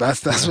credits.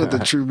 That's what the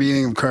true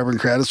meaning of carbon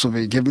credits will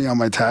be. Give me all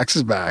my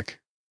taxes back.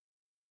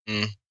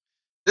 This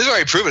is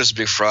already proven it's a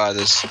big fraud.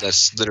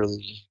 That's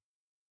literally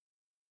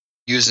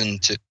using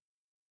to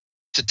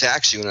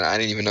tax you, and I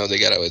didn't even know they're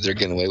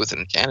getting away with it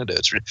in Canada.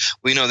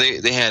 We know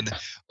they had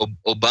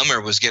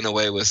Obama was getting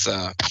away with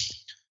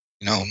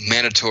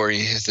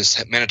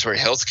mandatory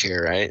health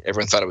care, right?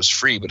 Everyone thought it was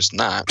free, but it's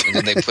not. And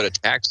then they put a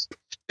tax.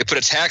 They put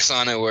a tax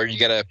on it where you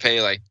got to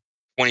pay like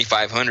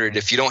 $2,500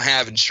 if you don't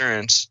have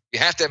insurance. You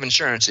have to have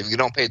insurance. If you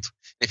don't, they're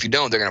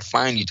going to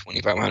fine you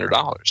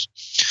 $2,500.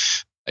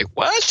 Like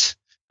what?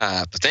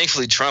 But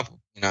thankfully, Trump,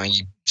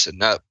 he said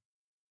no,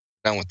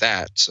 done with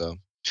that. So,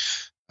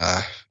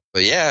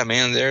 but yeah,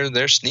 man,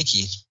 they're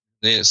sneaky.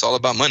 It's all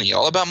about money.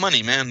 All about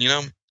money, man.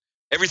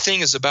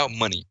 Everything is about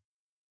money.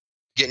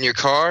 Get in your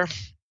car.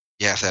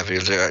 You have to have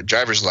your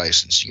driver's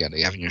license. You got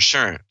to have your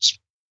insurance.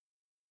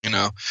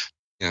 The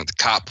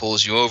cop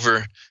pulls you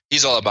over.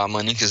 He's all about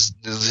money because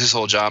his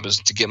whole job is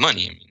to get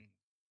money. I mean,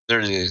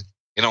 literally,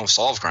 you don't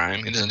solve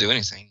crime. He doesn't do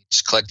anything. He's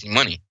just collecting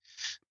money.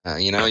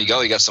 You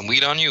got some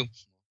weed on you.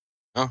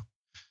 Oh,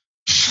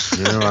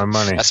 my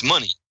money. That's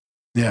money.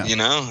 Yeah.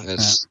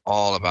 It's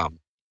all about.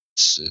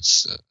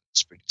 It's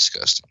pretty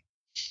disgusting.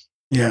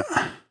 Yeah.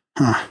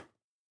 Huh.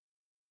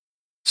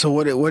 So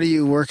what are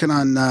you working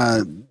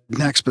on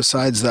next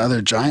besides the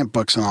other giant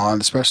books and all,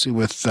 especially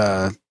with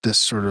this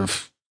sort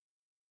of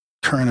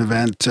current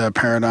event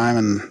paradigm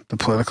and the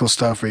political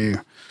stuff? Are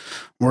you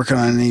working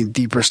on any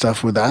deeper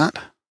stuff with that?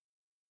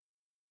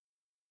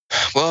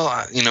 Well,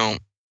 I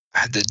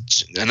had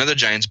another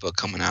Giants book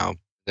coming out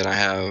that I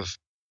have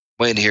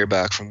waiting to hear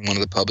back from one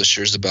of the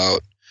publishers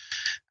about.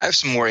 I have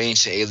some more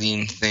ancient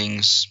alien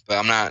things, but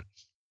I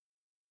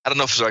don't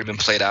know if it's already been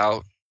played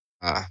out.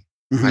 And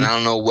I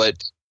don't know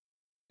what,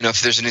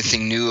 if there's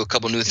anything new, a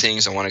couple new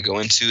things I want to go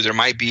into. There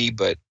might be,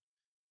 but,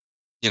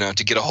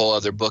 to get a whole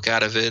other book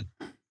out of it,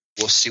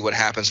 we'll see what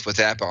happens with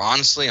that. But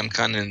honestly, I'm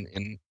kind of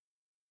in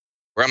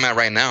where I'm at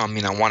right now. I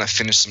mean, I want to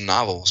finish some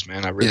novels,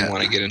 man. I really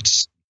want to get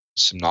into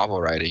some novel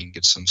writing,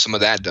 get some of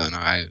that done.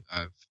 I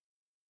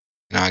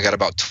got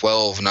about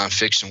 12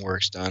 nonfiction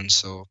works done,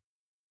 so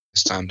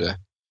it's time to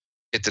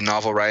hit the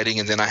novel writing.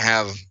 And then I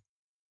have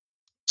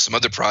some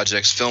other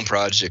projects, film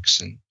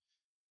projects and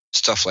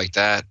stuff like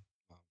that,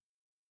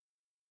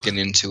 getting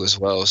into as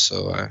well.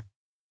 So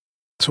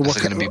what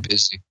going to be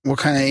busy. What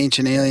kind of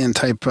ancient alien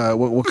type?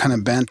 What kind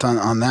of bent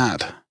on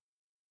that?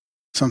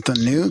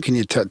 Something new? Can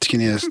you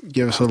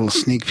give us a little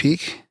sneak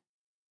peek?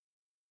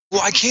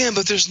 Well, I can,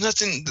 but there's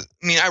nothing.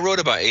 I mean, I wrote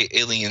about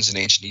aliens in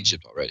ancient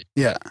Egypt already.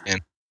 Yeah,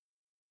 and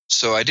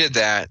so I did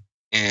that,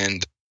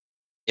 and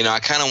I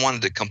kind of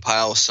wanted to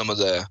compile some of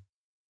the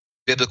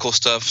biblical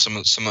stuff, some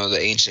of the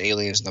ancient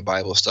aliens in the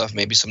Bible stuff,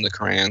 maybe some of the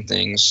Quran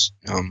things.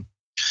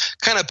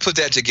 Kind of put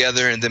that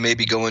together, and then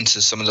maybe go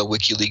into some of the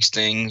WikiLeaks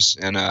things,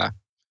 and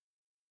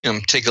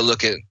take a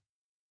look at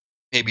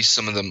maybe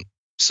some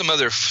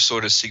other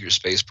sort of secret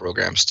space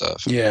program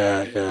stuff.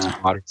 Yeah.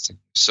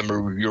 Some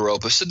of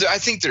Europa. So I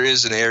think there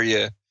is an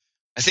area.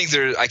 I think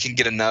I can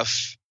get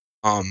enough.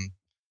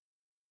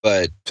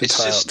 But to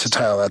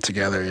tie all that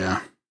together,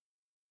 yeah.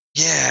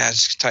 Yeah,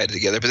 it's tied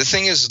together. But the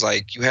thing is,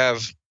 like, you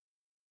have,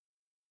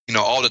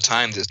 all the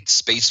time the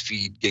space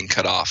feed getting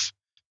cut off,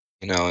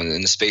 in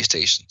the space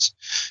stations.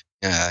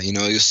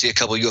 You'll see a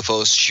couple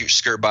UFOs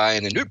skirt by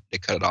and then they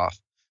cut it off.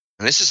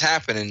 And this is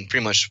happening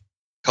pretty much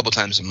a couple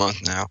times a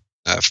month now,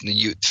 from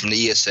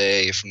the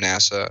ESA, from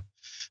NASA.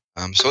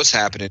 So it's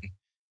happening.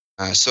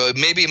 So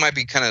maybe it might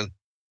be kind of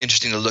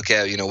interesting to look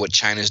at, what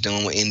China's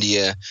doing with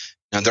India.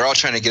 They're all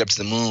trying to get up to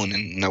the moon,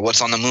 and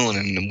what's on the moon,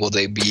 and will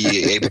they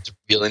be able to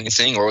reveal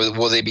anything, or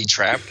will they be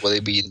trapped? Will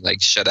they be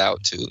shut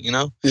out too?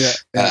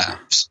 Yeah.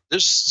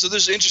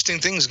 There's interesting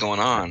things going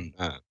on,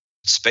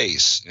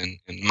 space and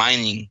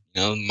mining,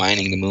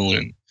 mining the moon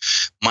and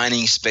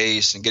mining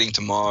space and getting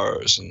to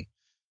Mars, and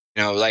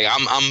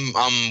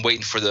I'm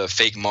waiting for the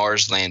fake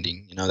Mars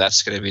landing.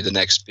 That's going to be the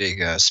next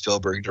big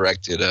Spielberg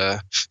directed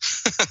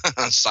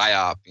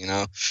psyop.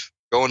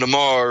 Going to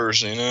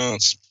Mars.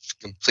 It's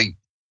complete.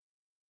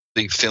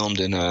 Filmed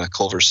in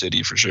Culver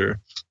City for sure.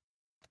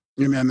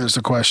 Yeah, man, there's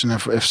the question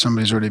if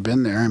somebody's already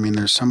been there. I mean,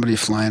 there's somebody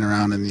flying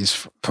around in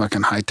these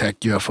fucking high-tech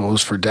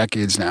UFOs for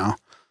decades now.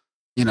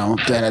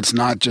 That it's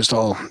not just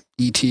all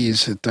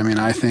ETs.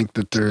 I think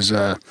that there's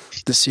the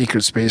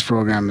secret space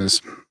program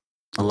is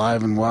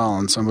alive and well,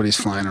 and somebody's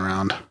flying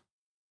around.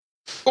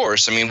 Of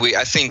course.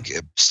 I think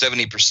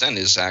 70%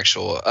 is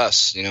actual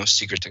us,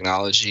 secret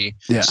technology,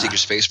 secret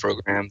space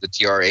program, the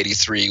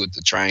TR-83 with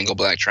the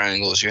black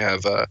triangles. You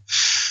have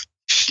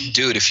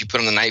dude, if you put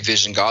on the night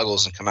vision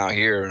goggles and come out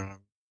here and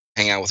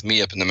hang out with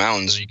me up in the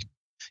mountains, you could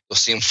you'll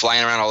see them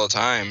flying around all the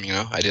time.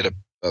 I did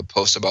a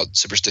post about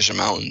Superstition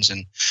Mountains,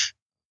 and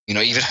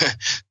even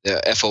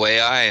the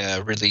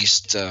FOAI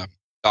released a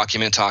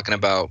document talking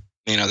about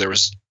there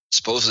was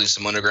supposedly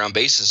some underground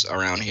bases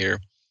around here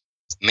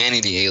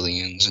manning the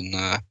aliens and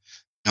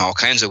all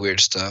kinds of weird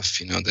stuff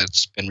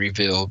that's been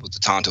revealed with the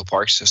Tonto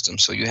Park system.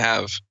 So you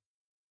have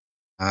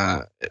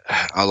a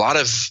lot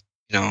of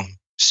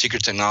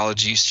secret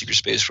technology, secret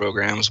space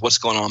programs. What's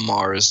going on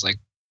Mars? Like,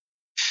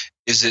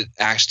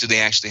 do they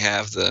actually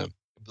have the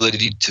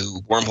ability to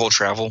wormhole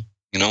travel?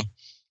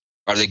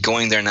 Are they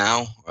going there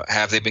now?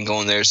 Have they been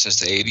going there since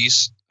the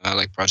 80s?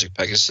 Like Project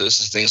Pegasus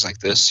and things like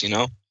this,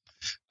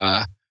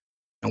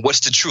 and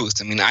what's the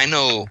truth? I mean, I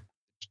know,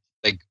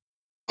 like,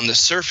 on the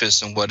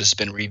surface and what has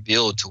been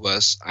revealed to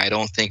us, I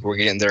don't think we're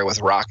getting there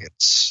with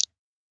rockets.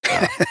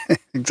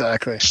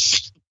 Exactly.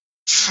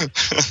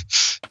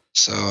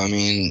 So, I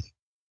mean,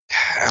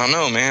 I don't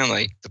know, man.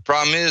 Like, the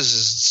problem is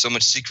so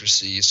much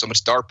secrecy, so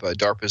much DARPA.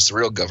 DARPA is the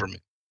real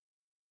government.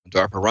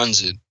 DARPA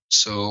runs it.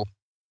 So,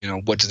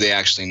 what do they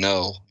actually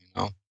know?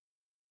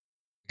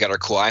 We got our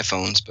cool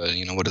iPhones, but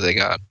what do they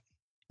got?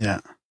 Yeah.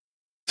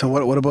 So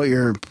what about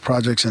your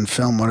projects in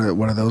film? What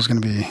are those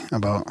going to be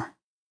about?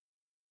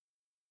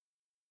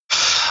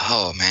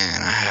 Oh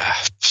man,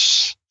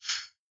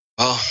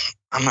 well,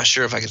 I'm not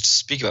sure if I could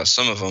speak about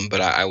some of them,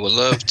 but I would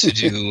love to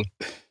do.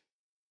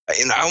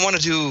 I want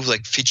to do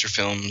like feature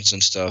films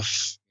and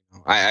stuff.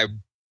 I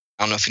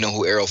don't know if you know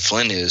who Errol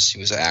Flynn is. He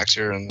was an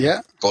actor in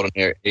the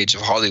golden age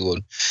of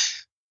Hollywood.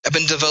 I've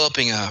been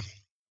developing a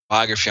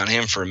biography on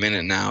him for a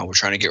minute now. We're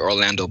trying to get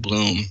Orlando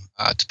Bloom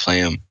to play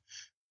him.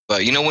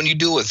 But when you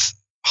do with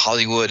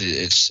Hollywood,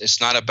 it's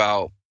not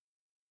about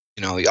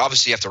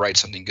obviously you have to write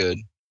something good,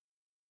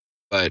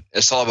 but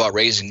it's all about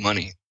raising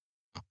money.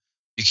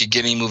 You could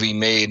get any movie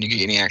made, and you can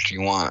get any actor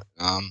you want,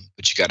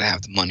 but you got to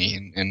have the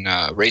money, and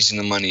raising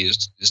the money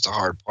is the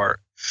hard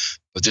part.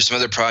 But there's some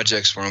other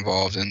projects we're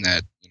involved in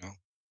that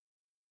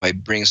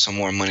might bring some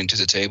more money to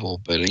the table.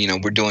 But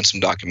we're doing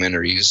some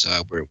documentaries.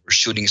 We're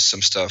shooting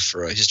some stuff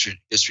for a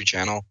History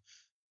Channel,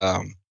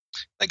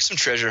 like some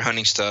treasure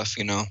hunting stuff.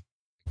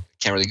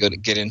 Can't really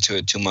get into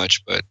it too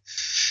much, but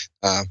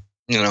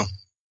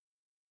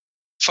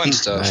fun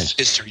stuff, nice.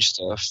 History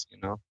stuff,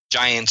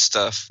 giant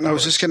stuff. I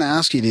was just going to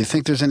ask you, do you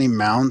think there's any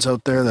mounds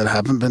out there that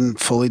haven't been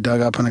fully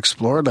dug up and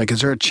explored? Like, is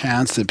there a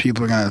chance that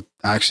people are going to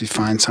actually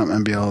find something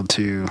and be able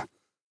to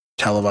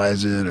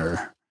televise it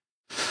or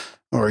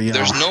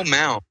There's no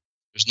mound.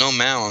 There's no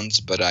mounds,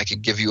 but I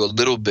could give you a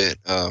little bit,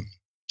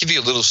 give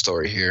you a little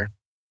story here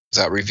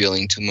without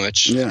revealing too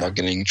much without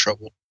getting in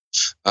trouble.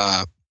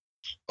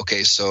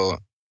 Okay, so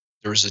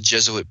there was a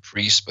Jesuit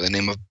priest by the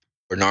name of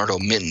Bernardo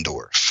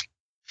Mittendorf,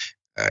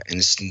 and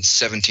it's in the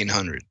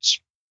 1700s.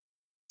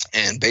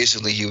 And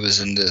basically, he was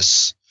in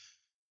this,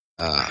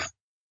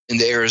 in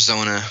the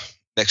Arizona,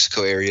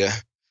 Mexico area,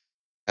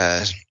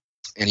 and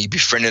he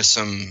befriended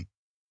some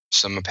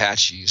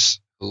Apaches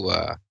who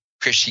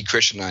he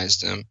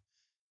Christianized them,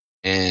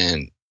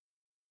 and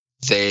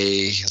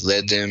they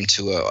led them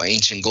to an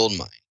ancient gold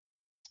mine.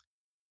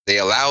 They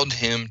allowed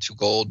him to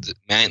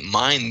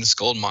mine this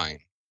gold mine,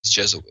 as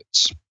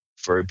Jesuits,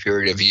 for a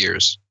period of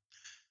years.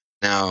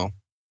 Now,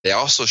 they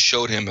also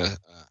showed him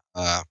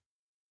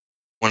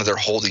one of their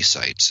holy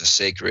sites, a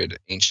sacred,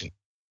 ancient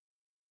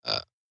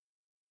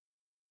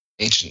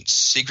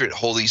secret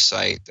holy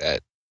site that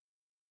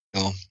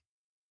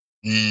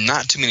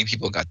not too many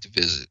people got to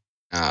visit.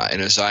 And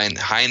it was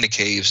high in the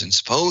caves, and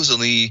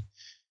supposedly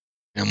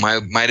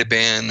might have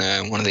been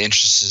one of the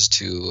entrances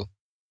to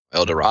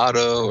El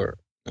Dorado or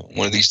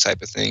one of these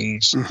type of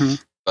things. Mm-hmm.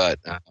 But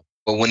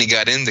when he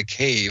got in the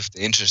cave,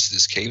 the entrance to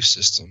this cave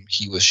system,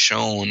 he was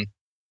shown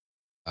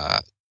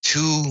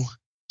two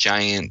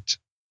giant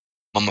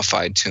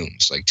mummified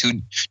tombs, like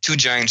two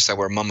giants that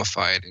were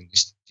mummified in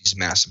these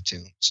massive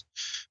tombs.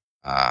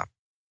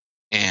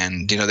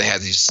 And they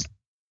had these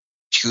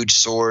huge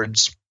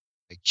swords,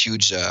 like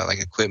huge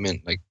like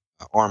equipment, like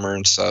armor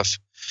and stuff,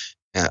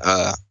 and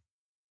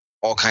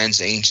all kinds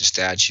of ancient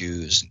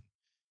statues.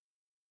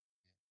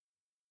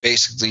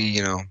 Basically,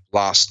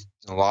 lost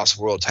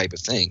world type of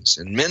things.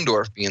 And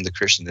Mittendorf, being the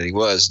Christian that he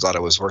was, thought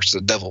it was works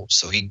of the devil.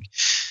 So he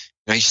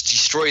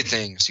destroyed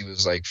things. He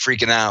was like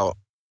freaking out.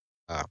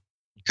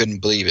 He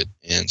couldn't believe it,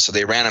 and so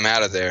they ran him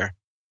out of there.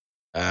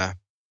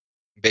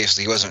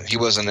 Basically, he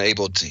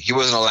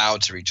wasn't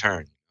allowed to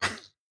return.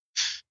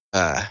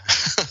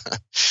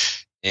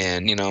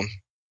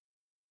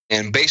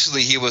 And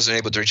basically he wasn't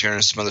able to return,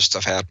 and some other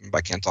stuff happened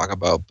I can't talk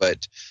about.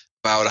 But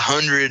about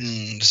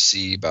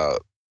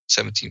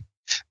 17.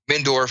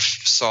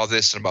 Mittendorf saw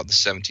this in about the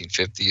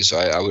 1750s. So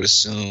I would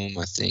assume,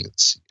 I think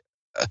it's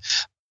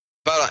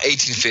about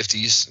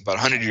 1850s, about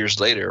 100 years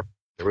later,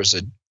 there was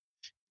a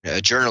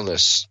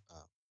journalist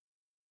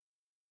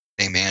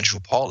named Andrew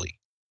Pauly,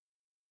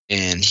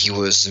 and he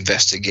was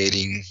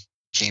investigating,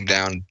 came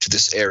down to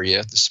this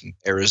area, this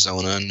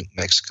Arizona, New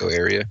Mexico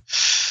area,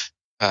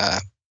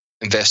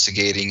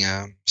 investigating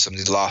some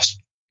of the lost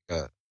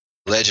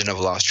legend of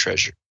lost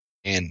treasure.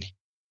 And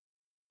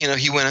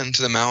he went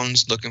into the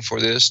mountains looking for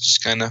this,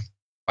 just kind of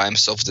by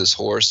himself with his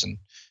horse, and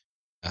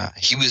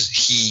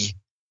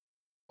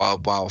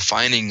while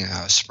finding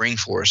a spring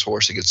for his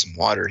horse to get some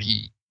water,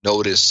 he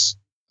noticed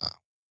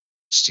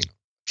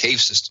cave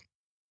system,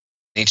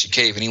 ancient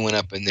cave, and he went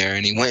up in there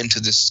and he went into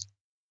this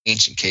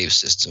ancient cave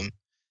system,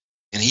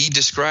 and he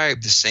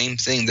described the same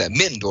thing that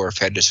Mittendorf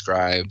had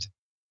described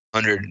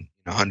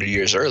 100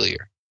 years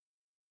earlier.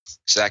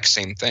 Exact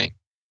same thing.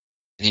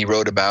 And he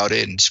wrote about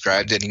it and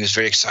described it, and he was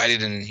very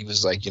excited, and he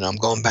was like, I'm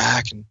going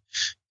back, and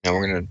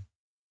we're going to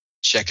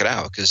check it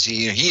out, because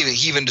he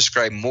even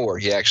described more.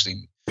 He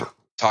actually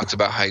talked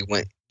about how he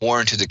went more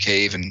into the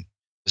cave and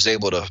was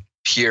able to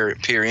peer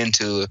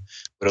into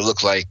what it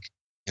looked like,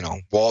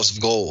 walls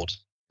of gold,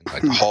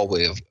 like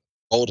a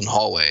golden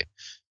hallway.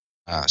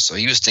 So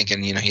he was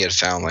thinking, he had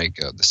found like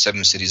the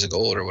 7 cities of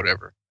gold or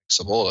whatever,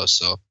 Cibola.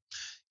 So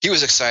he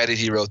was excited.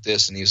 He wrote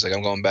this, and he was like,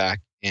 I'm going back.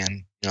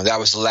 And, that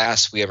was the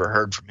last we ever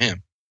heard from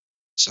him.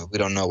 So we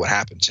don't know what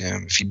happened to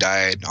him, if he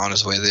died on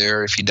his way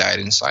there, if he died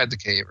inside the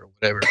cave or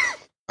whatever.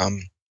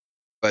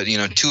 But,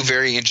 2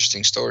 very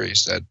interesting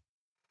stories that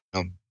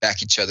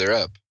back each other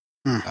up.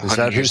 Is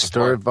that his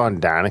story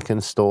Von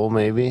Daniken stole,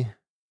 maybe?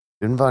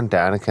 Didn't Von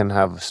Daniken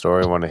have a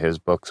story in one of his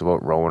books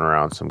about rolling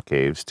around some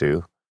caves,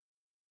 too?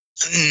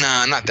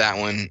 Nah, not that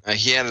one.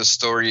 He had a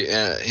story.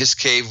 His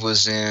cave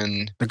was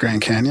in... the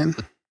Grand Canyon?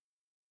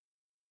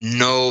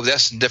 No,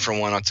 that's a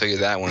different one. I'll tell you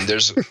that one.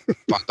 There's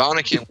Von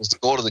Daniken was the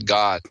Gold of the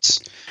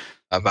Gods,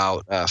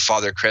 about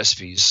Father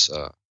Crespi's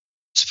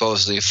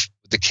supposedly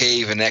the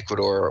cave in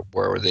Ecuador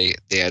where they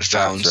had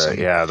found that's right.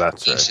 some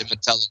that's ancient right.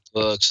 metallic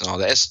books and all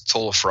that. It's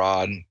total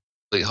fraud,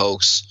 complete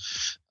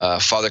hoax.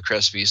 Father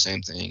Crespi,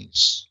 same thing.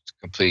 It's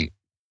complete,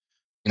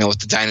 with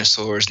the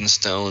dinosaurs and the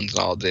stones and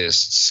all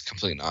this. It's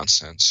complete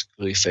nonsense,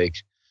 completely fake.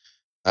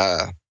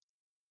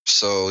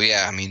 So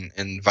yeah,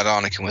 and Von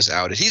Daniken was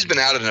outed. He's been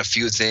outed in a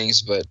few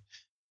things, but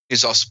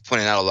he's also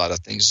pointing out a lot of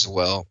things as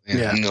well.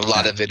 And a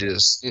lot of it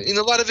is,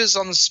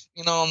 on this,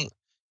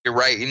 you're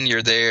writing,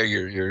 you're there,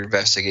 you're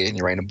investigating,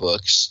 you're writing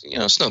books.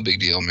 It's no big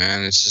deal,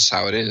 man. It's just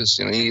how it is.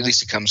 At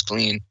least it comes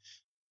clean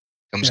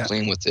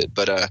clean with it.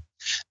 But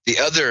the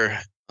other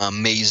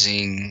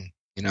amazing,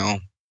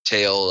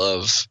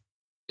 tale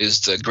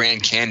is the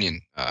Grand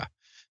Canyon.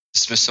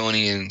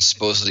 Smithsonian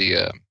supposedly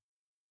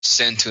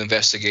sent to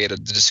investigate the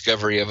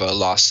discovery of a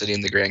lost city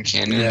in the Grand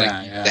Canyon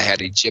that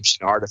had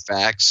Egyptian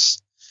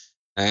artifacts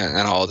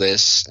and all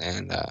this.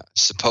 And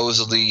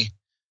supposedly,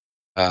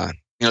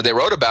 they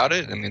wrote about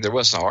it. There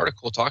was an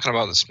article talking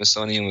about the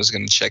Smithsonian was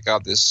going to check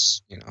out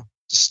this,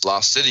 this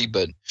lost city,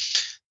 but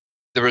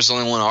there was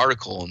only one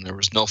article and there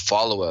was no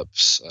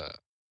follow-ups.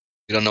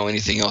 We don't know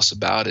anything else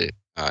about it.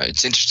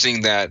 It's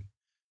interesting that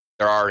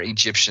there are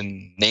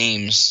Egyptian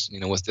names,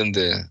 within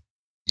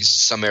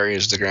some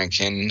areas of the Grand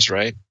Canyons,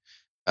 right?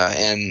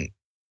 And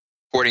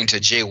according to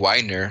Jay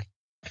Widener,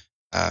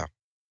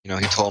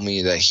 he told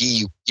me that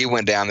he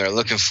went down there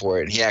looking for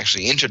it, and he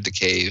actually entered the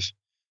cave,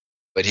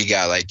 but he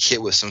got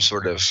hit with some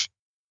sort of,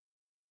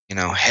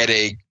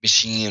 headache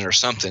machine or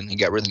something. He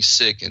got really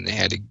sick, and they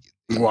had to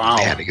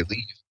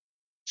leave.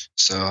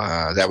 So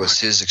that was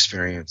his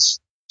experience.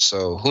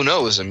 So who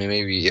knows?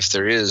 Maybe if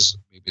there is,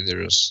 maybe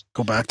there's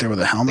go back there with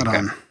a helmet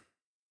on.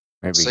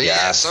 Maybe so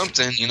gas.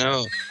 Something.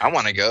 I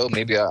want to go.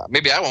 Maybe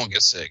I won't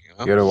get sick.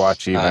 You got to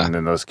watch even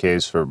in those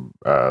caves for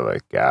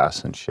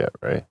gas and shit,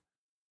 right?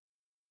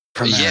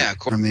 From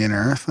the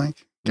inner earth,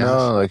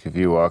 No, if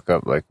you walk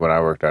up, when I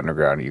worked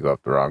underground, you go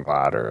up the wrong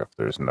ladder. If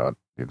there's no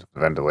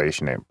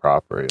ventilation ain't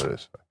proper, you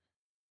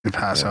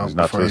pass out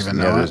before you even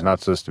know it. There's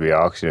not supposed to be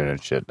oxygen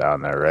and shit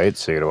down there, right?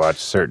 So you got to watch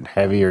certain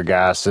heavier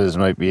gases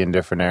might be in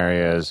different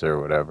areas or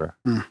whatever.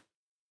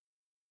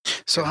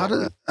 So how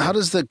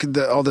does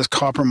all this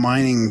copper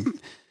mining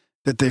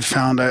that they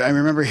found? I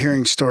remember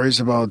hearing stories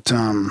about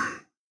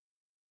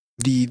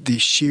the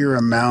sheer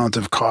amount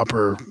of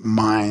copper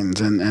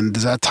mines, and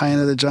does that tie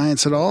into the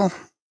giants at all?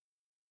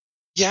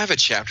 Yeah, I have a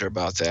chapter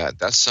about that.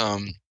 That's up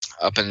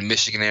in the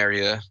Michigan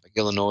area,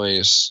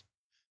 Illinois.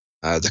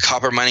 The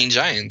copper mining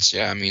giants.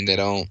 Yeah, they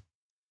don't.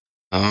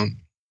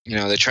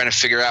 They're trying to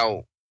figure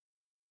out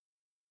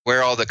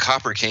where all the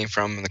copper came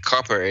from in the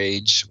Copper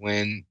Age,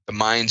 when the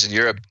mines in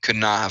Europe could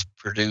not have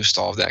produced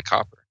all of that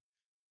copper.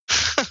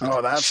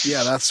 Oh,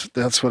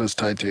 that's what it's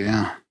tied to.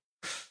 Yeah.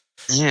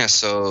 Yeah.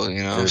 So so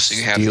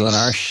you have stealing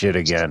our shit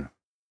again.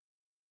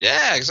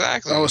 Yeah,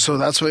 exactly. Oh, so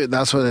that's what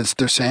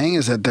they're saying,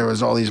 is that there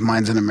was all these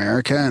mines in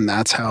America, and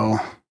that's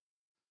how.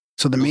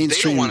 So the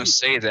mainstream. They don't want to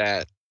say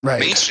that. Right.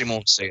 Mainstream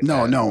won't say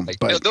that. No,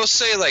 but they'll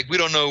say we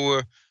don't know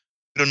where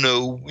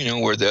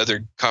where the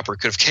other copper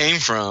could have came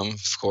from.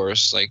 Of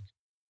course,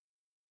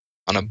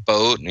 on a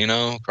boat,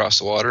 across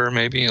the water,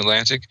 maybe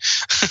Atlantic.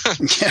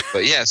 Yeah.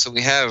 But yeah, so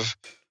we have,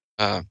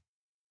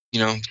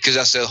 because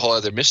that's the whole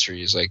other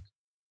mystery is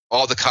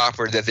all the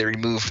copper that they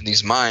removed from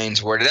these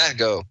mines. Where did that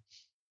go?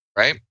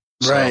 Right.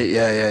 Right.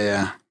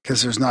 Yeah.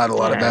 Because there's not a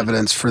lot of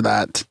evidence for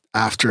that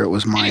after it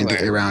was mined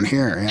around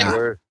here.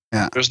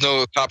 Yeah. There's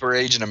no Copper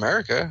Age in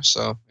America,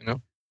 so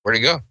where'd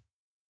it go?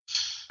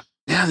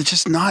 Yeah, it's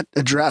just not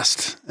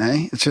addressed.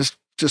 It's just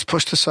just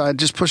pushed aside.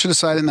 Just push it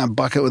aside in that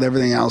bucket with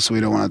everything else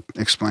we don't want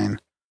to explain.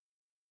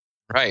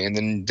 Right,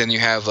 and then you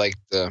have like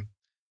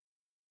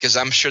because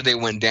I'm sure they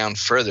went down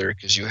further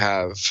because you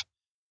have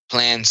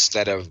plants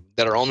that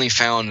are only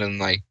found in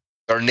like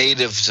are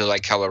native to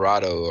like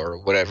Colorado or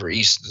whatever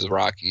east of the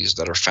Rockies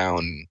that are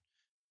found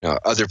in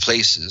other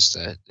places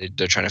that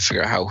they're trying to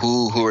figure out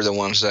who are the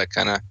ones that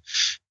kind of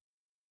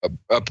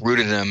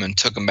uprooted them and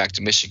took them back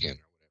to Michigan,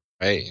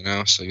 right?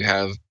 So you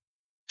have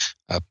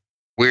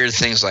weird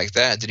things like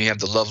that. Then you have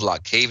the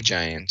Lovelock cave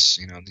giants.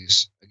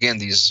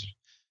 These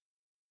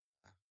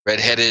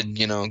red-headed,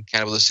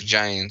 cannibalistic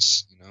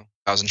giants.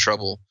 Causing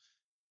trouble.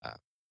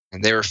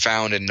 And they were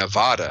found in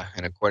Nevada.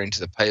 And according to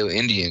the Paiute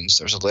Indians,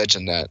 there's a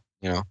legend that,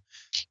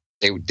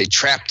 they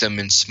trapped them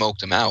and smoked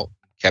them out,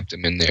 kept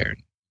them in there.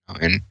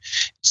 And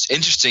it's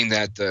interesting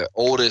that the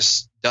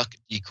oldest duck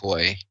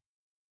decoy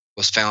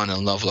was found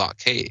in Lovelock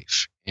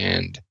Cave.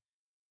 And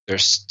they're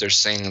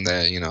saying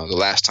that, the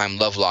last time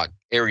Lovelock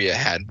area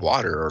had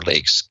water or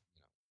lakes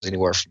was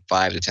anywhere from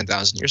 5,000 to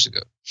 10,000 years ago.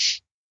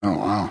 Oh,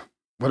 wow.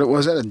 What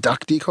was that, a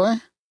duck decoy?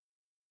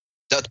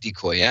 Duck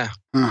decoy, yeah.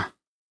 Huh.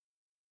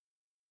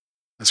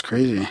 That's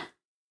crazy.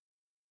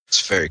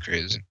 It's very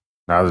crazy.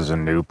 Now there's a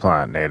new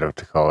plant native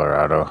to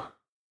Colorado.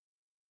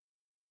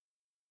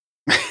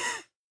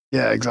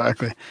 Yeah,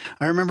 exactly.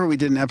 I remember we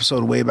did an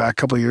episode way back, a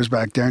couple of years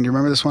back, Darren. Do you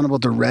remember this one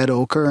about the red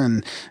ochre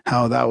and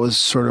how that was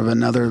sort of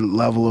another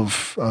level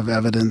of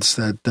evidence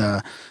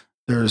that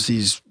there's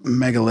these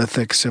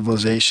megalithic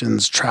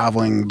civilizations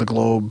traveling the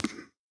globe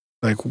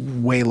like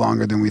way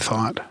longer than we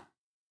thought?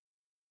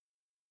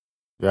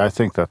 Yeah, I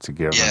think that's a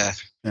given.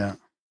 Yeah.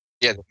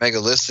 Yeah, the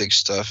megalithic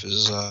stuff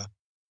is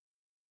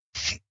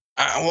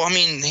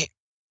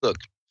look,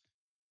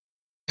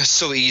 it's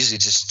so easy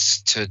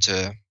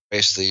to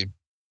basically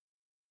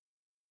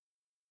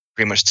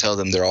pretty much tell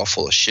them they're all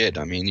full of shit.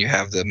 I mean, you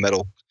have the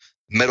metal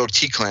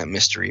T-clamp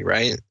mystery,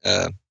 right?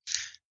 You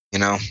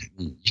can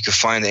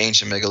find the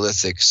ancient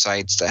megalithic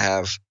sites that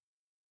have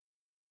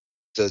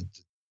the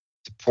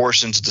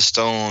portions of the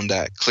stone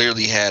that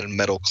clearly had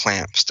metal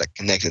clamps that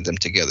connected them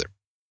together.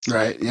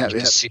 Right. Yeah.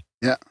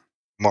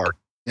 Mark.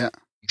 Yeah.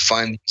 You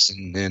find this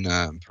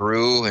in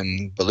Peru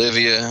and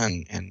Bolivia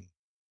and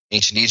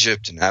ancient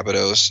Egypt and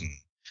Abydos. And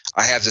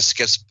I have the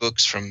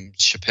sketchbooks from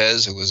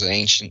Chapez, who was an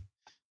ancient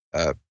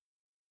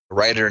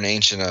writer and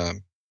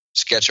ancient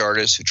sketch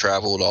artist who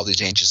traveled all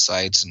these ancient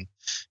sites and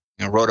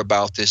wrote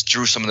about this,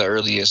 drew some of the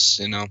earliest,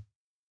 the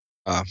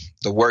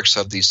works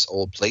of these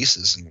old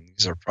places. And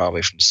these are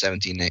probably from the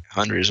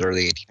 1700s,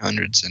 early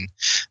 1800s. And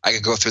I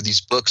could go through these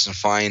books and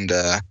find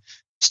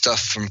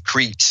stuff from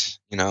Crete,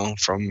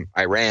 from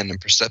Iran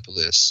and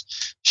Persepolis,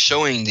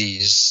 showing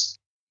these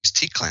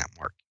T-clamp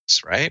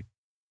markings, right?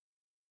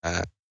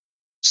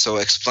 So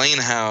explain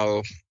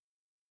how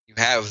you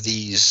have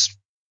these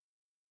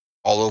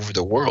all over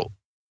the world,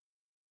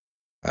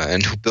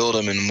 and who built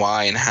them and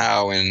why and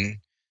how, and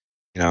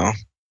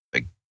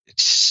like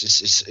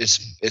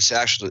it's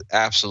actually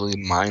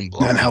absolutely mind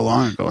blowing. And how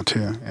long ago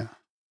too? Yeah.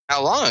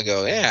 How long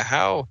ago? Yeah.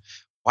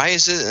 Why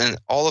is it? And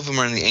all of them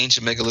are in the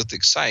ancient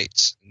megalithic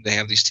sites. They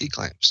have these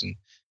T-clamps, and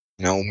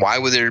why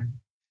would there?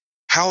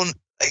 How?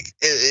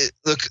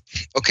 Look,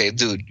 okay,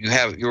 dude,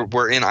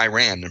 we're in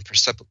Iran and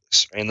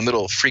Persepolis, right in the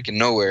middle of freaking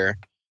nowhere.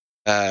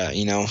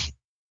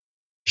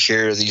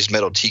 Here are these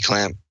metal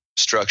T-clamp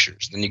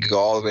structures. Then you could go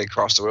all the way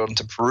across the world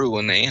into Peru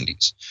and the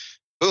Andes.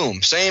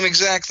 Boom, same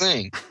exact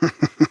thing.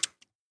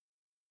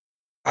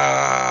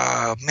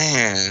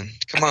 Man,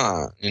 come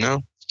on,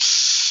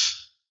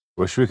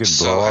 Wish we could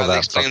blow all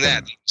that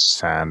fucking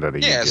sand out of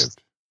Egypt.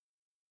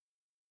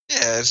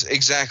 Yes,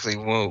 exactly.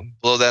 Well,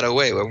 blow that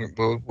away.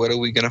 What are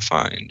we going to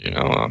find?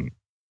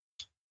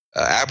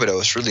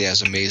 Abydos really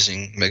has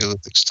amazing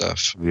megalithic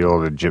stuff. The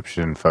old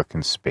Egyptian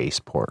fucking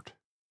spaceport.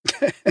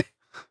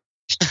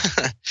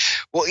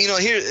 Well,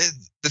 here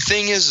the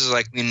thing is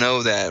like we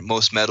know that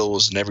most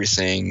metals and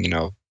everything,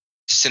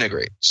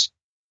 disintegrates.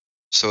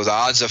 So the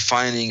odds of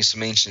finding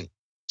some ancient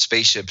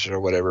spaceships or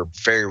whatever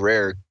very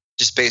rare.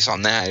 Just based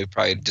on that, it would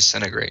probably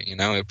disintegrate.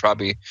 It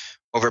probably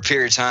over a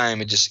period of time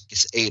it just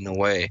gets eaten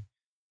away.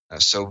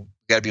 So you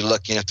got to be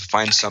lucky enough to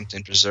find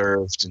something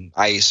preserved in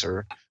ice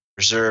or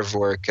preserved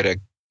where it could have,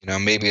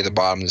 maybe at the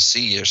bottom of the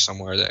sea or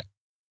somewhere that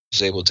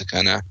is able to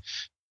kind of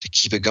to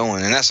keep it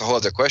going. And that's a whole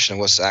other question of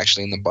what's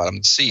actually in the bottom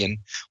of the sea and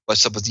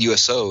what's up with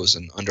USOs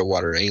and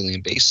underwater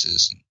alien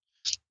bases. And,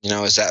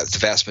 is that the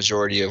vast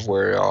majority of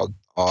where all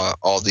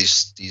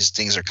these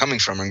things are coming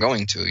from and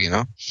going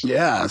to,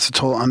 Yeah, it's a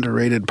total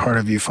underrated part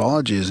of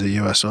ufology is the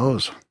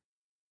USOs.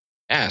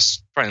 Yeah,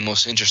 it's probably the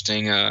most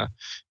interesting and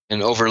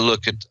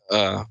overlooked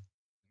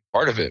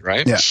part of it,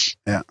 right?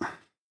 Yeah.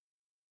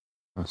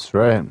 That's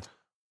right.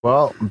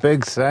 Well,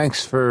 big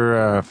thanks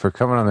for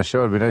coming on the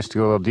show. It'd be nice to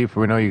go a little deeper.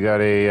 We know you got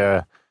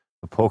a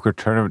poker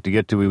tournament to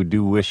get to. We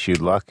do wish you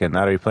luck. And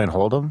now, are you playing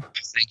Hold'em?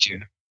 Thank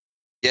you.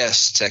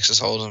 Yes, Texas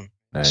Hold'em.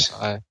 Nice.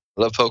 I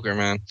love poker,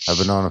 man. I've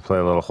been on to play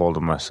a little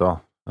Hold'em myself.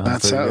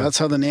 That's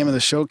how the name of the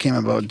show came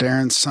about.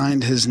 Darren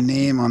signed his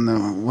name on the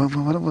what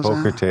was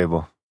poker that?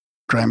 Table.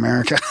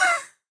 Grimerica.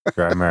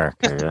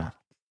 Grimerica,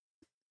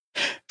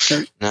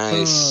 yeah.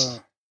 Nice.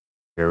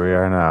 Here we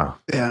are now.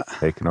 Yeah.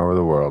 Taking over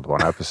the world,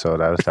 one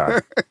episode at a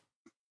time.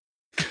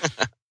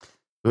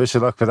 Wish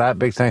you luck for that.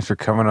 Big thanks for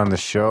coming on the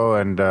show.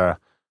 And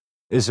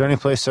is there any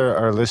place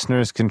our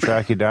listeners can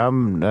track you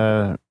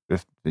down?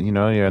 If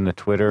you're on the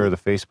Twitter or the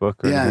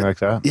Facebook or anything like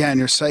that? Yeah, and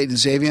your site,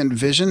 Xaviant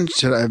Vision.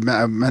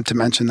 I meant to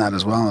mention that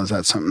as well. Is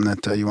that something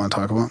that you want to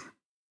talk about?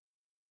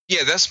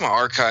 Yeah, that's my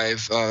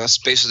archive. That's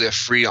basically a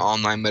free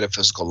online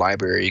metaphysical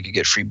library. You can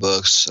get free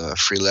books,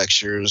 free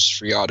lectures,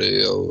 free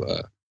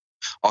audio,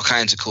 all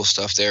kinds of cool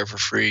stuff there for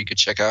free. You could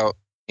check out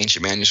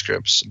ancient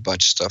manuscripts, a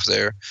bunch of stuff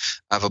there.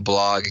 I have a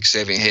blog,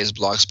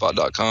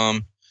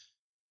 XaviantHazeBlogspot.com.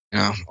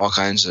 All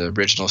kinds of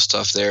original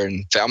stuff there.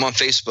 And I'm on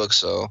Facebook,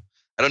 so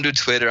I don't do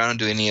Twitter. I don't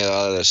do any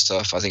other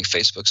stuff. I think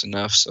Facebook's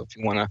enough. So if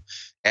you want to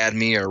add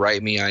me or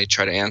write me, I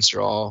try to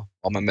answer all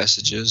my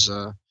messages.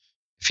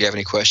 If you have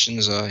any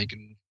questions, you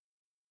can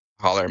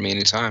holler at me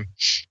anytime.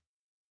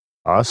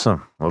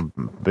 Awesome. Well,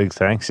 big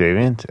thanks,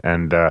 Xaviant.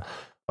 And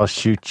I'll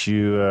shoot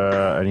you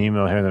an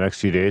email here in the next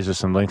few days with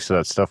some links to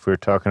that stuff we were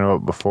talking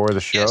about before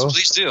the show. Yes,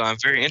 please do. I'm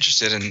very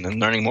interested in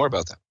learning more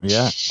about that.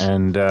 Yeah,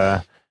 and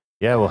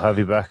we'll have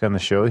you back on the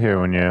show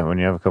here when you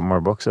have a couple more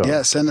books out.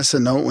 Yeah, send us a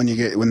note when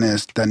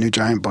that new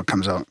Giant book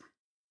comes out.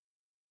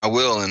 I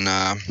will, and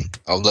I'd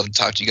love to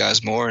talk to you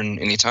guys more and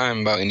anytime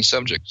about any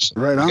subjects.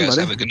 Right on, you guys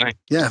buddy. Have a good night.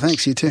 Yeah,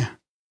 thanks. You too.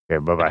 Okay,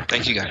 bye-bye.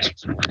 Thank you, guys.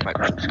 Bye.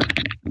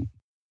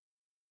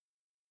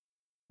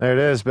 There it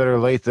is. Better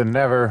late than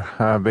never.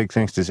 Big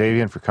thanks to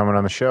Xaviant for coming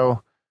on the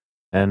show.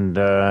 And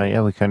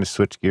we kind of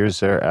switched gears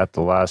there at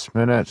the last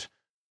minute.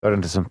 Got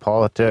into some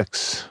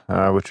politics,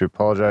 which we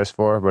apologize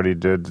for, but he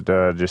did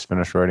just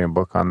finish writing a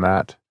book on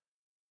that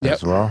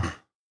as well.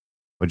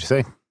 What'd you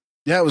think?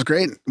 Yeah, it was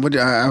great. It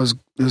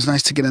was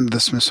nice to get into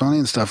the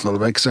Smithsonian stuff a little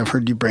bit because I've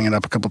heard you bring it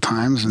up a couple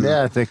times. And,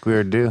 I think we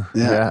were due.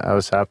 Yeah. I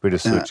was happy to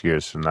switch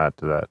gears from that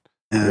to that.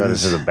 We got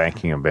into the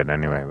banking a bit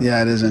anyway.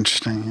 Yeah, it is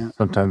interesting. Yeah.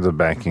 Sometimes the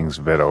banking's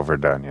a bit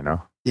overdone,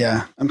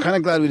 Yeah, I'm kind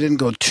of glad we didn't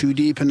go too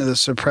deep into the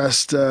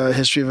suppressed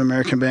history of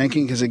American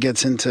banking because it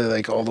gets into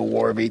like all the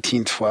War of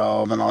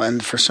 1812 and all.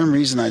 And for some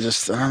reason, I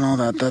don't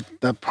know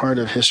that part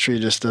of history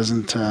just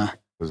doesn't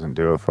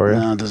do it for you.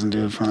 No, it doesn't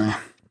do it for me.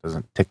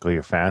 Doesn't tickle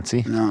your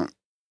fancy. No,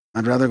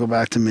 I'd rather go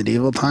back to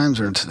medieval times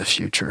or into the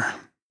future.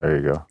 There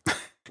you go.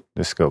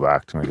 Just go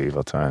back to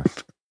medieval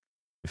times.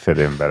 You fit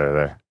in better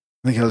there.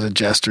 I think I was a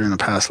jester in a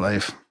past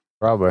life.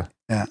 Probably.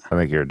 Yeah. I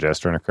think you're a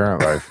jester in a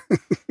current life.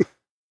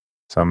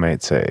 Some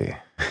might say.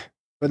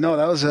 But no,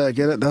 that was a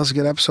good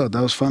episode.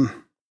 That was fun.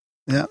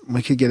 Yeah,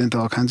 we could get into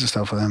all kinds of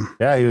stuff with him.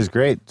 Yeah, he was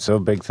great. So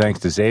big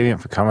thanks to Xaviant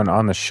for coming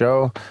on the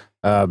show.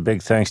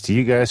 Big thanks to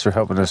you guys for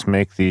helping us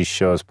make these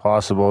shows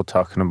possible,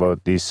 talking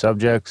about these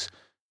subjects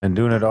and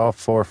doing it all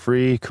for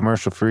free,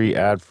 commercial-free,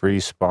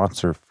 ad-free,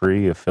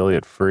 sponsor-free,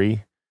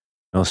 affiliate-free.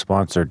 No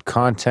sponsored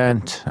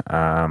content.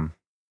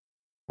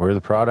 We're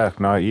the product,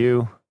 not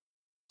you.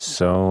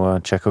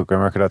 So check out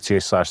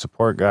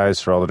grimerica.ca/support,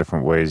 guys, for all the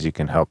different ways you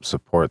can help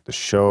support the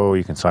show.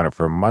 You can sign up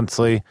for a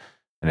monthly,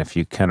 and if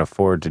you can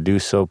afford to do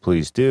so,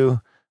 please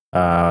do.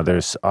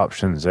 There's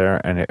options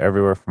there, and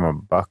everywhere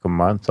from $1 a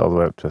month all the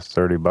way up to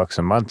 $30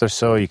 a month or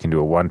so. You can do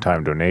a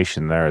one-time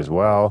donation there as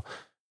well.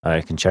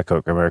 You can check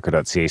out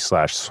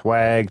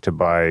grimerica.ca/swag to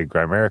buy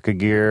Grimerica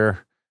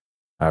gear,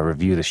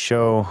 review the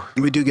show.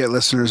 We do get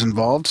listeners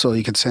involved, so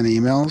you can send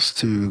emails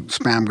to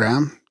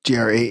spamgram,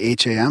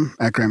 GRAHAM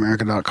at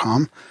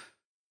Grimerica.com.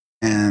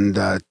 And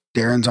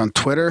Darren's on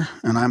Twitter,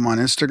 and I'm on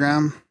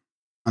Instagram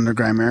under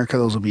Grimerica.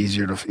 Those will be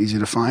easy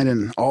to find,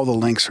 and all the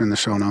links are in the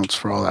show notes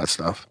for all that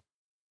stuff.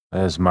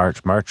 As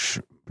March,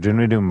 didn't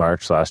we do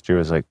March last year?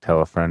 It was like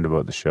tell a friend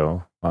about the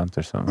show month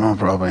or something. Oh,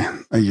 probably.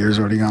 A year's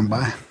already gone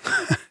by.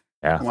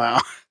 Yeah. Wow.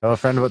 Tell a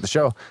friend about the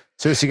show.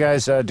 Seriously,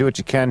 guys, do what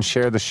you can.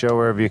 Share the show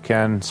wherever you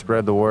can.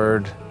 Spread the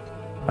word.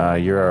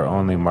 You're our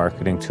only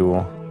marketing tool.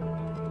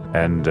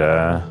 And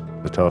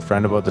tell a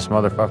friend about this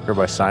motherfucker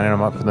by signing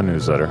them up for the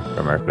newsletter.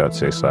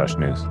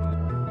 Grimerica.ca/news.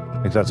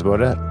 I think that's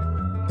about it.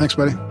 Thanks,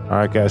 buddy. All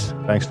right, guys.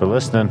 Thanks for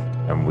listening,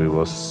 and we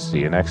will see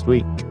you next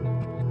week.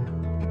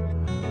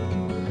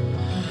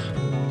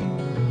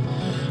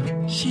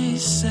 She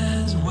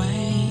says,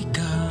 wake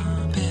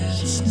up,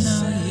 it's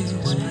no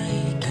use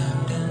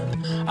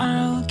breaking.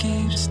 I'll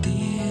keep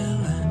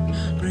stealing,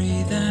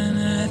 breathing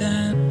it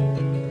in.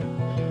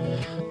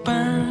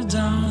 Birds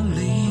are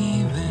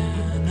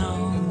leaving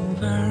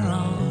over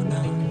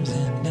autumn's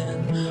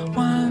ending.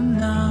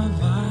 One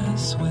of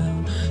us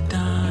will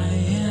die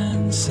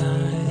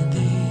inside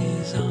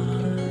these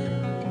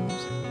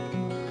arms.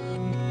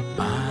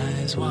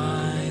 Eyes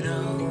wide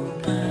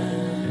open.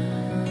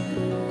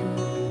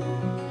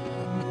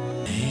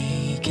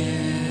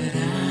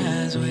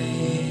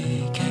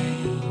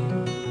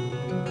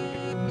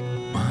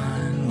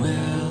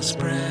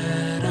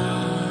 Spread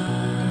our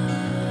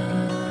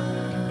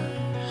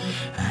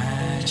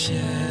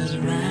ashes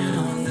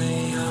round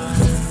the yard.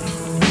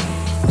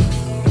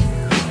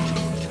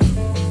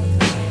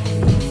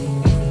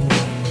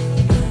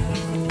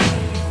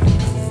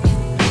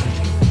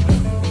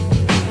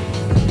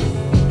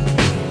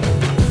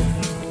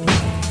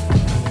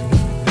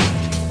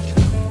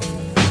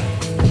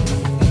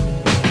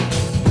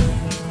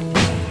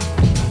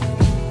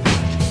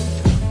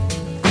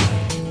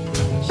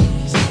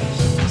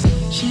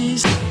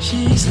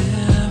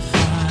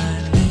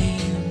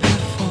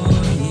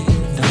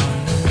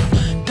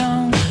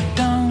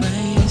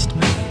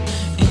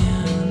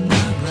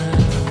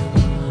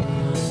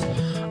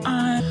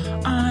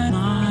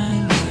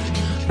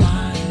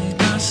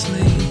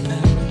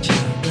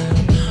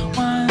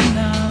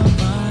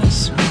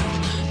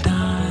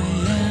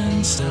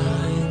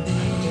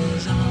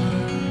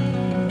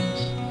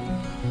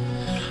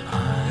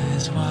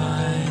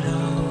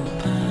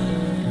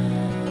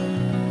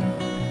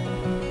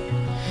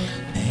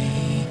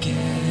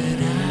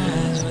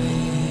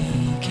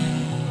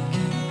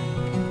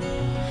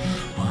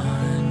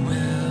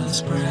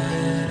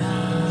 spread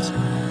out,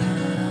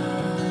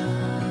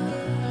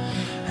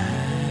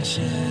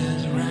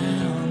 ashes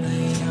round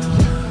the yard.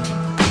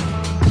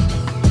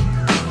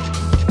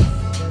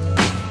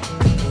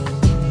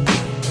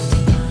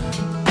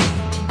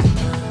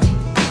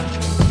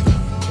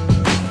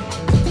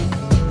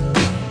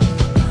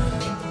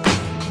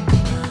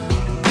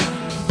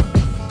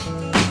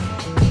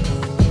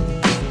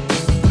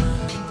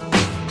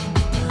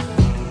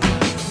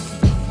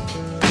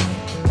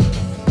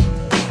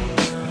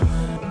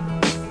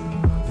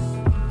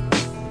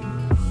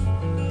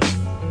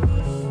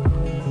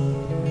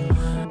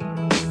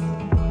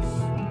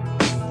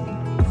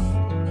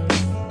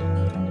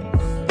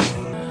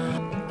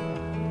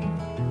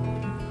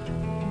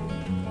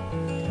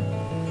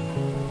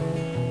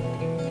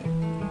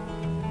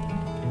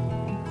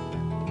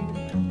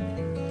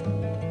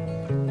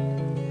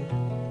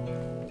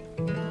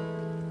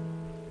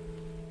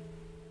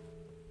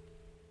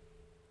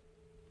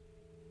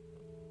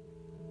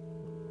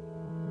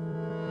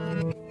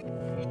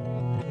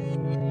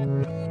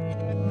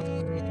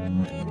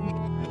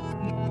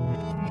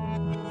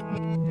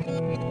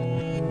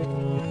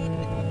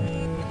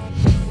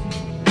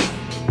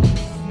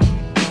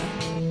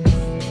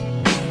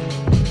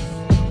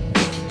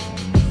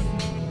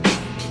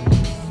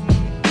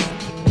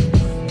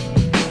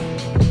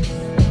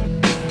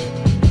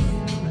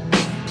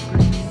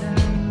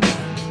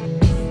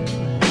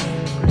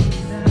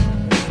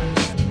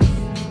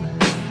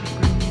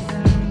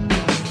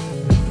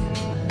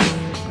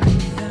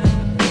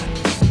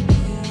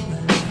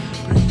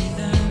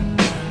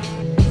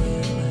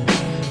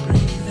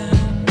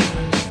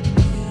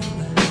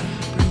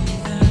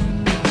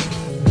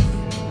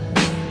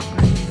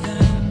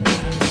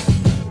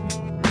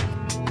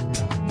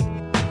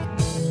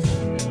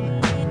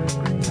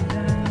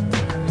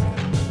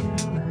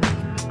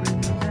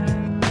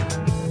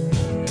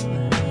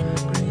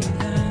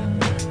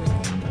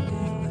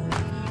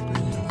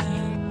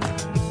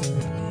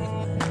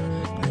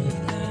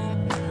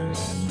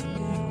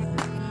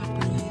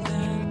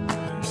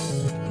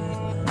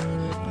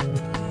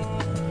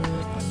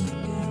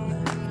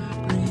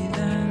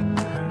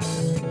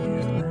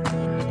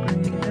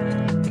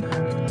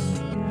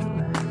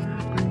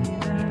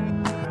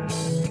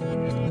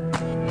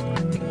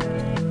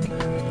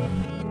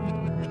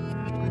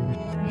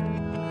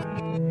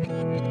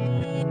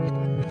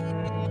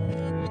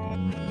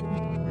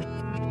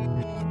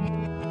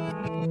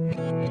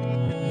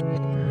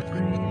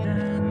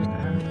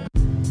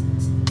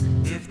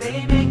 If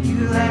they make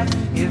you laugh,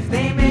 if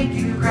they make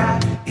you cry,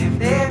 if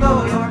they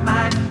blow your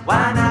mind,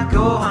 why not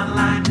go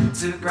online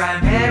to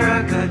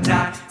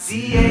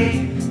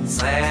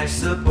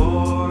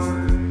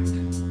Grimerica.ca/support?